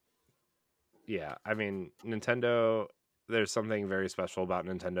 yeah. I mean, Nintendo. There's something very special about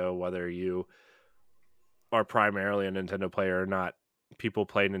Nintendo, whether you are primarily a Nintendo player or not. People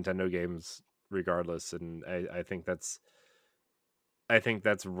play Nintendo games regardless, and I think that's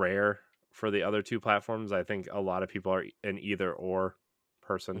rare for the other two platforms. I think a lot of people are an either or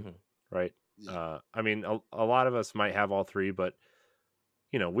person, right? Yeah. I mean, a lot of us might have all three, but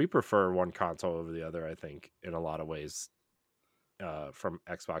you know, we prefer one console over the other, I think, in a lot of ways, from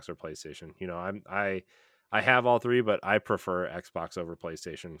Xbox or PlayStation. You know, I have all three, but I prefer Xbox over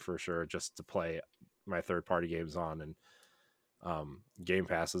PlayStation for sure, just to play my third party games on. And Game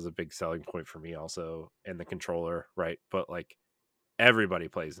Pass is a big selling point for me also, and the controller, right? But like, everybody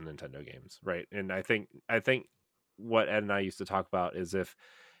plays the Nintendo games, right? And I think what Ed and I used to talk about is, if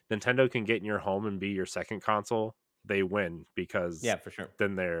Nintendo can get in your home and be your second console, they win, because yeah, for sure.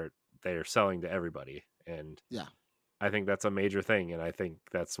 Then they're selling to everybody, and yeah, I think that's a major thing, and I think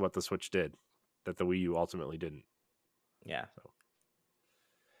that's what the Switch did that the Wii U ultimately didn't. Yeah. So.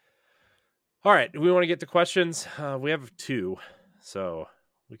 All right, we want to get to questions. We have 2, so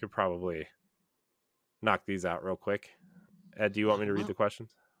we could probably knock these out real quick. Ed, do you want me to read the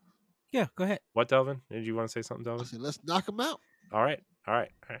questions? Yeah, go ahead. What, Delvin? Did you want to say something, Delvin? I said, let's knock them out. All right.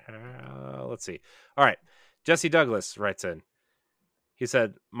 Let's see. All right. Jesse Douglas writes in. He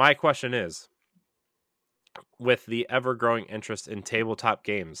said, my question is, with the ever-growing interest in tabletop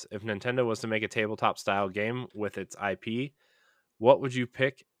games, if Nintendo was to make a tabletop-style game with its IP, what would you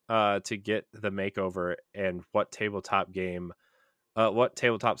pick to get the makeover, and what tabletop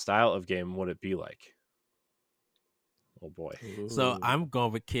style of game would it be like? Oh boy. So I'm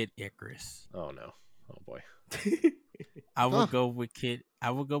going with Kid Icarus. Oh no. Oh boy. I would go with Kid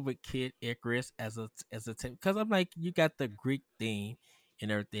Icarus as a because I'm like, you got the Greek theme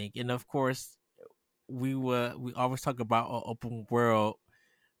and everything, and of course we always talk about an open world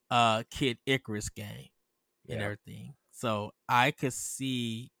Kid Icarus game and everything. So I could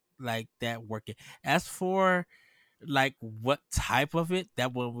see like that working. As for like what type of it,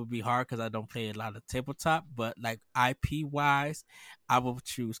 that one would be hard because I don't play a lot of tabletop, but like IP wise, I will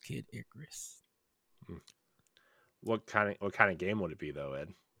choose Kid Icarus. What kind of game would it be though,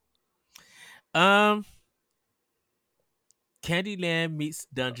 Ed? Candyland meets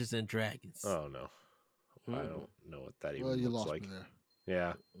Dungeons and Dragons. Oh no. I don't know what that even you looks lost like. me there.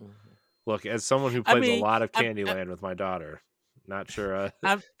 Yeah. Look, as someone who plays a lot of Candyland with my daughter, not sure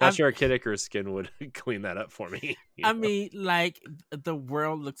not sure a Kid Icarus skin would clean that up for me. I mean, like, the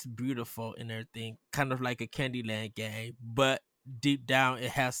world looks beautiful and everything, kind of like a Candyland game, but deep down it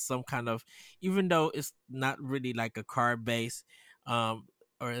has some kind of, even though it's not really like a card base or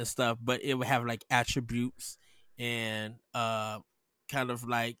stuff, but it would have like attributes and kind of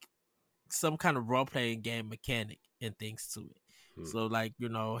like some kind of role playing game mechanic and things to it. So like, you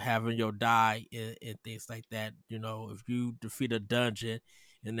know, having your die and things like that, you know, if you defeat a dungeon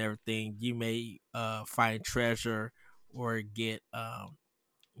and everything, you may find treasure or get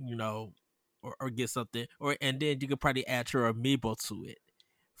you know, or get something, and then you could probably add your amiibo to it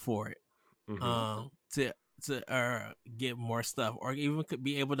for it. To get more stuff, or even could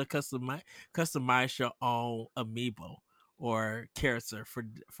be able to customize your own amiibo or character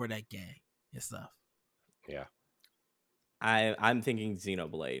for that game and stuff. Yeah. I'm thinking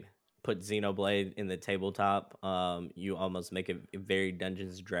Xenoblade. Put Xenoblade in the tabletop. You almost make it very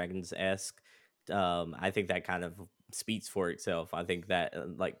Dungeons and Dragons esque. I think that kind of speaks for itself. I think that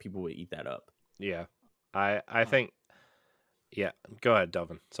like people would eat that up. Yeah, I think. Yeah, go ahead,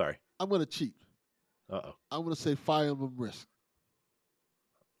 Delvin. Sorry. I'm gonna cheat. Uh I'm gonna say Fire Emblem Risk.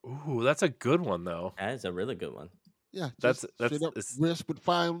 oh. Ooh, that's a good one though. That is a really good one. Yeah, That's straight up Risk with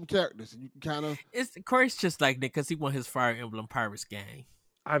Fire Emblem characters, and you can kind of. It's Corey's just like Nick because he want his Fire Emblem Pirates game.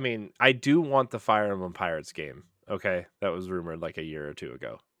 I mean, I do want the Fire Emblem Pirates game. Okay, that was rumored like a year or two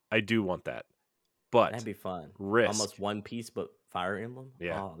ago. I do want that, but That'd be fun. Risk. Almost One Piece, but Fire Emblem.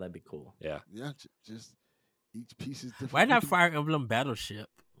 Yeah. Oh, that'd be cool. Yeah. Yeah, just each piece is different. Why You not can- Fire Emblem Battleship?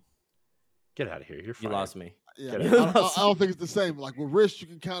 Get out of here. You're You fired. lost me. Yeah, Get I don't think it's the same. Like with Risk, you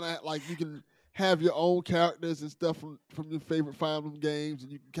can kind of like you can have your own characters and stuff from your favorite Fire Emblem games,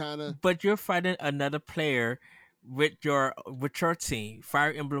 and you can kind of. But you're fighting another player with your team.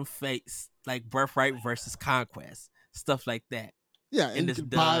 Fire Emblem Fates, like Birthright versus Conquest, stuff like that. Yeah, and And you it's can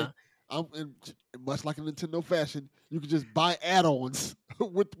buy. done. And much like a Nintendo fashion, you can just buy add-ons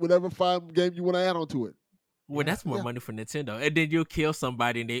with whatever Fire Emblem game you want to add on to it. Well, that's more Yeah. money for Nintendo. And then you'll kill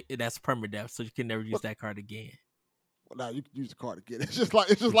somebody and that's permadeath, so you can never use that card again. Well, now you can use the card to get it. It's just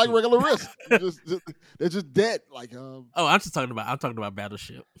like regular Risk. They're just dead. Like Oh, I'm talking about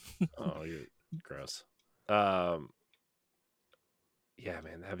Battleship. Oh, you're gross. Yeah,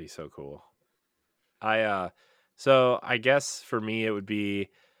 man, that'd be so cool. So I guess for me it would be.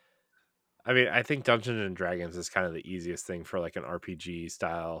 I mean, I think Dungeons and Dragons is kind of the easiest thing for like an RPG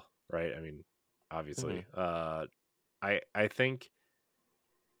style, right? I mean, obviously. I think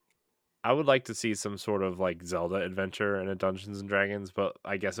I would like to see some sort of like Zelda adventure in a Dungeons and Dragons, but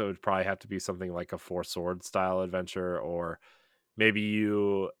I guess it would probably have to be something like a Four Swords style adventure, or maybe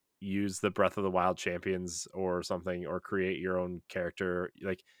you use the Breath of the Wild champions or something, or create your own character.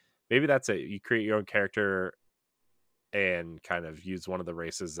 Like maybe that's it. You create your own character and kind of use one of the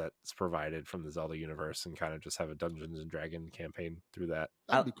races that's provided from the Zelda universe and kind of just have a Dungeons and Dragon campaign through that.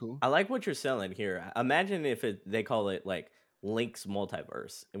 that'd be cool. I like what you're selling here. Imagine if they call it like Link's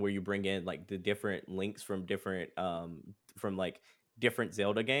Multiverse, and where you bring in like the different links from different different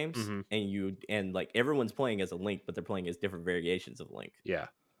Zelda games, Mhm. and like everyone's playing as a Link, but they're playing as different variations of Link. Yeah.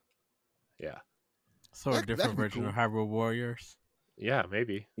 So a That'd different be version of cool. Hyrule Warriors. Yeah,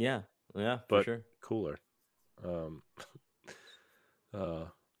 maybe. Yeah, for But sure. cooler.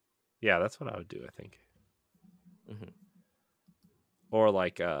 Yeah, that's what I would do, I think. Mhm. Or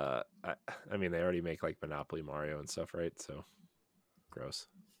like I mean they already make like Monopoly Mario and stuff, right? So gross.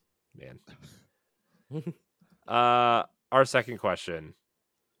 Man. Our second question.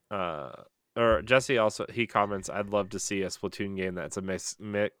 Or Jesse also he comments, I'd love to see a Splatoon game that's a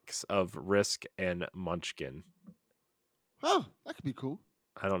mix of Risk and Munchkin. Oh, that could be cool.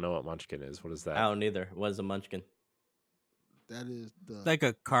 I don't know what Munchkin is. What is that? I don't either. What is a Munchkin? That is the Like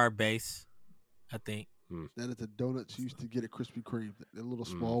a card base, I think. that is the donuts you used to get at Krispy Kreme. The little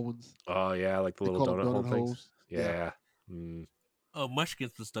small ones. Oh yeah, like the They little call them donut hole donut things. holes. Yeah. Mm. Oh,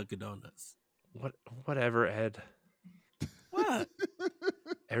 Munchkins for Dunkin' Donuts. Whatever, Ed. What?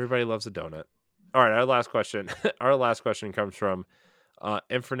 Everybody loves a donut. All right, our last question. Our last question comes from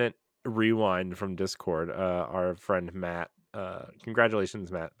Infinite Rewind from Discord. Our friend Matt.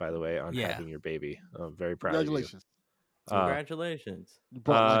 Congratulations, Matt, by the way, on Yeah. having your baby. I'm very proud of Congratulations. you. Congratulations. You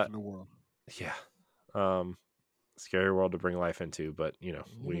brought life in the world. Yeah. Scary world to bring life into, but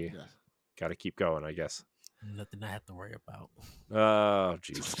we Yes. got to keep going, I guess. Nothing I have to worry about. Oh,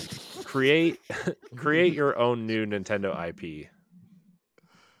 jeez. create your own new Nintendo IP.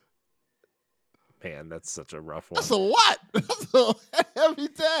 Man, that's such a rough one. That's a lot. That's a heavy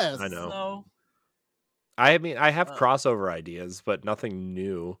task. I know. So, I mean, I have Uh, crossover ideas, but nothing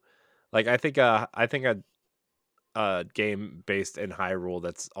new. Like I think a game based in Hyrule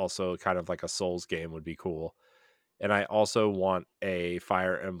that's also kind of like a Souls game would be cool. And I also want a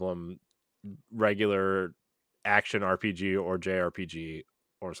Fire Emblem regular action RPG or JRPG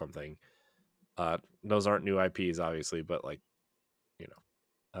or something. Those aren't new IPs, obviously, but like,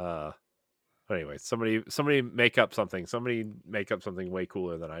 but anyway, somebody make up something. Somebody make up something way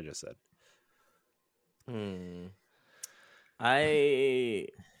cooler than I just said. I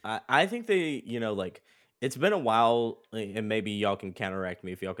think they, like it's been a while, and maybe y'all can counteract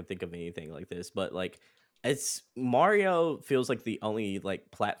me if y'all can think of anything like this, but like it's Mario feels like the only like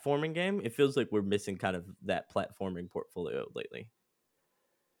platforming game. It feels like we're missing kind of that platforming portfolio lately.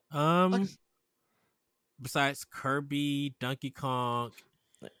 Like, besides Kirby, Donkey Kong,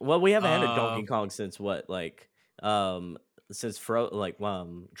 Well, we haven't had a Donkey Kong since what, like since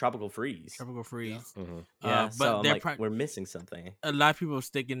Tropical Freeze. Tropical Freeze. Mhm. Yeah, but so I'm they're like, we're missing something. a lot of people are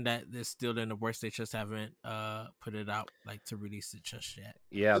thinking that they're still in the works. They just haven't put it out like to release it just yet.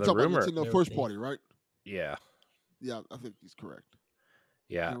 Yeah, You're the talking rumor. about Nintendo They're first okay. party, right? Yeah, Yeah, I think he's correct.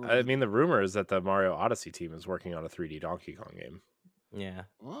 yeah. Rumor I is- mean, the rumor is that the Mario Odyssey team is working on a 3D Donkey Kong game. Yeah,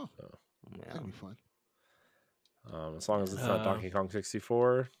 Wow, yeah. that'd be fun. As long as it's not Donkey Kong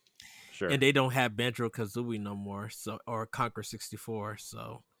 64, sure. And they don't have Banjo Kazooie no more, so or Conquer 64.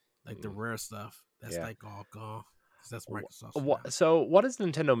 So like the rare stuff, that's Yeah. like all gone. 'Cause that's Microsoft. So what is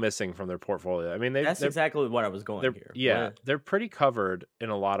Nintendo missing from their portfolio? I mean, That's they're exactly what I was going they're here. yeah, What- they're pretty covered in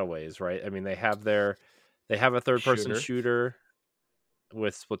a lot of ways, right? I mean, they have a third person shooter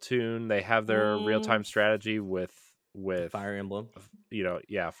with Splatoon. They have their real time strategy with Fire Emblem. Fire They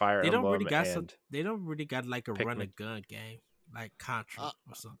don't Emblem really got and they don't really got like a Pikmin. run and gun game like Contra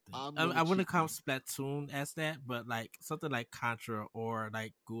or something. I'm I gonna wouldn't cheat count Splatoon as that, but like something like Contra or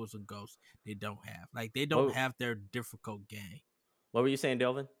like Ghouls and Ghosts, they don't have. Like they don't Whoa. have their difficult game. What were you saying,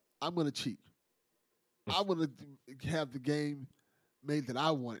 Delvin? I'm gonna cheat. I want to have the game made that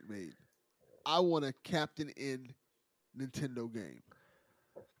I want it made. I want a Captain N Nintendo game,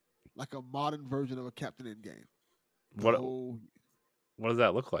 like a modern version of a Captain N game. what Oh, does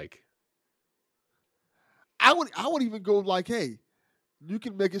that look like? I would even go like, hey, you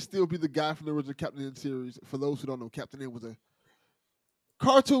can make it still be the guy from the original Captain N series. For those who don't know, Captain N was a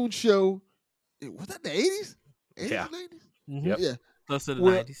cartoon show. Was that the 80s? 80s Yeah. and 90s? Mhm. Yep. Yeah, Close to the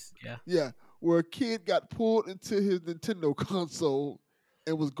Well, 90s. Yeah. yeah. Where a kid got pulled into his Nintendo console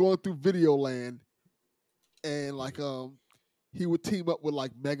and was going through Video Land, and like he would team up with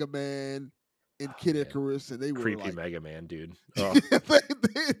like Mega Man and Kid man. Icarus, and they were Creepy like, Mega Man, dude. Oh,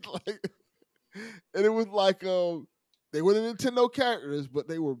 and it was like they were the Nintendo characters, but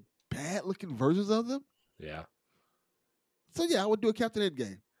they were bad looking versions of them. yeah. So yeah, I would do a Captain N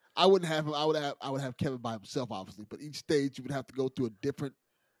game. I wouldn't have him. I would have Kevin by himself, obviously. But each stage you would have to go through a different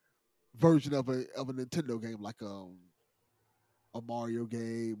version of a Nintendo game, like a Mario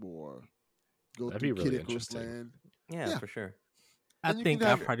game, or go That'd through be really Kid Icarus interesting. Land. Yeah, Yeah. for sure. I And you think can I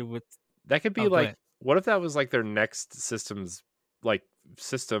have- probably would. That could be Oh, go like, ahead. what if that was like their next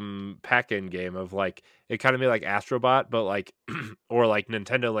system pack-in game of like, it kind of be like Astrobot, but like, or like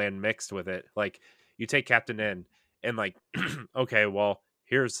Nintendo Land mixed with it. Like you take Captain N and like, okay, well,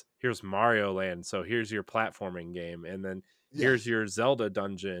 here's Mario Land, so here's your platforming game, and then here's Yes. your Zelda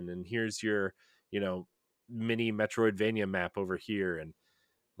dungeon, and here's your mini Metroidvania map over here, and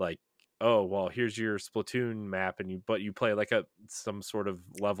like, oh well, here's your Splatoon map, and you play like some sort of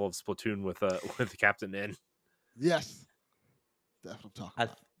level of Splatoon with with Captain N. Yes. That's what I'm talking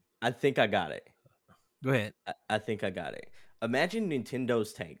about. I think I got it. Go ahead. I think I got it. Imagine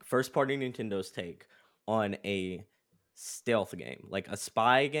Nintendo's take, first party Nintendo's take on a stealth game, like a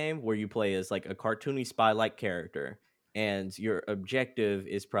spy game where you play as like a cartoony spy like character, and your objective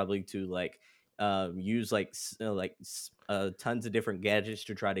is probably to like use tons of different gadgets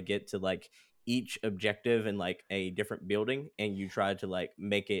to try to get to like each objective in like a different building, and you try to like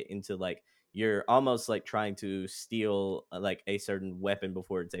make it into like you're almost like trying to steal like a certain weapon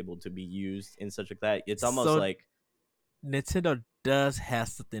before it's able to be used and such like that. It's almost So- like Nintendo does have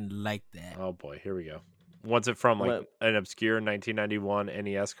something like that. Oh boy, here we go. Was it from like What? an obscure 1991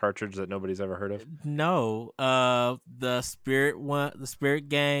 NES cartridge that nobody's ever heard of? No, the Spirit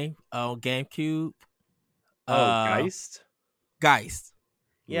game on GameCube. Oh, Geist. Geist.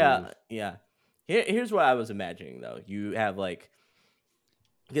 yeah. Here's what I was imagining though. You have like,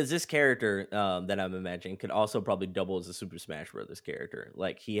 because this character that I'm imagining could also probably double as a Super Smash Brothers character.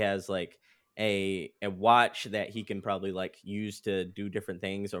 Like he has like a watch that he can probably like use to do different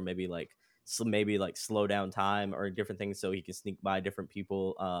things, or maybe like slow down time or different things, so he can sneak by different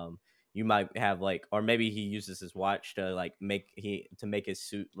people. You might have like, or maybe he uses his watch to like make his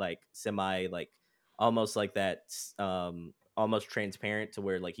suit like semi like almost like that almost transparent to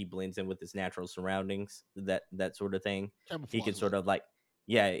where like he blends in with his natural surroundings, that sort of thing. He Camouflage can sort like of like,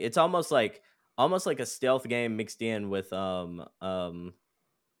 yeah, it's almost like a stealth game mixed in with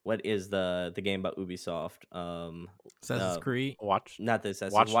what is the game about Ubisoft? Assassin's Creed. Watch. Not this.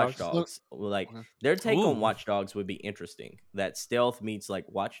 That's Watch Watch Dogs? Dogs. Like Okay. their take Ooh. on Watch Dogs would be interesting. That stealth meets like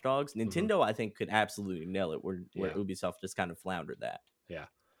Watch Dogs. Nintendo, I think, could absolutely nail it. Where Yeah. Ubisoft just kind of floundered that.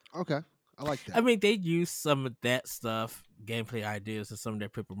 Okay, I like that. I mean, they use some of that stuff, gameplay ideas, in some of their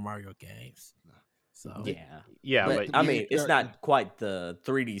Paper Mario games. So Yeah, Yeah, but but I yeah, mean, it's yeah. not quite the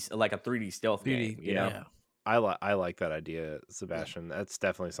 3D like a 3D stealth 3D, game. You know, yeah. I like that idea, Sebastian. That's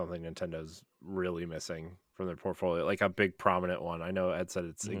definitely something Nintendo's really missing from their portfolio. Like a big prominent one. I know Ed said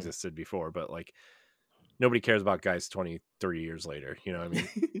it's Mhm. existed before, but like nobody cares about Geist 23 years later. You know what I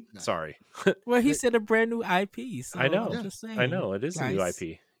mean? Sorry. Well, he said a brand new IP. So I know. I'm just saying, I know. It is a new Geist.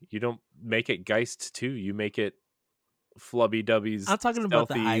 IP. You don't make it Geist 2. You make it Flubby Dubby's I'm talking about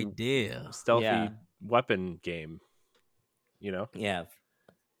the stealthy idea. weapon game. You know? Yeah.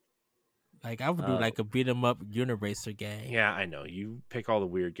 Like I would do like a beat 'em up Uniracer game. Yeah, I know. You pick all the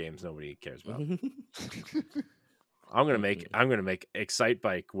weird games nobody cares about. I'm gonna make Excite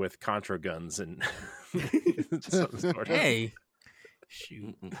Bike with Contra guns and some sort of... Hey,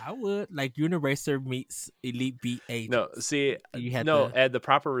 shoot, I would like Uniracer meets Elite Beat 8. No, see, Ed. The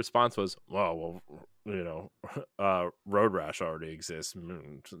proper response was, well, you know, Road Rash already exists.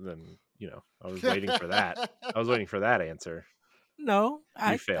 Then I was waiting for that. I was waiting for that answer. No,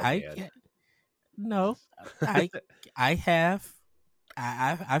 I failed me, Ed. No, I have.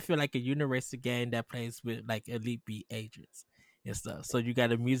 I feel like a Uniracer game that plays with like Elite Beat agents and stuff. So you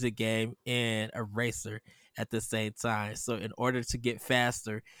got a music game and a racer at the same time. So in order to get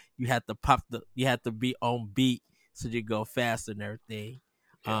faster, you have to be on beat so you go faster and everything.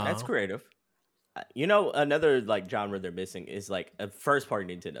 Yeah, that's creative. Another like genre they're missing is like a first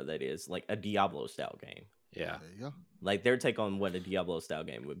party Nintendo that is like a Diablo style game. Yeah. There you go. Like their take on what a Diablo style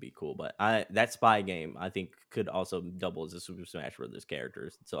game would be cool, but that spy game I think could also double as a Super Smash Brothers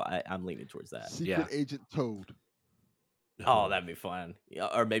characters. So I'm leaning towards that. Secret Agent Toad. Oh, that'd be fun. Yeah,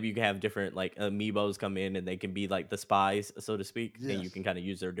 or maybe you can have different like amiibos come in and they can be like the spies, so to speak, and you can kind of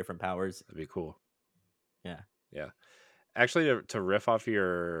use their different powers. That'd be cool. Yeah. Actually, to riff off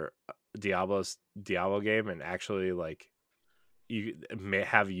your Diablo game and actually like you may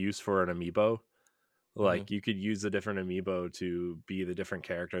have use for an amiibo. Like you could use the different amiibo to be the different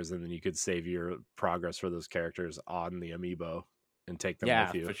characters, and then you could save your progress for those characters on the amiibo and take them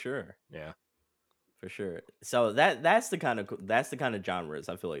with you. For sure. Yeah, for sure. So that's the kind of genres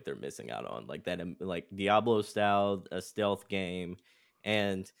I feel like they're missing out on, like that, like Diablo style, a stealth game,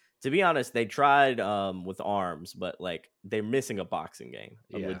 and to be honest, they tried with ARMS, but like they're missing a boxing game,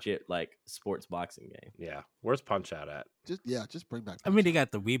 a legit like sports boxing game. Yeah, where's Punch Out at? Just bring back. I mean, they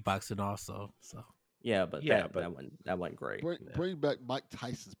got the Wii boxing also, so. Yeah, but that wasn't great. Bring back Mike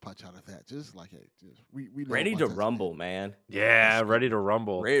Tyson's Punch Out of that. Just like we ready to rumble, man. Yeah, ready to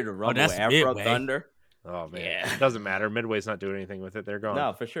rumble. Ready to rumble. That's Afro Midway. Thunder. Oh man, it doesn't matter. Midway's not doing anything with it. They're gone.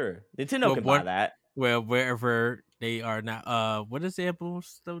 No, for sure. Nintendo can buy that. Well, wherever they are now. What is the Apple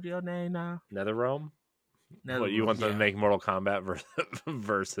Studio name now? NetherRealm. What you want them to make Mortal Kombat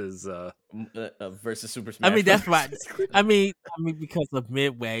versus Super Smash? I mean, that's why. I mean, because of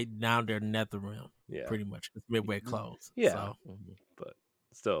Midway, now they're NetherRealm. Yeah, pretty much because Midway closed. Yeah, so. But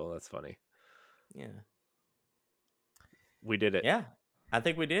still, that's funny. Yeah, we did it. Yeah, I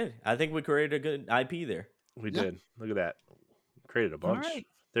think we did. I think we created a good IP there. We did. Look at that. Created a bunch. Right.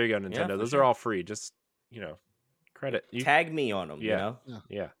 There you go, Nintendo. Those are all free. Just credit. Tag me on them. Yeah.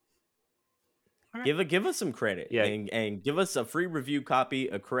 Yeah. Right. Give us some credit. Yeah. And give us a free review copy,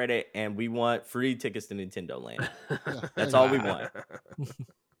 a credit, and we want free tickets to Nintendo Land. That's all we want.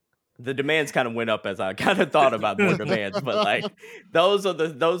 The demands kind of went up as I kind of thought about more demands, but like those are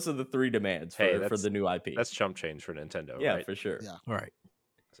the three demands for the new IP. That's chump change for Nintendo. Yeah, right? for sure. Yeah. All right.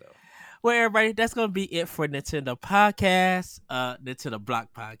 So, well, everybody, that's gonna be it for Nintendo Podcast, Nintendo Block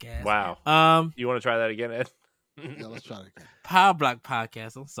Podcast. Wow. You want to try that again, Ed? Yeah, let's try it again. Power Block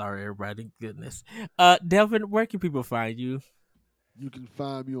Podcast. I'm sorry, everybody. Goodness. Delvin, where can people find you? You can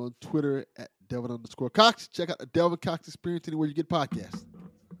find me on Twitter at Delvin_Cox. Check out the Delvin Cox Experience anywhere you get podcasts.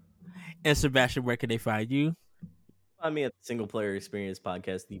 And Sebastian, where can they find you? Find me at the Single Player Experience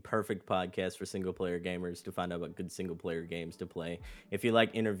Podcast, the perfect podcast for single player gamers to find out about good single player games to play. If you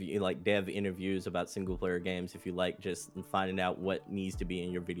like dev interviews about single player games, if you like just finding out what needs to be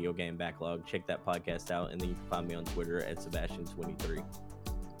in your video game backlog, check that podcast out. And then you can find me on Twitter at Sebastian23.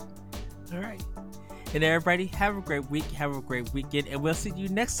 All right. And everybody, have a great week. Have a great weekend. And we'll see you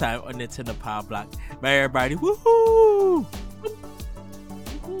next time on Nintendo Power Block. Bye, everybody. Woohoo!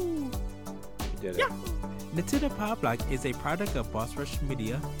 You did it. Yeah. Nintendo Power Block is a product of Boss Rush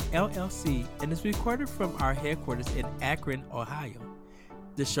Media, LLC, and is recorded from our headquarters in Akron, Ohio.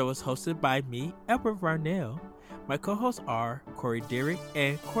 The show is hosted by me, Edward Varnell. My co-hosts are Corey Derrick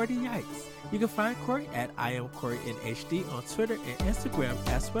and Cordy Yikes. You can find Corey at IamCoreyNHD on Twitter and Instagram,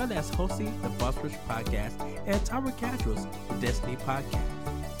 as well as hosting the Boss Rush Podcast and Tower Casuals, the Destiny Podcast.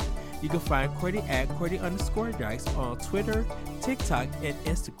 You can find Cordy at Cordy_Yikes on Twitter, TikTok, and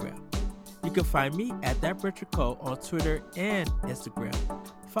Instagram. You can find me at ThatRichardCole on Twitter and Instagram.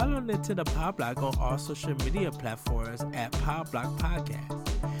 Follow Nintendo Power Block on all social media platforms at Power Block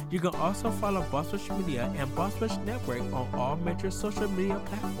Podcast. You can also follow Boss Rush Media and Boss Rush Network on all major social media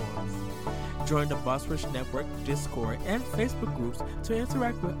platforms. Join the Boss Rush Network, Discord, and Facebook groups to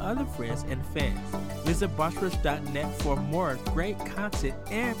interact with other friends and fans. Visit bossrush.net for more great content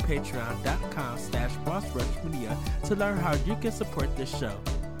and patreon.com/bossrushmedia to learn how you can support this show.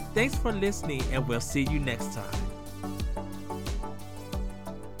 Thanks for listening, and we'll see you next time.